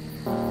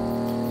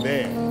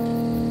 There.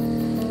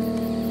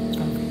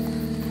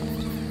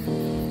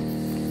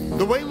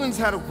 The Waylands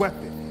had a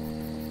weapon.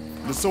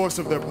 The source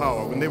of their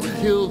power. When they were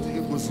killed,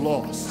 it was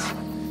lost.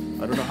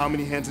 I don't know how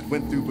many hands it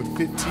went through, but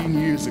 15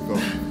 years ago,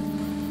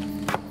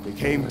 they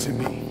came to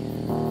me.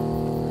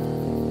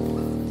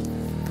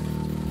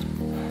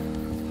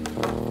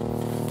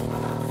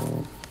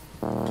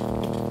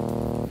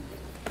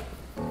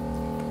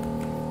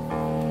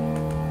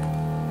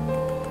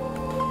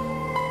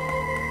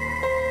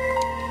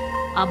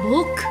 A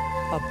book?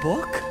 A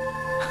book?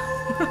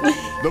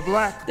 The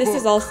black This book.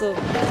 is also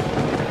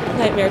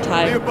Nightmare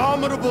Time. The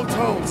abominable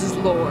tones. This is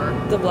lore.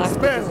 The black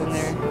book is Spells, in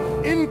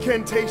there.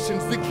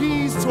 incantations, the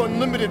keys to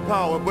unlimited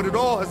power, but it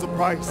all has a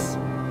price.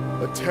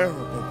 A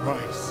terrible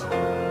price.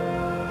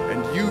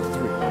 And you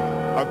three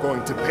are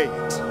going to pay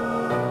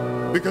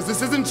it. Because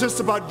this isn't just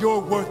about your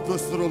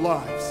worthless little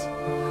lives.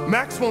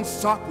 Max won't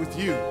stop with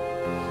you.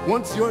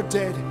 Once you're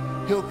dead,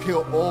 he'll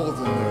kill all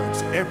the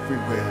nerds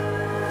everywhere.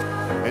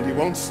 And he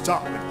won't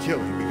stop at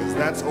killing because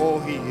that's all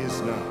he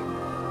is now.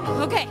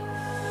 Okay,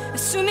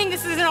 assuming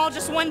this isn't all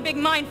just one big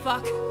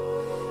mindfuck,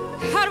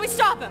 how do we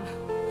stop him?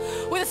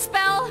 With a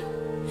spell?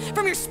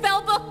 From your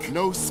spell book?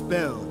 No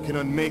spell can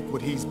unmake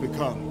what he's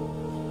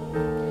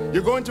become.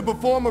 You're going to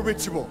perform a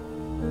ritual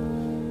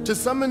to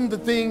summon the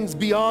things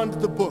beyond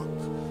the book.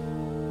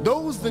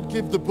 Those that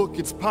give the book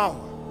its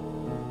power.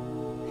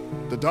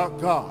 The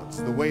dark gods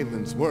the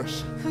Waylands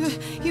worship.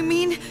 You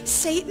mean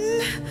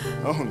Satan?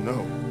 Oh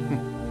no.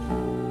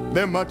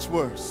 They're much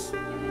worse.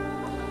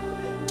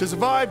 To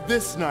survive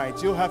this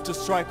night, you'll have to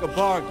strike a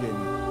bargain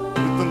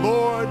with the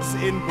Lords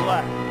in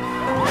Black.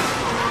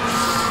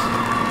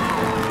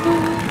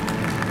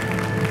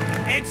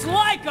 It's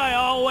like I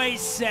always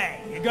say,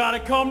 you gotta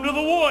come to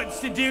the woods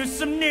to do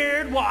some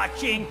nerd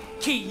watching.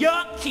 Kia.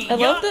 I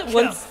love that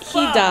once he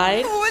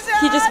died,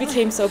 he just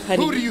became so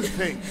petty. Who do you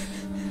think?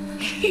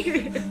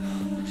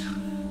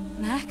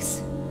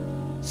 Max?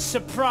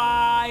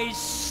 Surprise,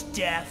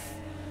 Steph.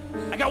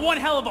 I got one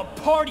hell of a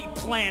party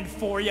planned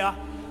for ya.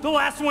 The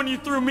last one you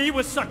threw me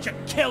was such a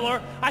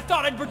killer, I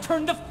thought I'd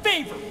return the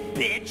favor,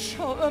 bitch.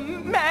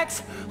 Max,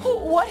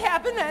 what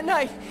happened that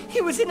night?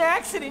 It was an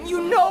accident.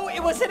 You know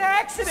it was an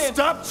accident.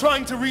 Stop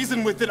trying to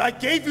reason with it. I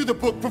gave you the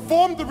book.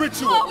 Perform the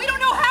ritual. Oh, we don't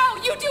know how!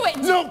 You do it!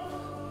 No!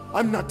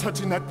 I'm not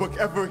touching that book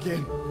ever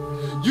again.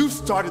 You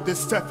started this,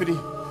 Stephanie.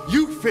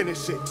 You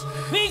finish it.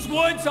 These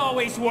woods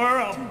always were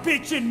a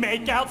bitchin'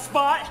 makeout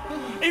spot.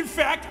 In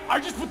fact, I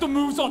just put the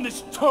moves on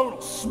this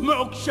total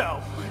smoke show.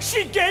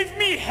 She gave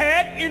me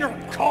head in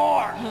her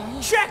car.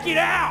 Check it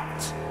out.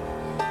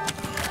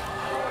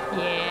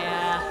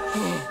 Yeah.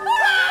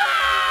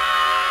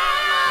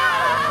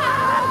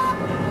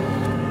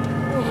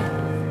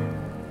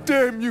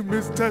 Damn you,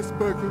 Miss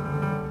Tessberger.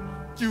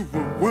 You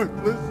were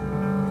worthless.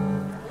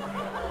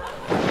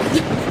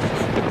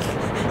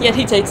 Yet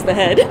he takes the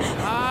head.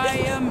 I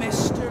am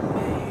Mr.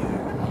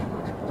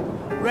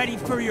 Mayor. Ready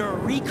for your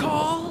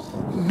recall?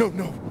 No.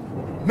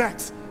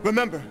 Max,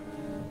 remember,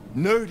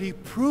 nerdy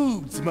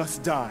Prudes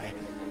must die.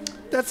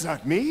 That's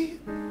not me.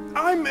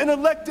 I'm an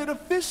elected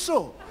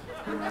official.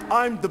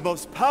 I'm the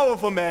most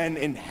powerful man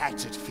in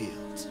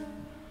Hatchetfield.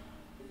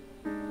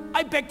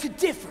 I beg to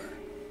differ,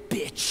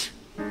 bitch.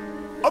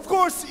 Of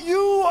course,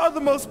 you are the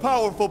most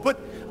powerful, but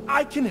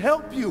I can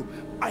help you.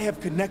 I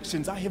have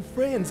connections, I have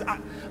friends.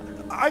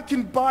 I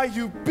can buy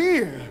you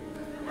beer.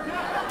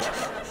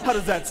 How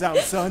does that sound,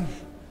 son?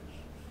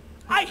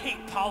 I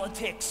hate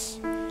politics.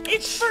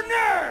 It's for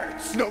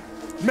nerds. No,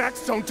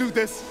 Max, don't do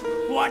this.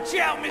 Watch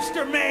out,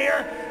 Mr.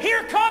 Mayor.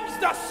 Here comes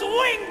the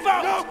swing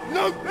vote.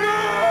 No.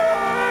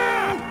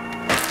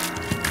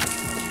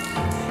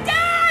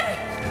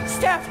 Dad!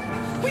 Steph,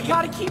 we We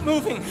gotta keep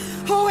moving.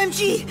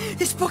 OMG,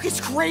 this book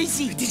is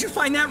crazy. Did you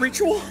find that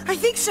ritual? I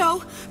think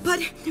so, but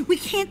we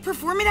can't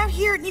perform it out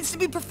here. It needs to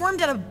be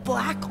performed at a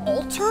black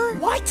altar.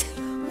 What?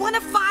 One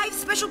of 5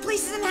 special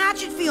places in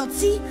Hatchetfield.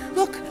 See?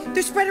 Look,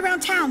 they're spread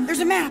around town.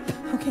 There's a map.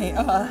 Okay,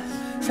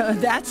 so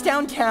that's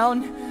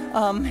downtown.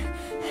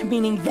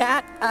 Meaning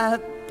that,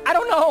 I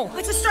don't know.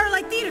 It's a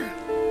Starlight Theater.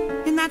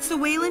 And that's the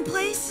Whalen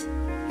Place?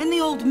 And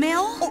the old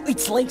mill? Oh,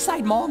 it's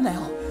Lakeside Mall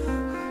now.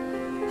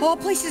 All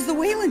places the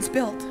Whalens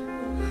built.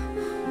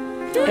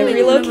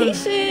 Every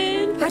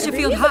location.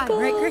 Hatchetfield High,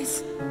 right,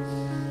 Grace?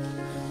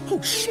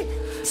 Oh, shit.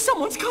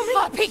 Someone's coming.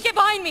 Pete, get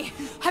behind me.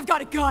 I've got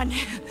a gun.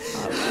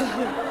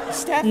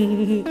 Steph,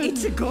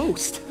 it's a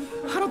ghost.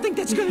 I don't think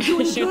that's gonna do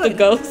any Shoot good. the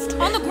ghost.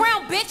 On the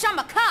ground, bitch, I'm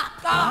a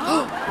cop.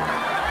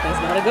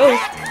 That's not a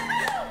ghost.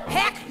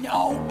 Heck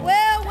no.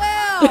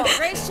 Well,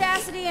 Grace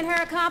Chastity and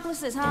her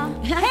accomplices, huh?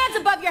 Hands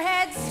above your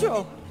heads.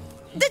 So,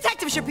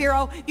 Detective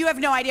Shapiro, you have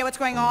no idea what's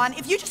going on.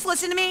 If you just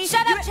listen to me...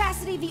 Shut up,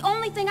 Chastity. The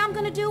only thing I'm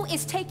gonna do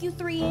is take you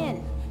 3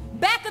 in.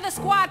 Back of the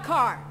squad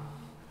car.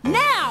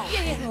 Now!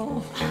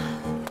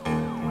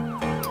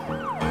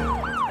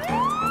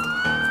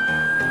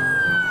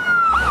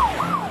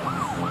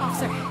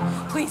 Officer,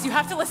 please, you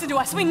have to listen to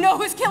us. We know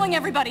who's killing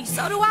everybody.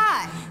 So do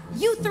I.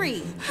 You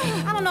 3.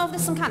 I don't know if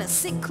this is some kind of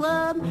sick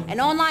club, an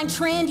online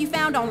trend you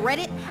found on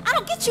Reddit. I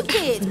don't get you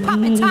kids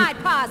popping Tide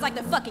Pods like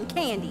they're fucking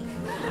candy.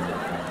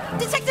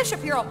 Detective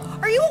Shapiro,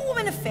 are you a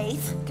woman of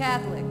faith?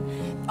 Catholic.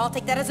 I'll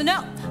take that as a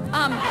no.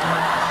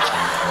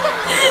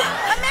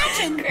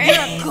 Imagine you're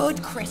a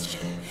good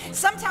Christian.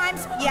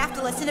 Sometimes you have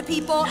to listen to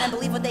people and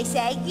believe what they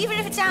say, even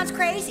if it sounds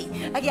crazy,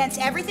 against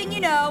everything you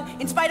know,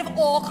 in spite of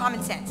all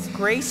common sense.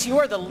 Grace, you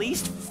are the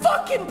least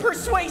fucking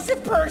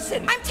persuasive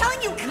person. I'm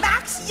telling you,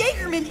 Max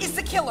Jaegerman is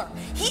the killer.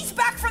 He's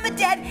back from the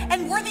dead,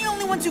 and we're the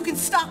only ones who can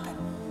stop him.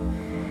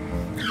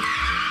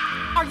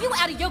 Are you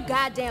out of your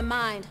goddamn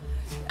mind?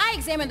 I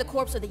examined the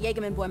corpse of the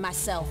Jaegerman boy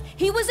myself.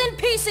 He was in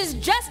pieces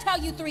just how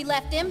you 3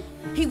 left him.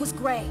 He was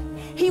gray.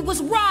 He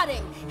was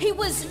rotting. He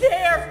was...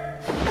 There!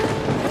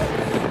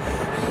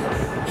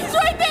 He's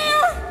right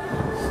there!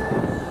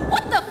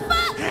 What the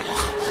fuck?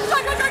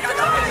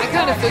 I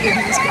kind of figured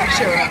he was going to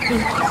show up.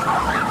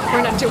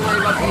 We're not too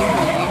worried about being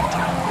believed.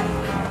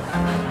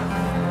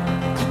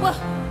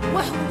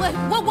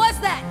 What was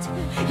that?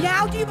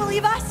 Now do you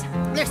believe us?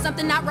 There's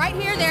something not right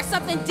here. There's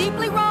something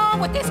deeply wrong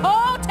with this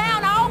whole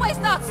town. I always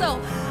thought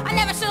so. I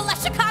never should have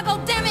left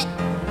Chicago, damn it.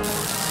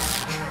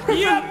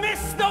 You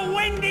missed the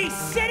Windy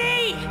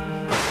City?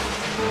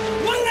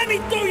 Well, let me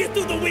throw you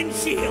through the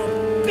windshield,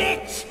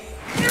 bitch!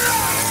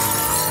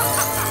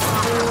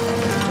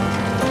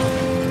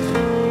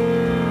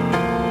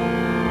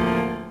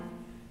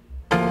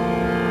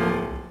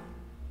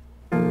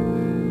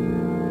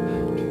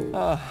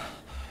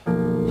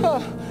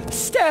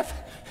 Steph,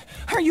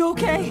 are you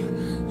okay?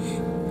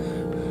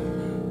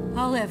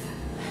 I'll live.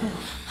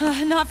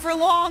 Not for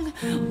long.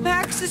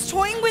 Max is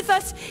toying with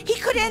us. He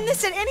could end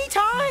this at any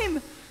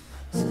time.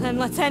 So then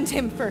let's end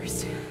him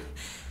first.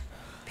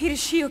 Pete, is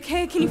she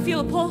okay? Can you feel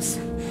a pulse?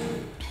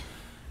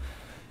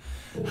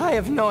 I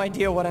have no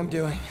idea what I'm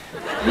doing.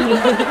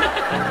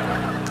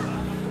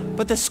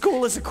 But the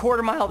school is a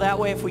quarter mile that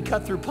way if we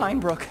cut through Pine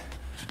Brook.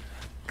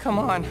 Come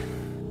on.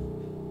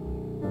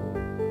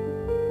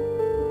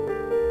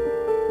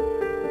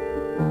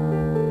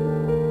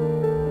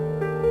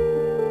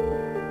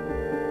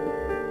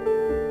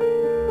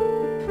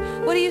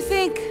 What do you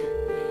think?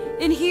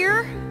 In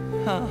here?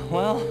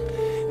 Well,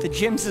 the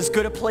gym's as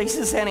good a place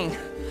as any.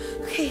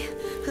 Okay,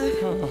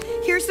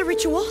 here's the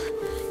ritual.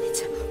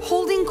 It's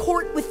holding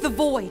court with the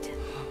void.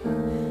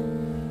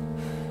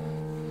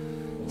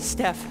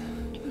 Steph,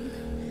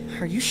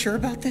 are you sure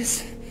about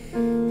this? I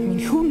mean,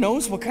 who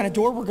knows what kind of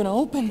door we're gonna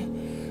open?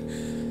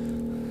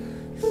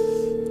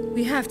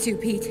 We have to,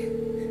 Pete.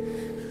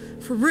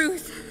 For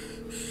Ruth,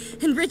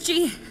 and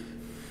Richie,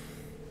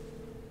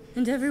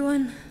 and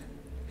everyone.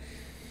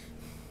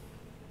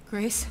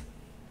 Grace,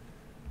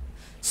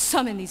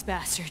 summon these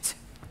bastards.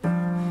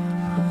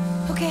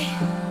 Okay.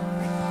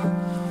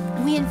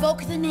 We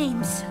invoke the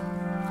names.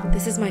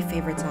 This is my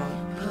favorite song.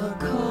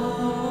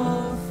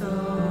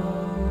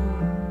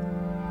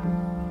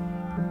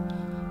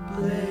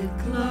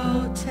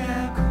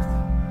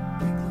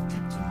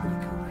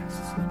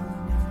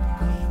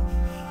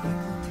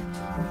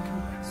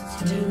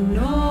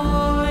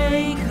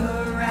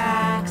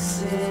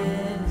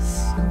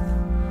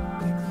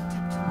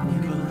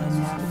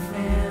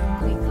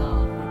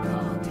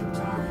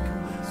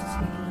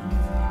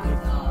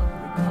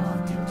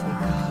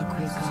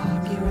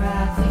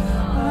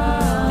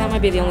 That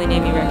might be the only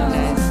name you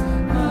recognize.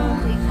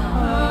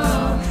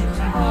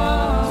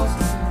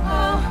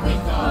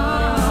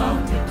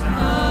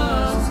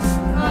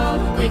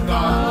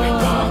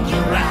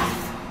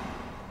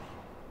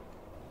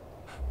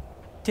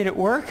 Did it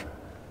work?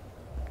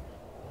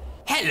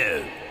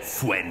 Hello,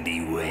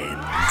 Wendy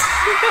Wind.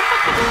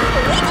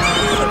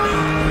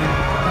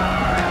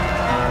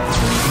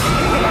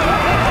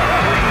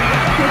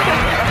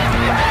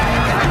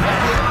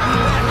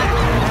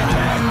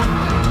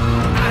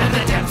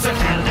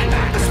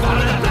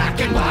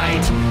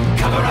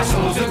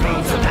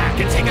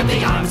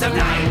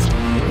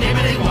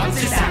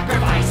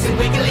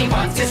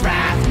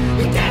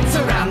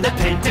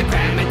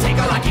 pentagram and take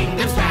all our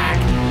kingdoms back.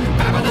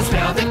 Babble the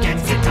spell that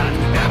gets it done,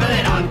 babble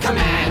it on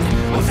command.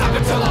 Won't stop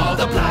until all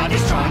the blood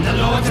is drawn, the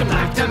lords in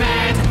black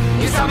demand.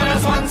 You summon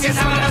us once, you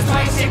summon us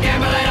twice, you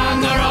gamble it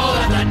on the roll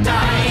of the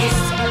dice.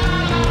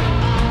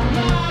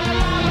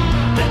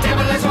 The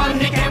devil is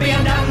one, it can't be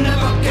undone, the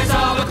book is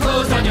all but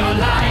closed on your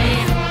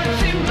life.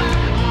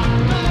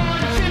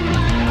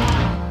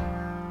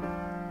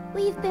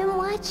 We've been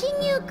watching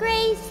you,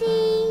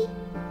 Gracie.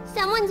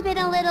 Someone's been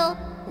a little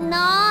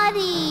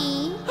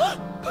naughty.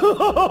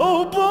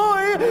 Oh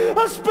boy,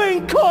 a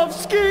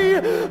Spankowski!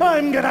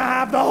 I'm gonna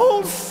have the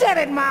whole set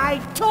in my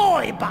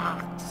toy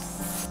box.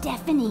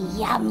 Stephanie,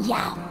 yum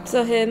yum.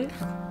 So him,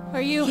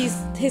 are you?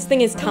 His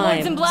thing is the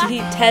Lords time. in Black? So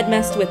Ted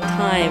messed with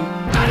time,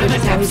 which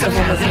is how he's the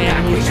homeless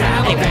man.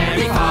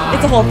 Anyway,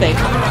 it's a whole thing.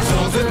 Cover our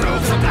souls with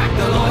robes of black,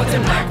 the lords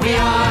in black we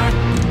are.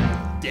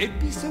 Don't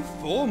be so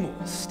formal,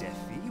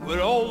 Steffi.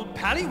 We're all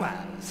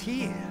pallywals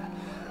here.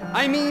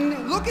 I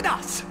mean, look at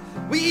us.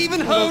 We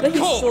even hold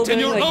court in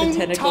your own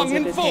tongue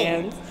and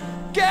form.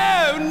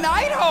 Go,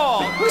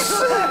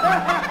 Nighthawks!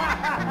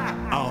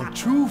 Our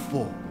true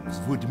forms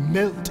would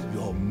melt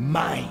your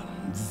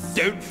minds.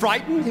 Don't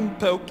frighten him,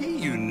 Pokey,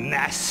 you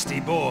nasty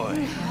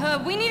boy.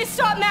 We need to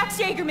stop Max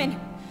Jaegerman.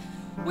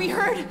 We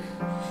heard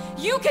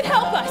you could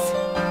help us.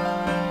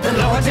 The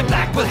lords in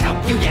black will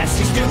help you, yes,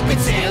 you stupid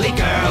silly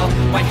girl.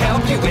 Why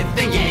help you with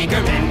the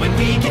Jaegermen when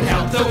we can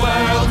help the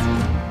world?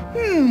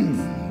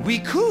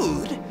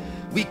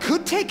 We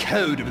could take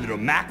hold of little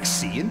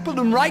Maxie and pull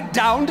him right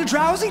down to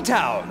Drowsy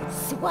Town.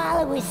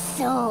 Swallow his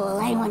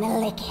soul, I want to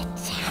lick it.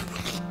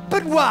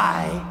 But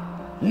why?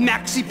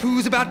 Maxie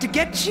Poo's about to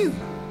get you.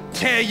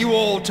 Tear you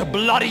all to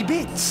bloody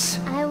bits.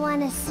 I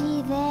want to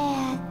see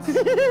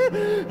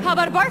that. How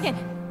about a bargain?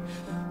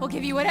 We'll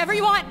give you whatever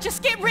you want,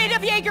 just get rid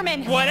of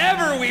Jaegerman.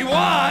 Whatever we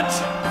want.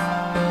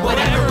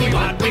 Whatever we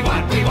want, we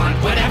want, we want.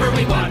 Whatever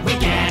we want, we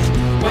get.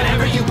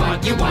 Whatever you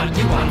want, you want,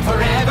 you want.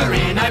 Forever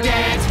in our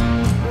debt.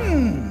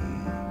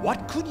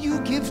 What could you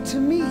give to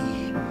me?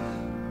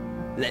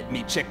 Let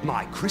me check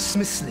my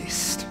Christmas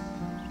list.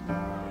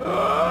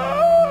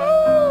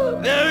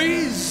 There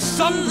is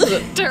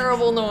something.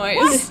 Terrible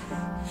noise.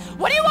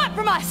 What do you want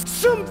from us?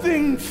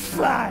 Something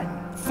fun.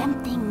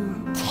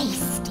 Something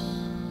tasty.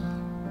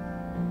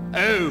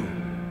 Oh,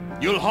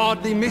 you'll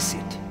hardly miss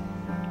it.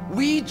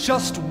 We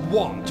just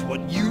want what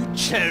you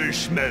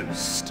cherish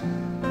most.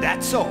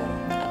 That's all.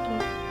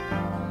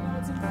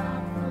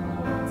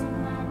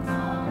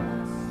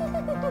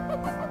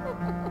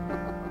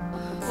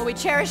 What we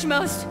cherish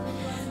most?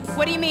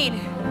 What do you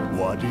mean?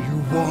 What do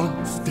you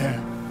want, Steph?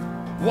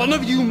 One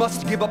of you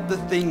must give up the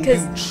thing you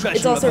Because treasure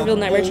it's also above real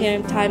Nightmare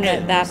all time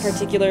that that else.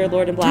 particular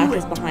Lord in Black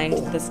is behind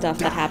the stuff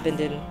that happened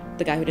in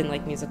The Guy Who Didn't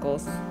Like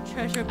Musicals.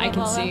 Treasure above I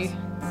can all see. else.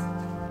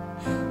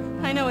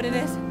 I know what it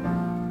is.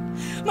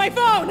 My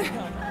phone!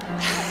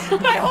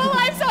 My whole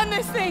life's on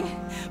this thing!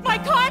 My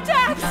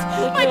contacts!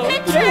 My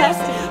pictures!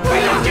 We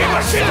don't give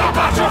a shit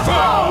about your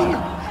phone!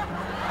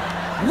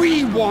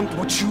 We want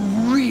what you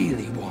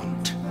really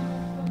want.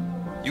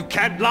 You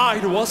can't lie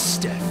to us,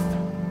 Steph.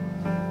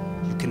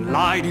 You can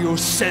lie to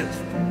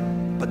yourself,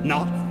 but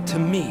not to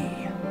me.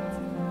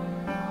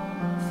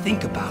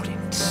 Think about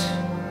it.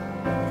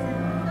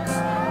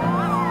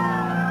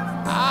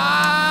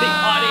 The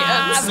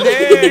audience.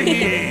 There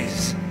he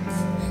is.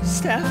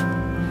 Steph?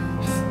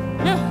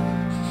 No.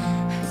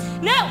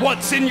 No!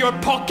 What's in your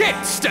pocket,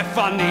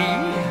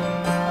 Stephanie?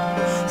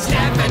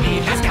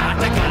 Stephanie has got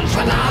the gun,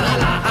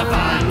 tra-la-la-la,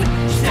 fun.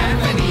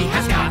 Stephanie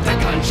has got the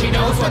gun, she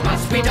knows what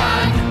must be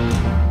done.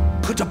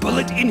 Put a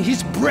bullet in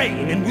his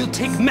brain and we'll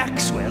take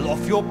Maxwell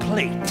off your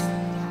plate.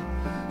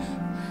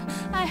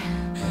 I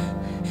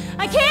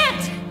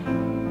can't!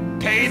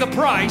 Pay the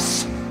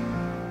price,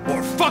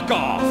 or fuck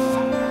off.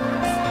 Out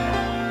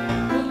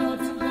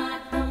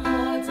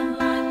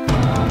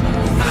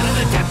of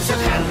the depths of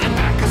hell and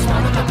back, a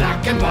spawn of the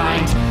black and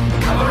white.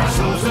 Cover our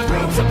souls with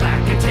robes of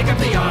black and take up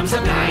the arms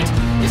of night.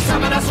 You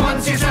summon us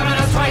once, you summon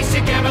us twice,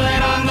 you gamble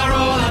it on the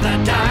roll of the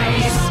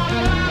dice.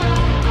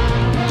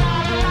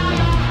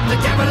 The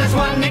devil is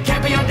one, it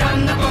can't be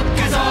undone, the book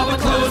is all but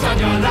closed on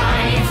your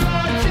life.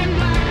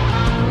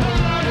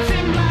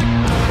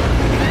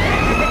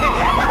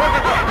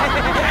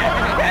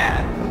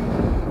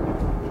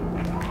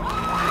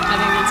 I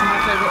think that's my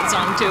favorite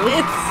song too.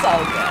 It's so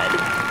good.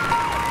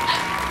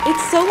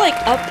 It's so like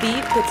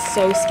upbeat, but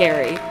so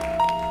scary.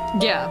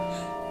 Yeah.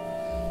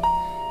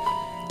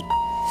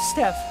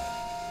 Steph,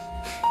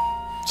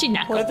 She's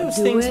not what do gonna those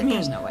do things it. mean?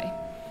 There's no way.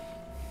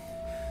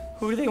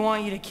 Who do they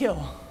want you to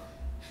kill?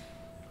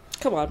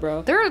 Come on,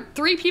 bro. There are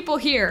 3 people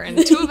here, and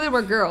 2 of them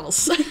are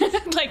girls.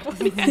 Like, what?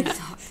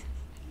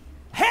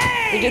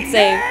 Hey! We did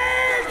say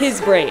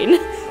his brain.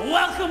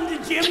 Welcome to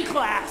gym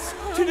class.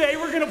 Today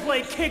we're gonna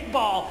play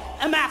kickball.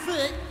 And my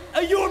foot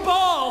are your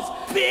balls,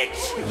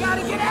 bitch! We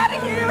gotta get out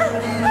of here!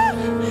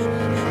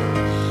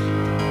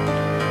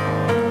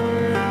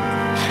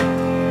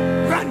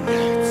 Run,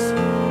 nerds,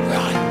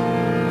 run.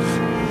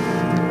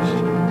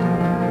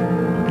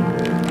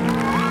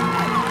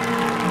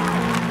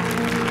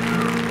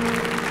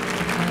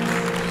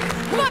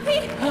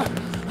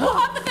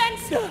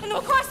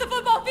 We'll cross the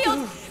football field,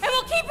 and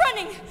we'll keep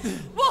running.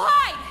 We'll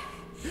hide.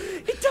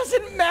 It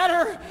doesn't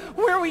matter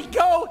where we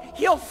go,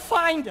 he'll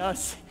find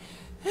us.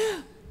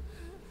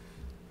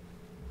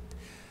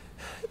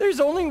 There's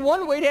only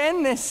one way to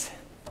end this.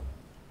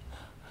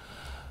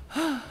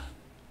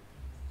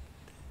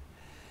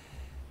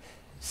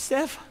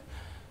 Steph,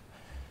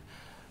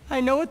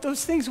 I know what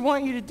those things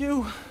want you to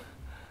do.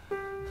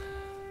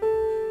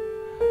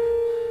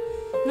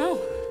 No.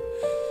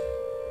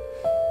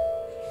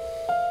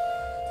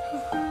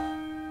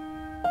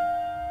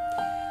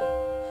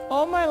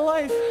 All my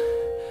life,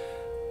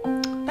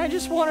 I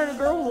just wanted a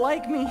girl to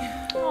like me.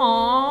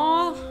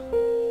 Aww.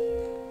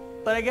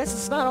 But I guess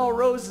it's not all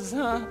roses,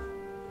 huh?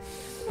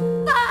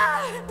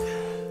 Ah!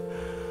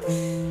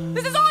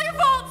 This is all your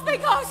fault,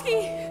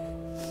 Spankowski!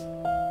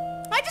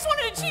 I just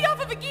wanted to cheat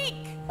off of a geek!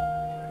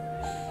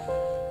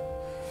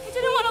 I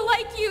didn't want to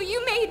like you,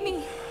 you made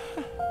me!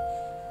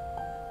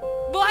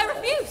 Well, I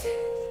refuse!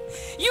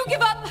 You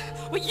give up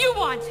what you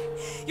want!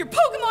 Your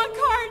Pokemon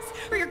cards,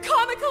 or your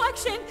comic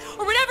collection,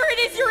 or whatever it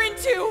is you're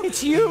into!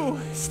 It's you,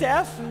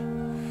 Steph!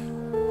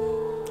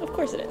 Of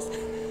course it is.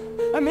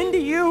 I'm into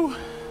you!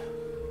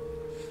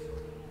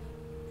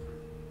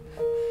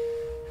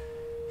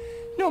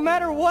 No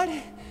matter what,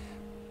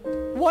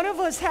 one of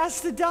us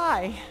has to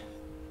die.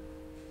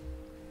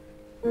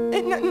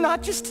 And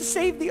not just to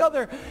save the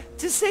other,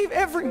 to save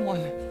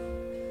everyone.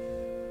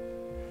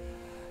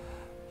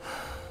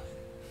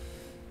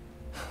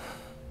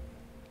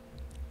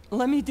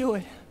 Let me do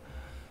it.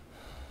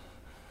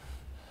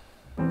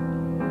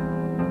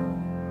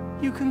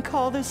 You can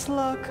call this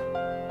luck.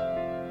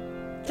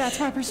 That's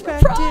my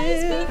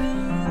perspective.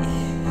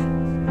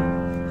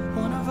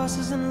 One of us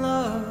is in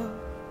love.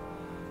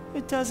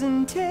 It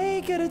doesn't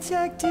take a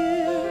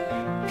detective.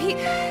 Pete,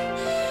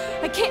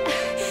 I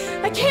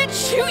can't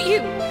shoot you!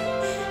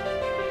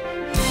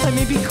 Let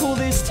me be cool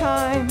this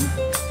time.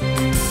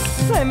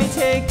 Let me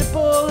take the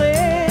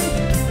bullet.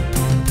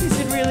 Is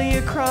it really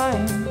a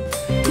crime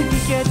if you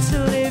get to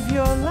live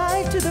your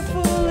life to the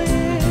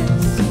fullest?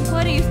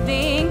 What do you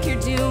think you're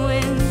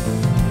doing?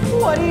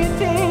 What do you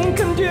think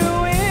I'm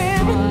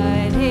doing?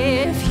 What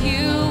if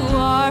you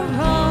are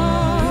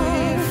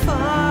wrong? If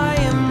I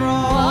am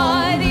wrong,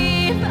 What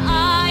if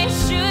I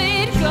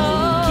should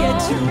go? get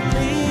to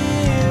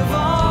live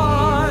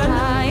on.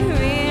 I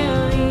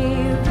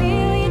really,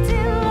 really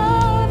did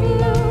love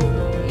you.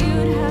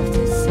 You'd have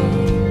to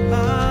say I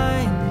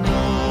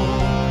know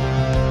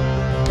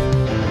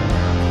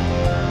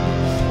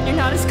you're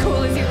not as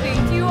cool as you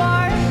think you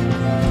are.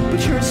 but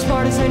you're as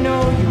smart as I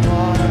know you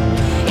are.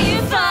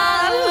 If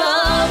I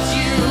loved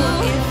you,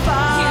 If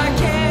I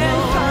can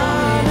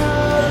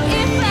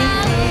finally if I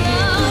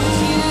loved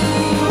you,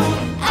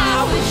 I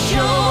would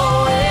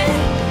show it.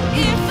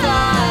 If I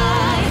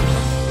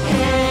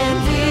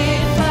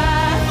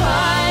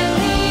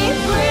finally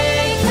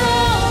break the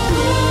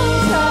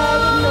rules, I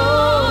would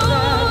know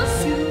that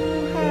you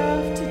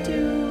have to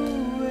do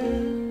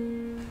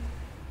it.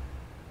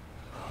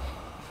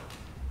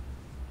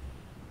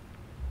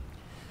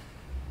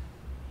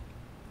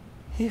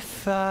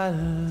 If I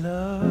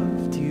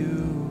loved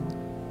you,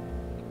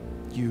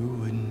 you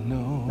would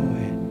know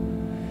it.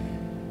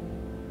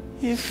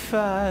 If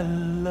I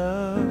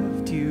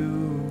loved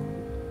you,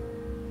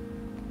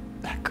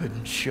 I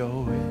couldn't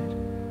show it.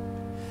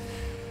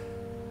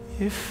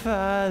 If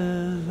I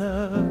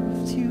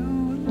loved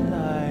you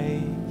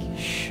like you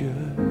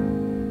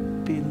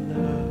should be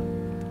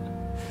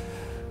loved,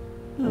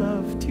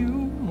 loved you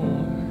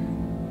more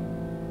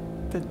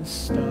than the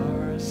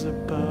stars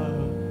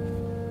above,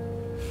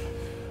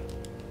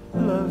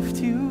 loved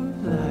you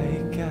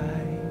like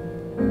I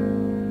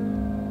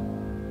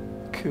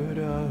could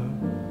have.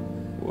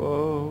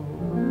 Whoa.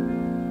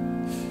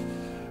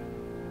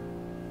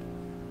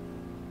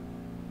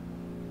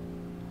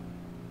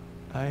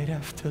 I'd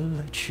have to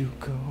let you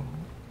go.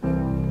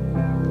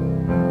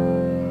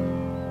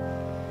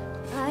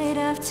 I'd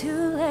have to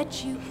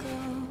let you go.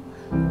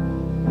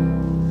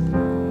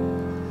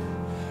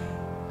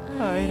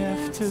 I'd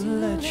have to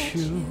let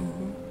you.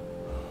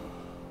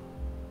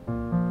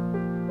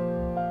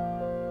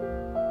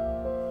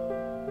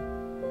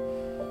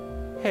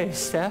 Hey,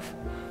 Steph.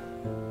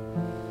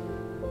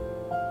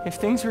 If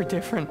things were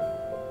different,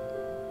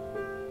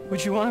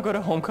 would you want to go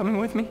to homecoming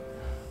with me?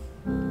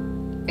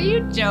 Are you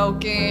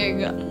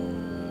joking?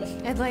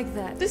 I'd like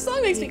that. This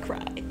song makes me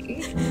cry.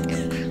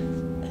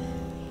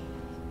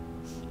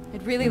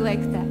 I'd really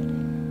like that.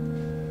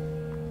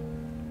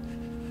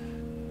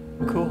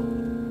 Cool.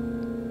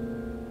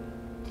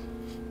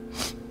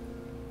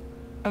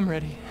 I'm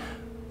ready.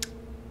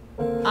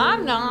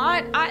 I'm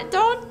not. I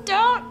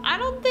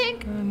don't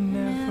think. I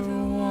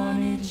never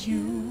wanted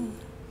you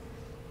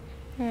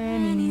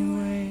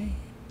anyway.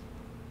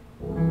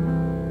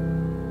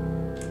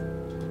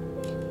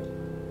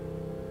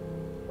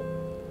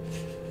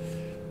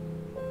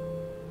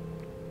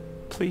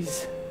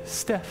 Please,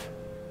 Steph.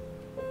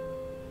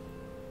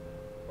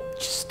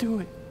 Just do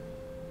it.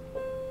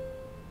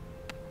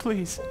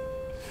 Please.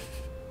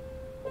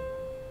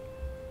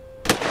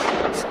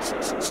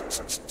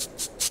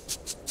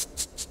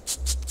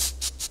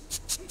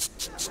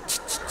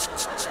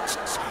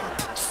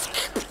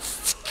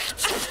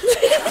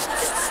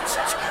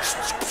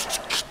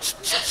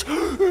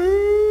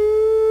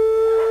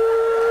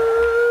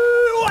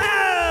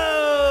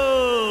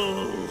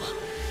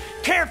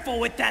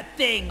 careful with that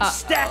thing,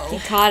 Steph. He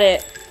caught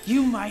it.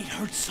 You might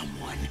hurt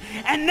someone,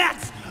 and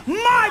that's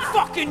my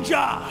fucking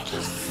job.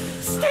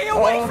 Stay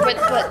away from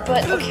her.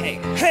 But okay.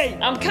 Hey,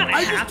 I'm kind of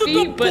I happy, just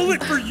took a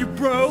bullet for you,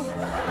 bro.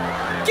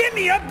 Give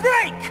me a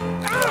break.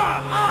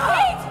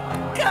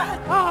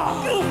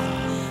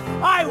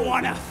 I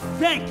want to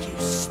thank you,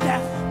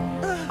 Steph.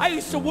 I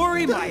used to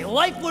worry my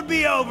life would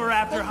be over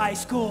after high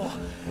school.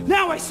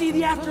 Now I see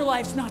the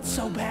afterlife's not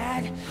so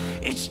bad.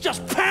 It's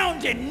just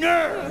pounding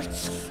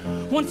nerds.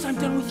 Once I'm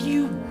done with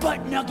you,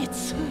 butt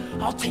nuggets,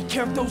 I'll take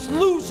care of those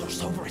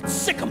losers over at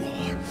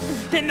Sycamore.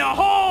 Then the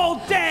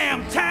whole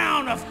damn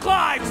town of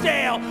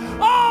Clivesdale,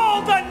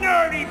 all the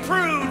nerdy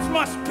prudes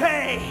must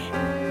pay.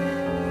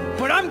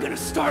 But I'm gonna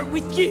start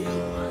with you,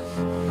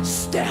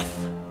 Steph.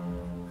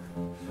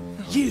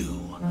 You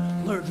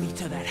lured me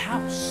to that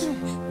house.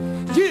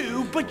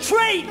 You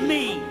betrayed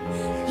me!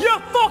 You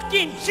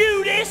fucking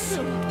Judas!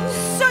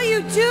 So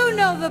you do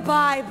know the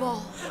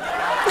Bible. I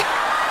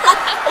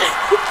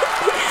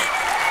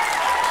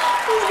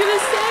was gonna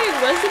say,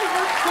 wasn't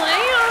her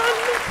plan?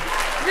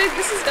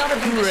 This has gotta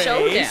be the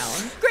showdown.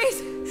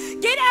 Grace,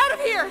 get out of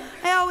here!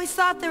 I always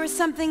thought there was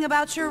something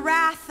about your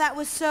wrath that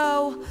was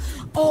so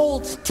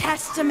Old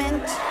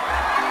Testament.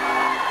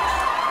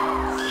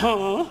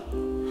 Huh?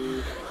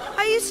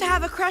 I used to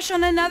have a crush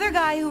on another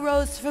guy who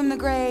rose from the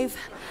grave.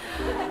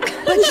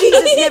 But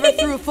Jesus never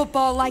threw a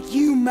football like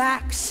you,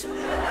 Max.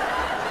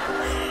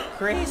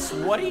 Grace,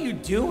 what are you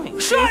doing?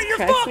 Shut your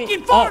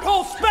fucking fart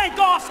hole,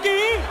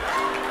 Spankowski!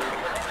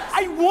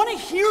 I want to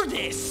hear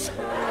this.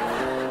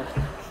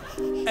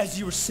 As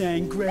you were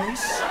saying,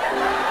 Grace.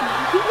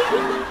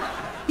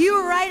 You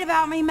were right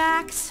about me,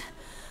 Max.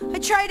 I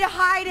tried to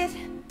hide it,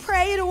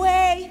 pray it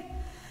away.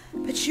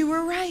 But you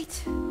were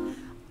right.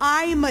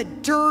 I'm a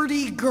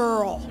dirty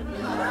girl.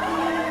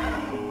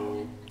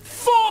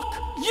 Fuck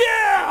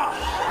yeah!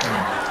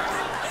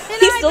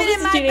 And I've been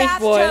in my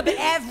bathtub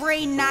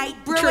every night,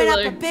 brewing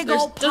up a big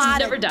old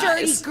pot of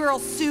dirty girl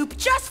soup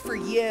just for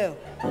you.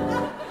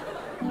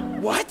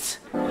 What?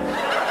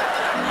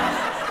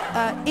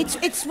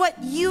 It's what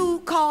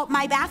you call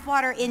my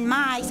bathwater in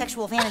my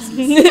sexual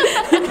fantasies.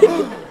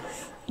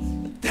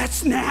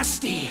 That's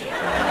nasty.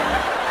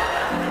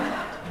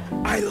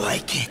 I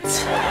like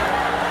it.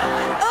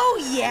 Oh,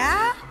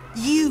 yeah?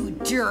 You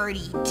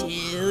dirty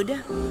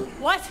dude.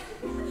 What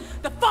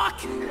the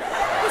fuck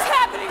is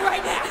happening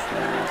right now?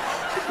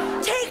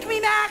 Take me,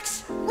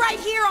 Max, right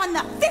here on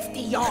the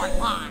 50-yard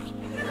line.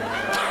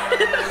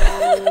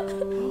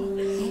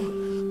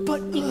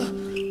 But,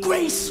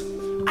 Grace,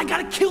 I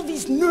gotta kill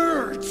these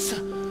nerds.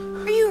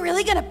 Are you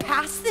really gonna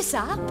pass this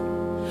up?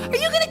 Are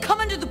you gonna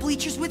come under the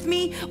bleachers with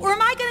me, or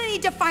am I gonna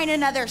need to find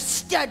another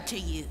stud to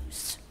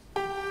use?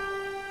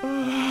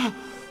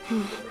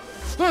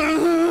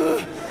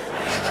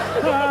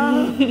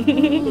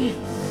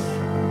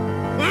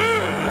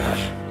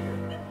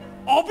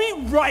 I'll be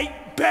right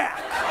back.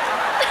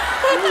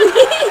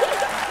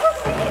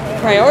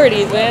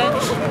 Priorities, man.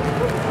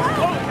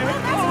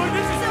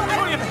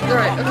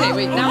 Alright, okay,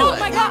 wait, now Oh what?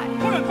 my god!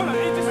 Hold on,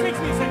 it just takes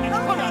me a second.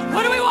 Hold on.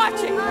 What are we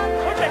watching?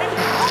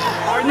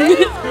 Are they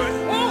good?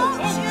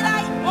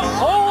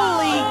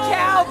 Holy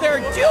cow,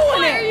 they're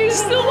doing Why it! are you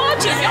still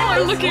watching? Y'all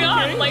are looking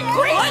on like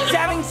Grace is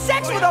having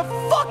sex with a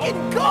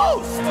fucking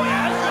ghost!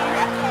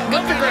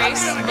 Good for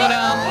Grace, but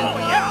oh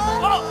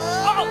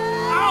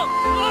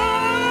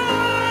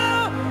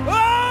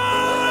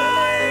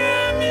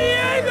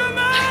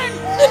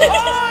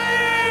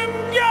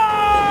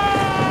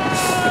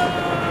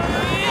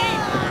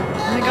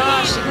my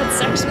gosh, she had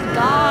sex with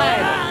God.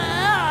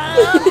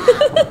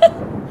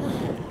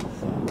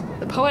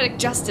 The poetic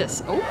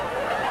justice. Oh.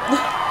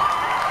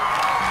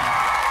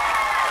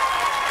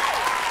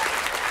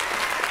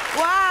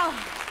 Wow,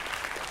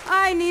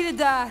 I needed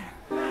that.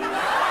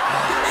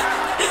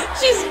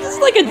 She's just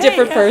like a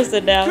different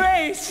person now.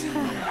 Grace,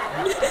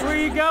 where are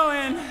you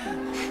going?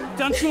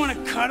 Don't you want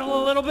to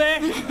cuddle a little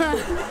bit?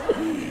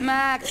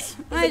 Max,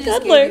 I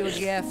just cuddler. gave you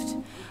a gift.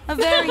 A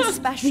very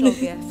special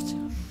gift.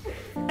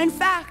 In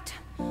fact,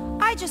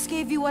 I just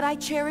gave you what I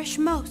cherish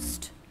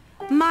most.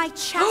 My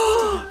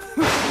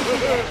chastity.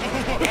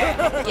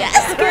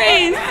 Yes,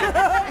 Grace.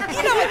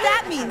 You know what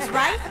that means,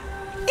 right?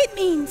 It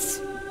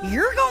means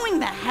you're going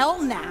to hell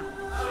now.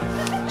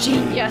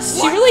 Genius.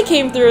 She really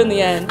came through in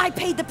the end. I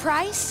paid the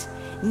price.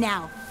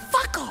 Now,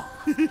 fuck off.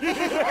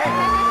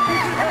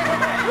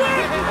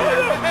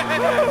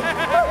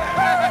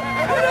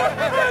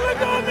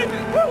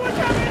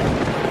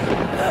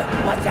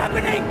 What's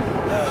happening?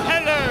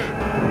 Hello,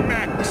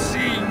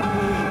 Maxine.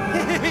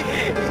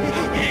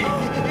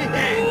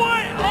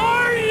 What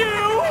are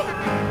you?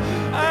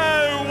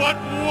 Oh, what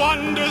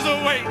wonders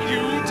await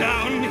you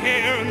down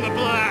here in the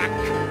black.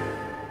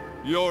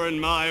 You're in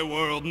my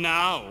world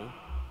now,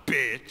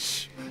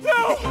 bitch.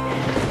 No!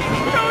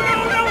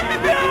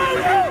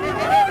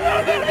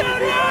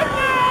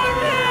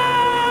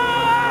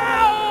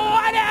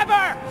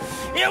 Whatever!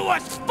 It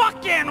was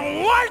fucking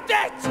worth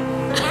it!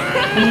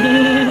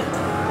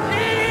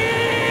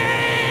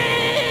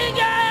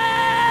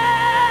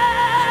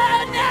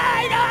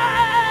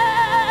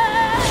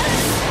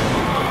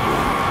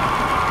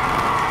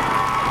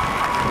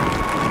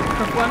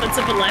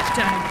 Once of a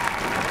lifetime.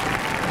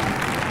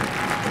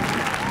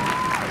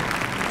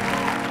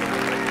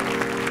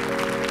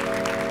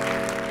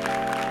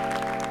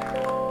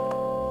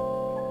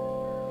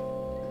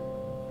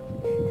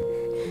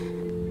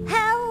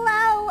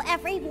 Hello,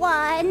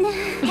 everyone.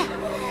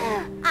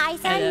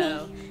 Eyes on me.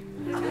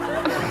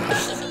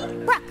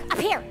 Brooke, up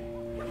here.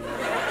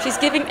 She's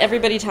giving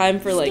everybody time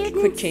for like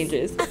quick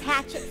changes. Of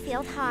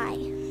Hatchetfield High.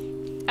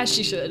 As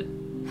she should.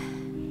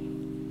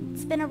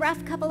 It's been a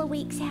rough couple of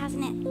weeks,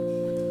 hasn't it?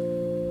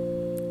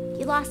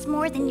 You lost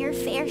more than your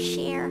fair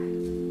share.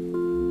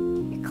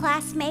 Your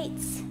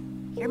classmates,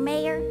 your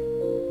mayor,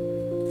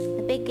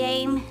 the big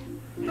game.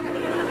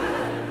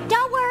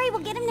 Don't worry, we'll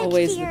get him next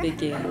Always year. the big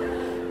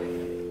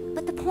game.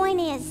 But the point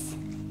is,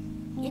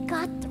 you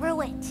got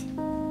through it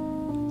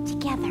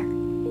together.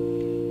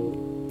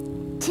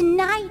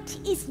 Tonight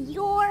is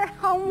your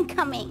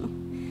homecoming.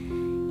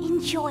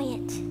 Enjoy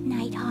it,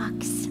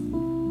 Nighthawks.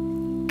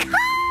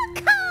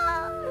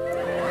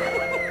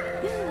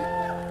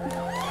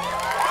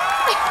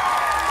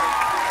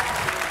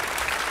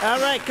 All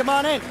right, come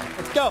on in.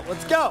 Let's go.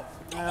 Let's go.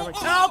 All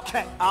right.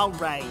 Okay. All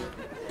right.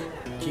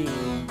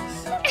 Jeez.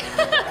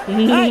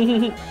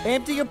 Hey,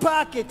 empty your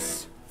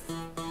pockets.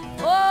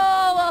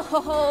 Whoa,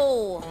 whoa,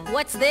 whoa,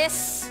 what's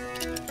this?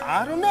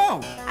 I don't know.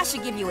 I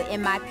should give you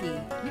an MIP.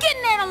 Get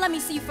in there and let me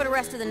see you for the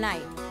rest of the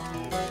night.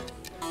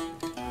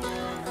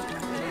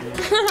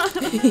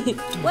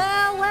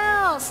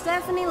 Well,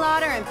 Stephanie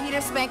Lauder and Peter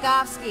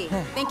Spankowski.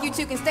 Think you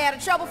two can stay out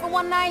of trouble for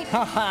one night?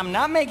 I'm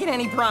not making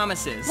any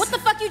promises. What the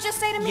fuck you just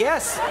say to me?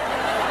 Yes.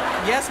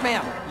 Yes,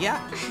 ma'am. Yeah.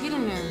 Get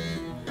in there.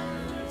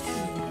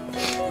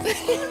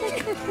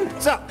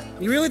 So,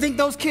 you really think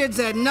those kids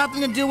had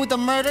nothing to do with the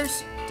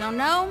murders? Don't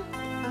know.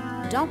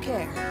 Don't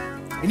care.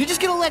 And you're just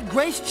gonna let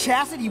Grace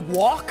Chastity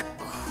walk?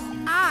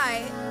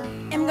 I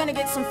am gonna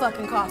get some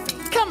fucking coffee.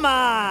 Come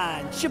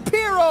on!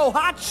 Shapiro,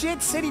 hot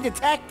shit city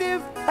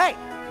detective? Hey,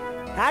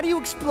 how do you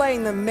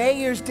explain the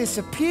mayor's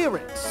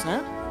disappearance,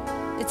 huh?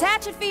 It's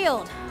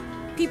Hatchetfield.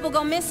 People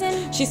go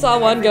missing. She saw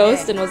one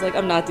ghost and was like,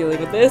 I'm not dealing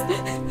with this.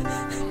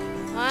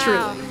 Wow.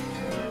 Truly.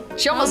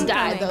 She almost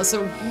died though,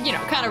 so, you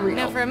know, kind of real.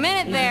 No, for a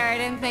minute there, I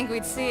didn't think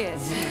we'd see it.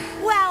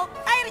 Well,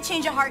 I had a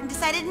change of heart and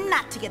decided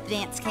not to get the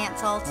dance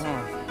canceled.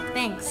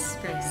 Thanks,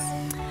 Grace.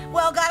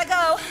 Well, gotta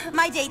go.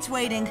 My date's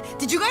waiting.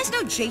 Did you guys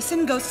know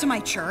Jason goes to my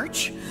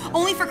church?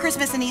 Only for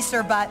Christmas and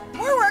Easter, but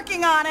we're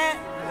working on it.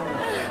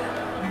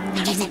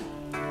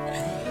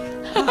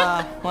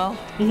 Well,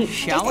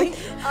 shall we?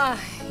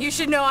 You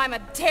should know I'm a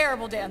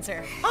terrible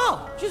dancer.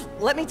 Oh, just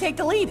let me take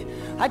the lead.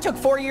 I took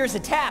 4 years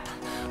of tap.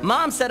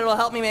 Mom said it'll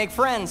help me make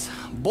friends.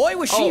 Boy,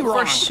 was she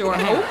wrong. For sure.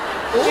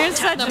 You're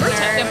such a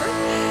nerd.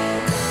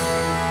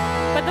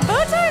 But the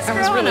bow tie's I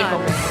was growing really on.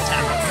 hoping for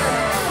tap.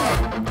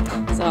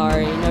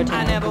 Sorry, no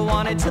time. I never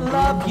wanted to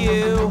love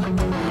you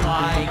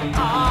like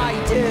I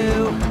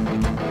do.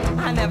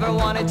 I never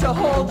wanted to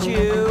hold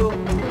you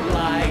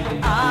like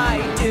I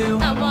do.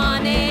 I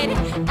wanted,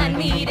 I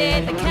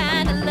needed the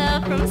kind of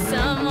love from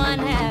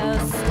someone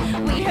else.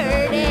 We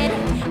heard it,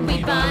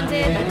 we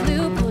bonded, the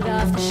glue pulled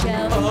off the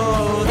shelf.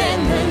 Oh,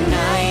 then the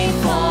night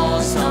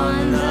falls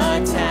on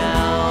the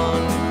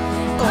town.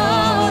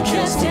 Oh,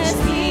 just as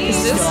we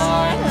Is this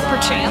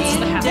perchance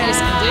the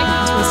happiest ending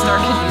to a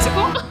Starkid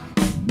musical?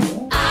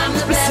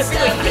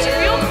 Specifically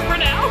Hatchetfield for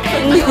now? I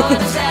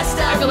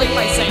feel like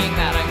by saying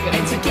that I'm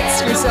gonna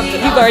screw something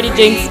up. You've already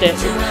jinxed it.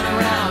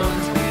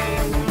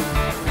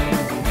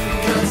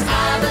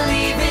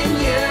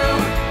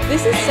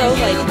 This is so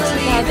like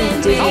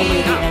 2000 Disney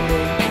movie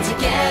ending.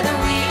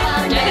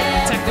 Get it?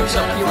 Detective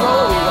Show. You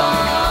roll, we roll.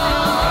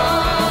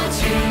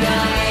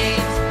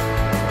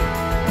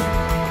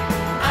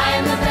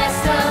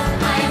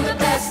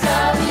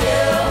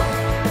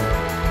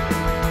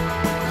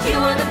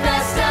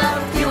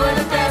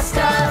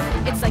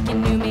 It's like you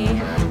knew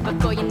me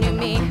before you knew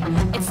me.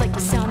 It's like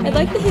you saw me. I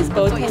like that his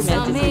bow tie before you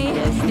saw matches me.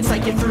 his. It's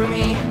like you threw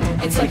me,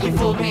 it's like you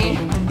fooled me,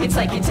 it's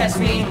like you test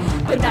me,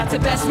 but not the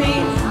best me.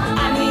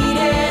 I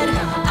needed,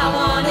 I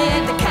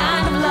wanted the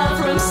kind of love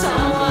from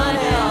someone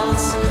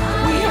else.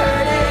 We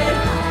heard it,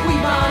 we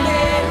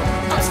bonded,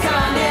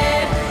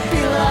 absconded,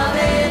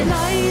 beloved.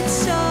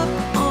 Lights up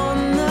on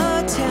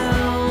the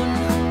town.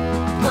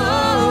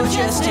 Oh,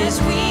 just as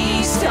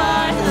we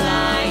start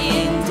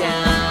lying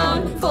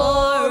down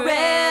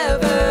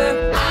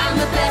forever. I'm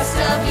the best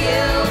of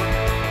you,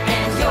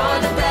 and you're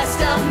the best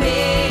of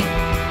me,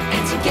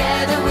 and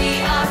together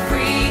we are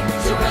free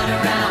to run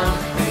around.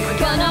 We're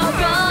gonna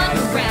run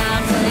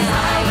around tonight.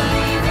 I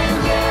believe in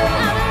you.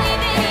 I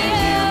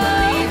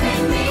believe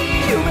in you.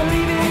 You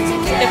believe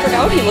in me. I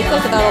forgot what he looked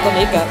like without all the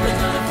makeup. I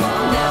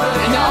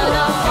know.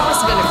 That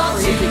must have been a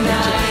crazy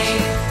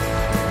change.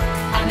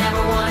 I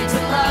never wanted to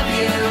love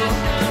you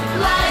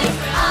like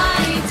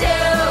I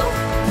do.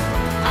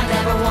 I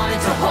never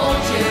wanted to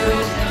hold you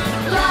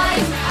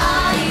like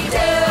I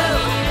do.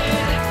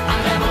 I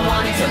never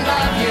wanted to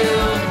love you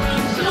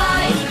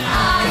like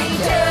I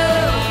do.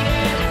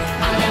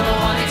 I never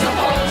wanted to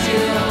hold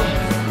you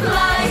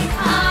like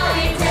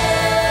I do.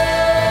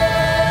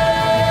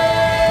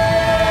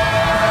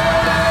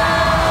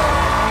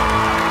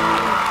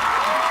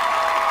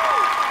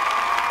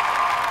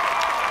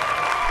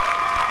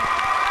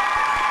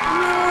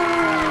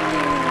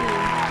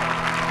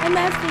 And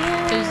that's the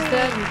end.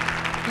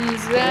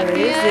 Is that Where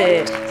the is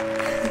end? it?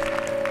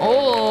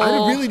 Oh. I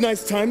had a really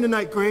nice time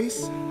tonight,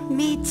 Grace.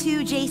 Me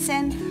too,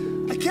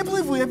 Jason. I can't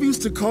believe we ever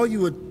used to call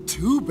you a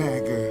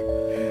two-bagger.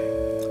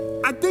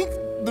 I think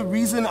the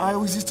reason I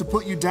always used to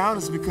put you down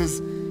is because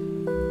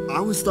I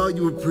always thought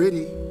you were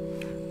pretty.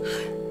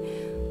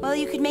 Well,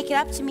 you could make it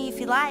up to me if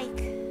you like.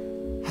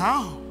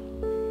 How?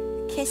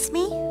 Kiss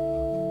me?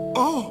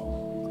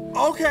 Oh,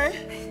 okay.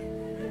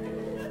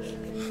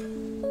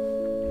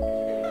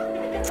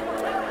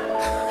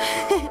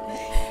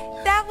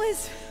 That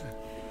was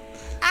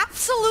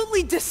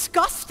absolutely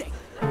disgusting.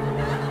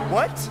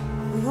 What?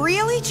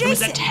 Really, Jason? It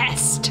was a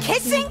test.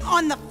 Kissing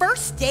on the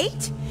first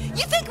date?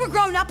 You think we're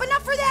grown up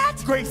enough for that?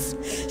 Grace,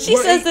 She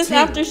says this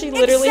after she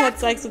literally had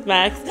sex with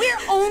Max. We're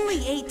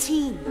only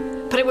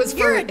 18. But it was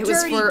You're for a dirty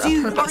a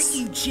dude, purpose. aren't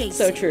you, Jason?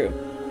 So true.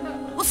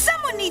 Well,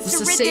 someone needs This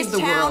to is rid save this the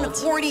town world. of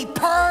horny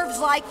pervs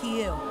like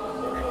you.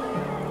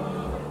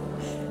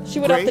 She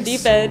went off the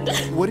Grace, deep end.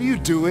 What are you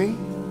doing?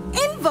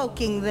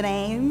 Invoking the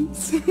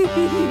names. You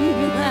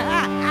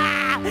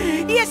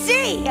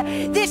see,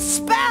 this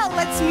spell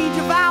lets me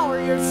devour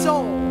your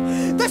soul.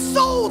 The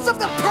souls of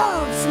the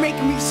pervs make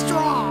me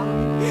strong.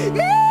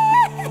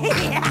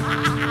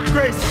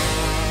 Grace,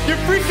 you're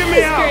freaking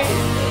me out.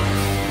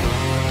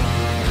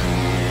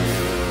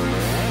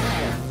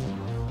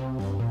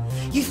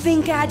 You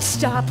think I'd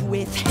stop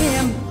with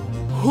him?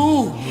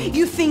 Who?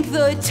 You think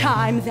the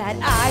time that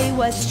I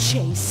was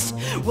chased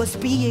was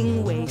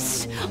being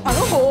waste on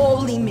a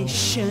holy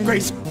mission?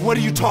 Grace, what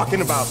are you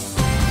talking about?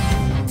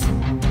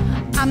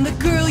 I'm the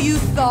girl you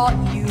thought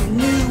you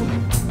knew.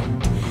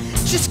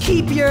 Just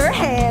keep your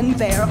hand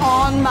there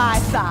on my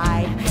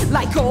thigh,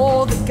 like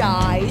all the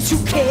guys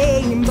who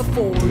came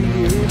before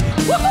you.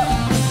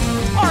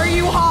 Are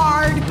you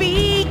hard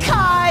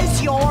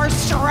because you're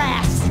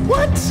stressed?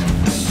 What?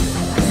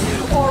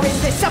 Or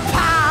is this a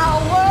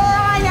power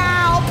I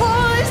now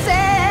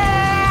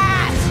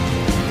possess?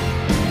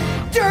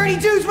 Dirty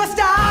dudes must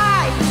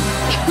die!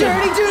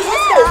 Dirty dudes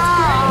must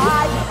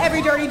die!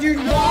 Every dirty dude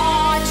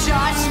watch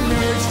us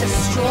nerds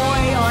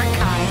destroy our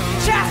kind.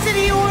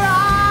 Chastity will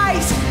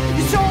rise!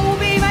 Your soul will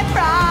be my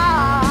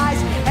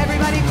prize!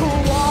 Everybody cool,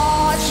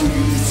 watch me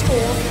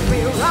score.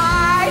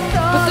 Rewrite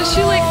the But does she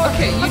like,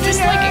 okay, you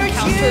just like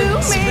encountered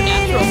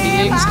supernatural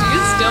beings. Do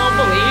you still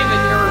believe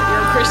in your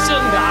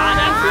Christian God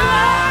after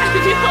that? I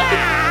feel like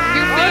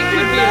your faith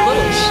would be a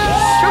little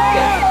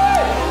shooketh.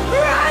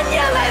 Run,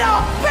 you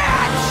little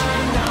bitch!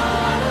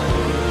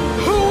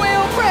 Who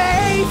will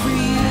pray for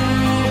you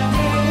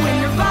when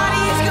your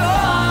body is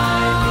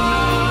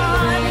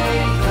gone?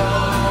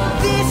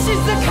 This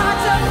is the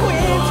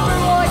consequence for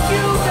what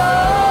you've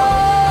done.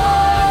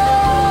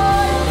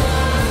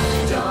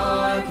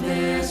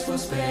 Darkness will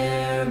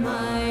spare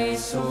my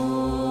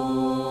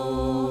soul.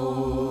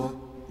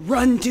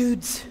 Run,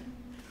 dudes.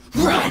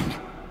 Run!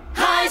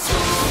 High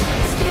school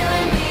is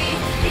killing me.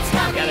 It's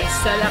got me Gotta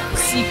set up the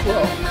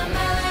sequel.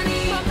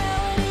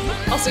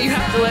 Also, you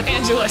have to let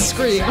Angela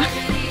scream.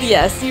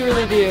 Yes, you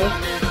really do.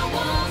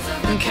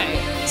 Okay.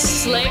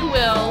 Slay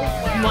Will,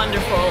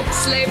 wonderful.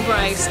 Slay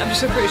Bryce, I'm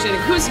just appreciating.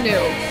 Who's new?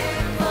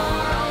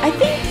 I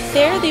think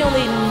they're the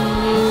only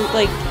new,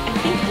 like, I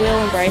think Will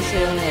and Bryce are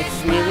the only, like,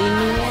 really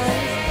new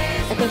ones.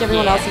 I think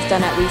everyone else has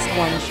done at least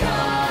one show.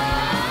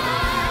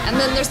 And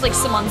then there's like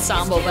some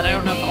ensemble, but I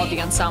don't know if all the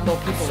ensemble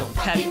people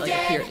had like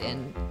appeared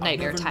in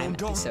Nightmare Time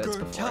episodes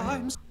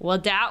before. Well,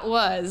 that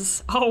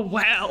was, oh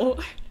wow.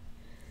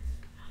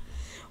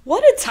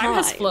 What a Time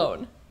has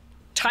flown.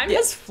 Time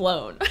has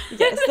flown.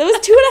 Yes, that was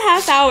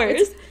 2.5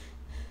 hours.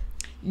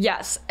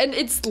 Yes, and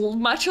it's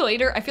much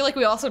later. I feel like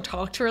we also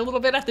talked to her a little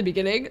bit at the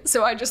beginning,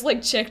 so I just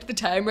like checked the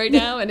time right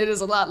now, and it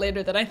is a lot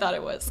later than I thought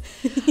it was.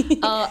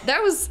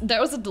 That was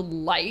a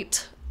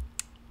delight.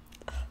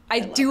 I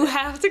do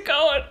have to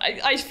go.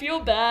 I feel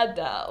bad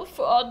now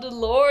for all the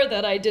lore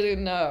that I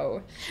didn't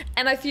know.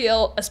 And I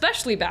feel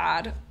especially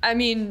bad. I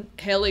mean,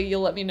 Hayley,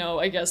 you'll let me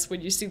know, I guess,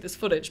 when you see this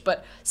footage,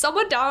 but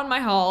someone down my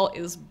hall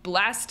is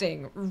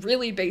blasting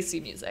really bassy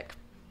music.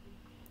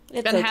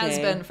 It's and okay. has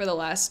been for the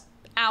last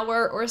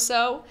hour or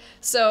so.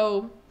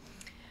 So,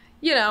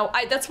 you know,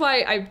 that's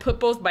why I put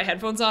both my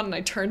headphones on and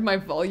I turned my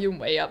volume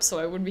way up so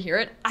I wouldn't hear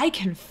it. I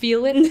can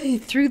feel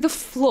it through the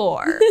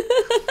floor.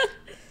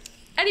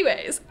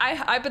 Anyways,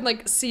 I've been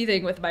like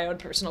seething with my own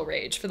personal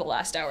rage for the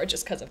last hour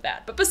just because of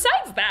that. But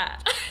besides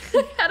that,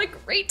 I had a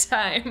great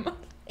time.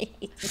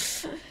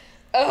 It's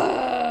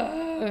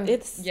Are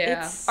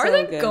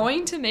they good.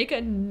 going to make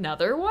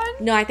another one?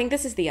 No, I think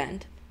this is the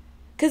end.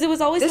 Because it was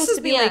always This supposed is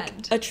to be the like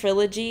end. a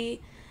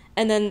trilogy,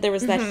 and then there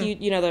was that Mhm. huge,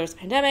 there was a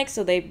pandemic,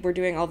 so they were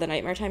doing all the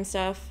Nightmare Time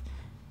stuff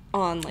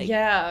on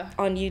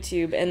on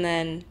YouTube, and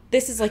then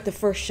this is like the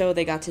first show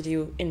they got to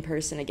do in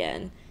person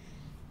again.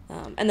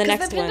 And the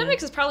next the one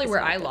pandemic is probably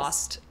where I like this.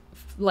 lost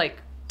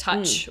like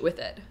touch with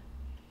it.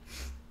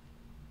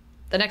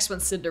 The next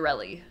one's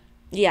Cinderella.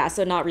 Yeah,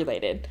 so not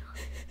related.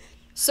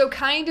 So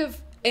kind of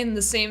in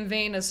the same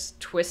vein as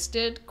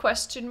Twisted ?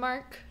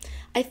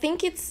 I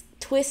think it's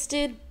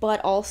Twisted, but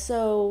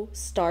also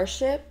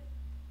Starship.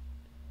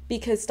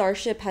 Because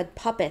Starship had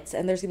puppets,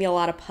 and there's going to be a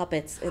lot of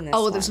puppets in this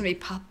one. There's going to be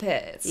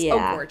puppets. Yeah.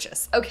 Oh,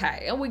 gorgeous.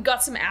 Okay, and we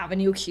got some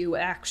Avenue Q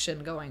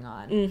action going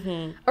on.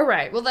 Mm-hmm. All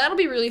right, well, that'll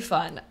be really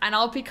fun, and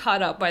I'll be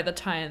caught up by the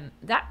time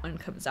that one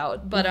comes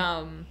out. But,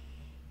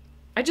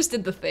 I just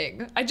did the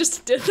thing.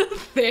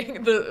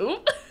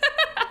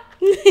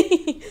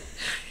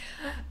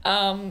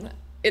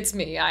 It's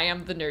me. I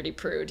am the nerdy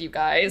prude, you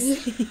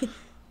guys.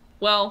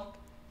 Well,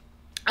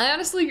 I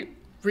honestly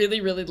really,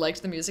 really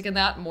liked the music in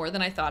that more than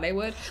I thought I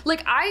would.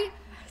 Like, I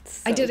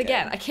did good.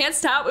 again. I can't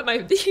stop with my...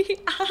 I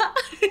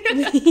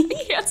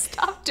can't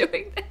stop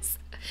doing this.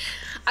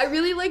 I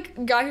really like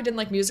a guy who didn't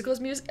like musicals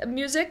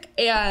music,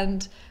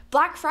 and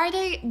Black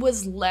Friday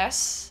was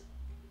less...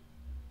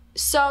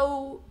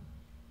 So,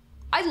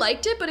 I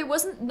liked it, but it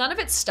wasn't... None of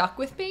it stuck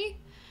with me.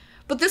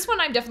 But this one,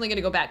 I'm definitely going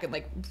to go back and,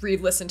 like,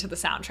 re-listen to the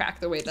soundtrack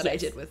the way that I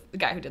did with the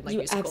guy who didn't like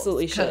musicals.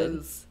 Absolutely should.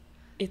 Because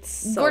it's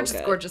so gorgeous,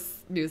 good. gorgeous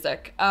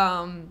music.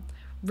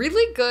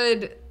 Really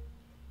good,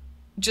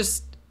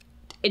 just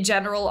a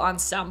general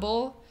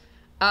ensemble.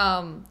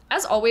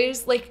 As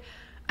always, like,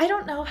 I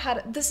don't know how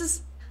to...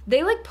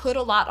 They, like, put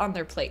a lot on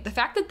their plate. The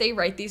fact that they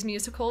write these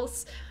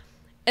musicals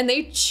and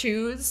they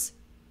choose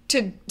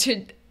to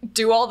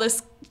do all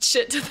this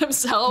shit to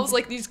themselves,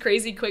 like these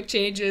crazy quick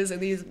changes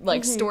and these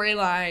like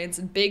storylines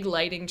and big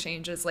lighting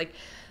changes, like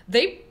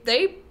they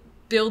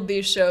build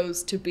these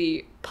shows to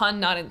be, pun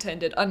not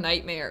intended, a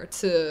nightmare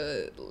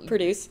to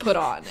put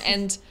on,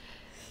 and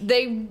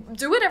they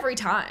do it every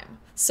time.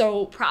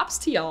 So props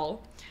to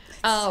y'all.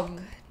 I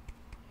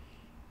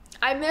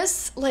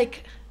miss,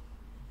 like,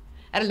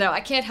 I don't know, I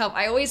can't help,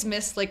 I always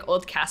miss like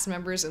old cast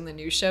members in the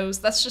new shows.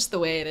 That's just the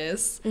way it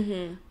is.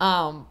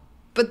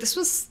 But this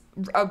was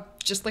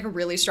just like a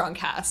really strong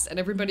cast, and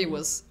everybody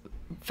was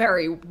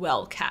very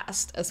well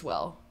cast as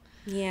well.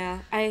 Yeah,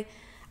 I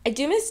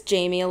do miss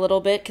Jamie a little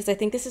bit, because I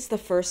think this is the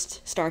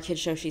first Starkid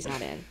show she's not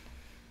in.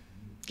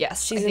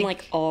 Yes, she's in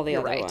like all the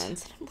other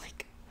ones. I'm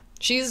like,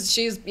 she's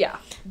yeah,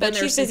 but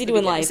she's busy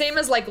doing life. Same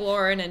as like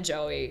Lauren and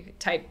Joey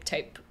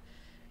type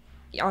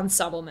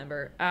ensemble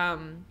member. Yeah,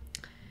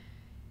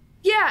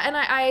 and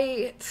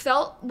I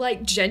felt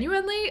like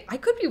genuinely, I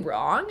could be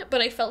wrong,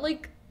 but I felt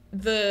like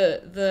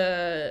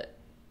the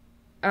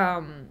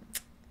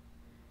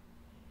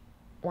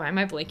why am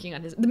I blanking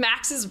on the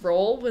Max's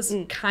role was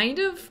kind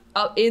of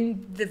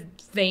in the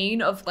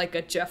vein of like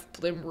a Jeff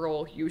Blim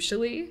role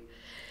usually.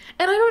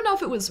 And I don't know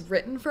if it was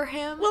written for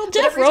him. Well,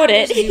 Jeff wrote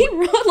it. He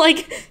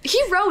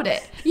wrote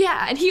it.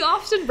 Yeah, and he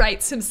often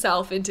writes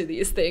himself into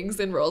these things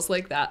in roles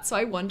like that. So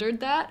I wondered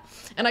that.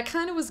 And I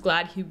kind of was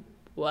glad he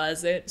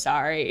wasn't.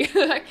 Sorry.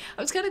 I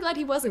was kind of glad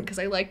he wasn't, because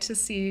I like to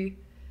see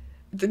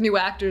the new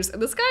actors.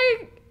 And this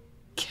guy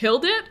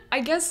killed it.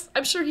 I guess,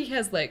 I'm sure he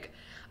has like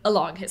a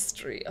long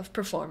history of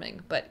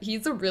performing, but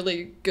he's a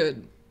really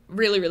good,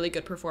 really, really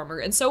good performer.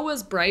 And so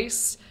was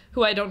Bryce,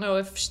 who I don't know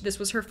if this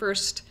was her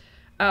first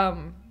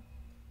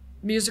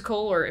musical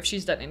or if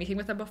she's done anything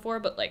with him before,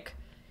 but like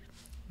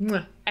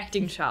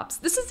acting chops.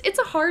 It's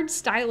a hard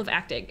style of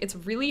acting. It's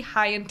really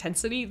high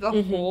intensity the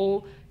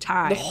whole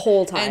time. The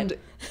whole time. And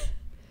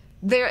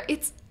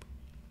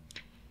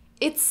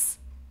it's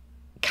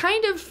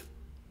kind of,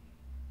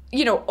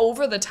 you know,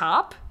 over the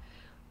top,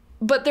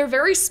 but they're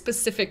very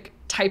specific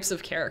types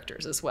of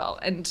characters as well.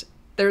 And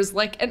there's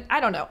like, and I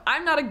don't know,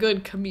 I'm not a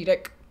good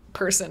comedic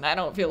person. I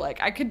don't feel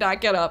like I could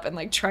not get up and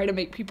like try to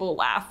make people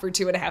laugh for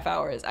 2.5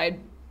 hours. I'd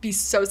be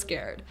so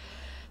scared.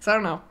 So I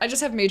don't know. I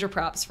just have major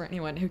props for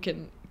anyone who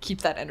can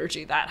keep that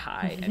energy that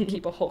high and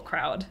keep a whole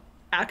crowd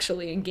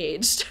actually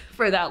engaged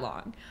for that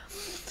long.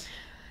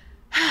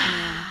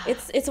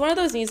 It's one of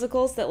those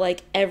musicals that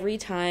like every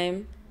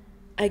time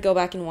I go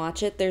back and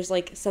watch it, there's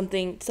like some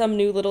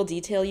new little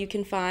detail you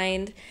can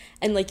find,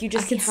 and like you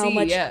just see how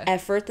much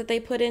effort that they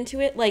put into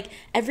it. Like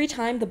every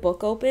time the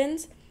book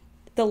opens,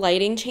 the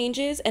lighting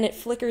changes and it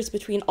flickers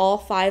between all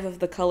 5 of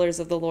the colors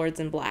of the Lords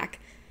in Black.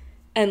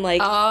 And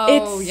like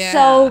it's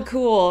so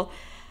cool.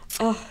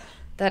 Oh,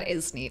 that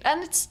is neat.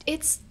 And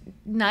it's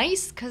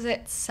nice because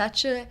it's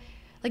such a,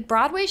 like,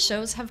 Broadway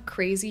shows have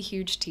crazy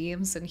huge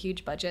teams and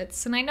huge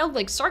budgets. And I know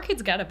like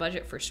Starkid's got a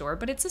budget for sure,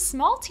 but it's a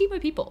small team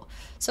of people.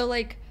 So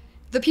like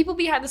the people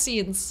behind the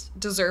scenes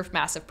deserve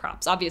massive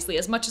props, obviously,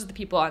 as much as the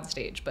people on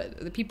stage.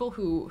 But the people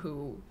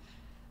who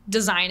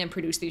design and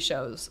produce these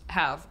shows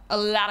have a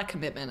lot of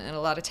commitment and a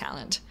lot of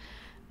talent.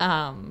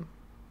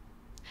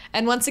 And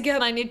once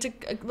again, I need to,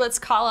 let's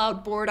call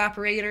out board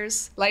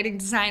operators, lighting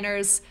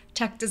designers,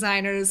 tech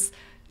designers,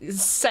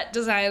 set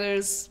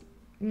designers.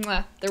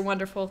 Mwah, they're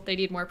wonderful. They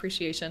need more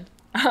appreciation.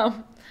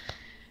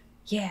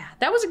 Yeah,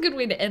 that was a good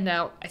way to end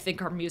out, I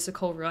think, our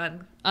musical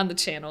run on the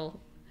channel.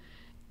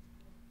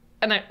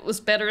 And it was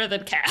better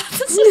than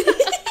Cats.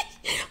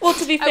 Well,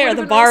 to be fair,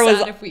 the bar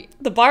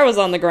was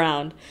on the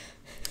ground.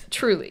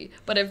 Truly.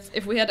 But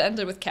if we had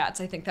ended with Cats,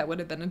 I think that would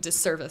have been a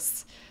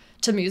disservice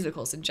to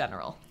musicals in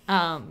general.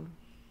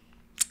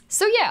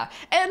 So yeah,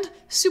 and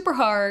super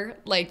hard,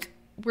 like,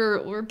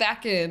 we're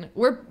back in.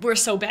 We're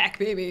so back,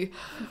 baby.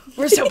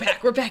 We're so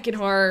back. We're back in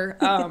horror.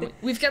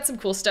 We've got some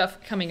cool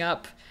stuff coming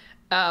up.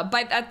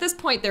 At this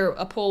point,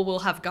 a poll will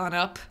have gone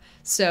up,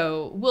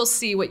 so we'll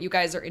see what you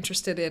guys are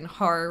interested in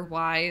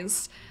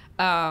horror-wise.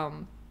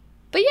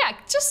 But yeah,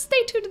 just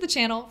stay tuned to the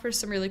channel for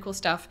some really cool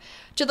stuff.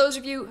 To those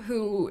of you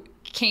who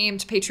came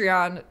to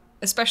Patreon,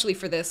 especially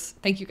for this,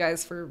 thank you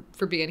guys for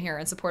being here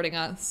and supporting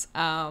us.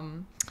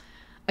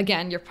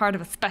 Again, you're part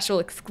of a special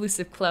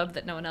exclusive club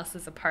that no one else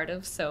is a part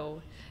of,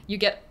 so you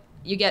get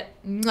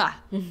mwah,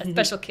 a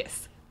special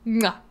kiss.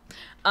 Mwah.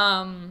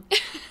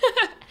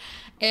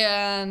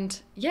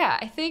 And yeah,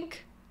 I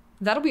think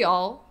that'll be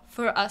all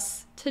for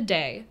us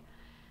today.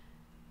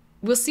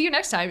 We'll see you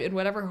next time in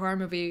whatever horror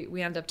movie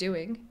we end up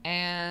doing.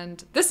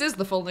 And this is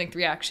the full-length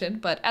reaction,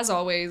 but as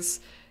always,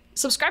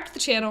 subscribe to the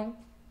channel,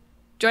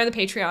 join the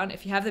Patreon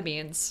if you have the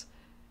means,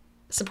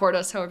 support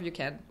us however you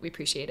can. We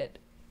appreciate it.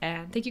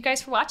 And thank you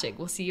guys for watching.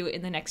 We'll see you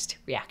in the next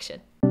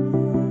reaction.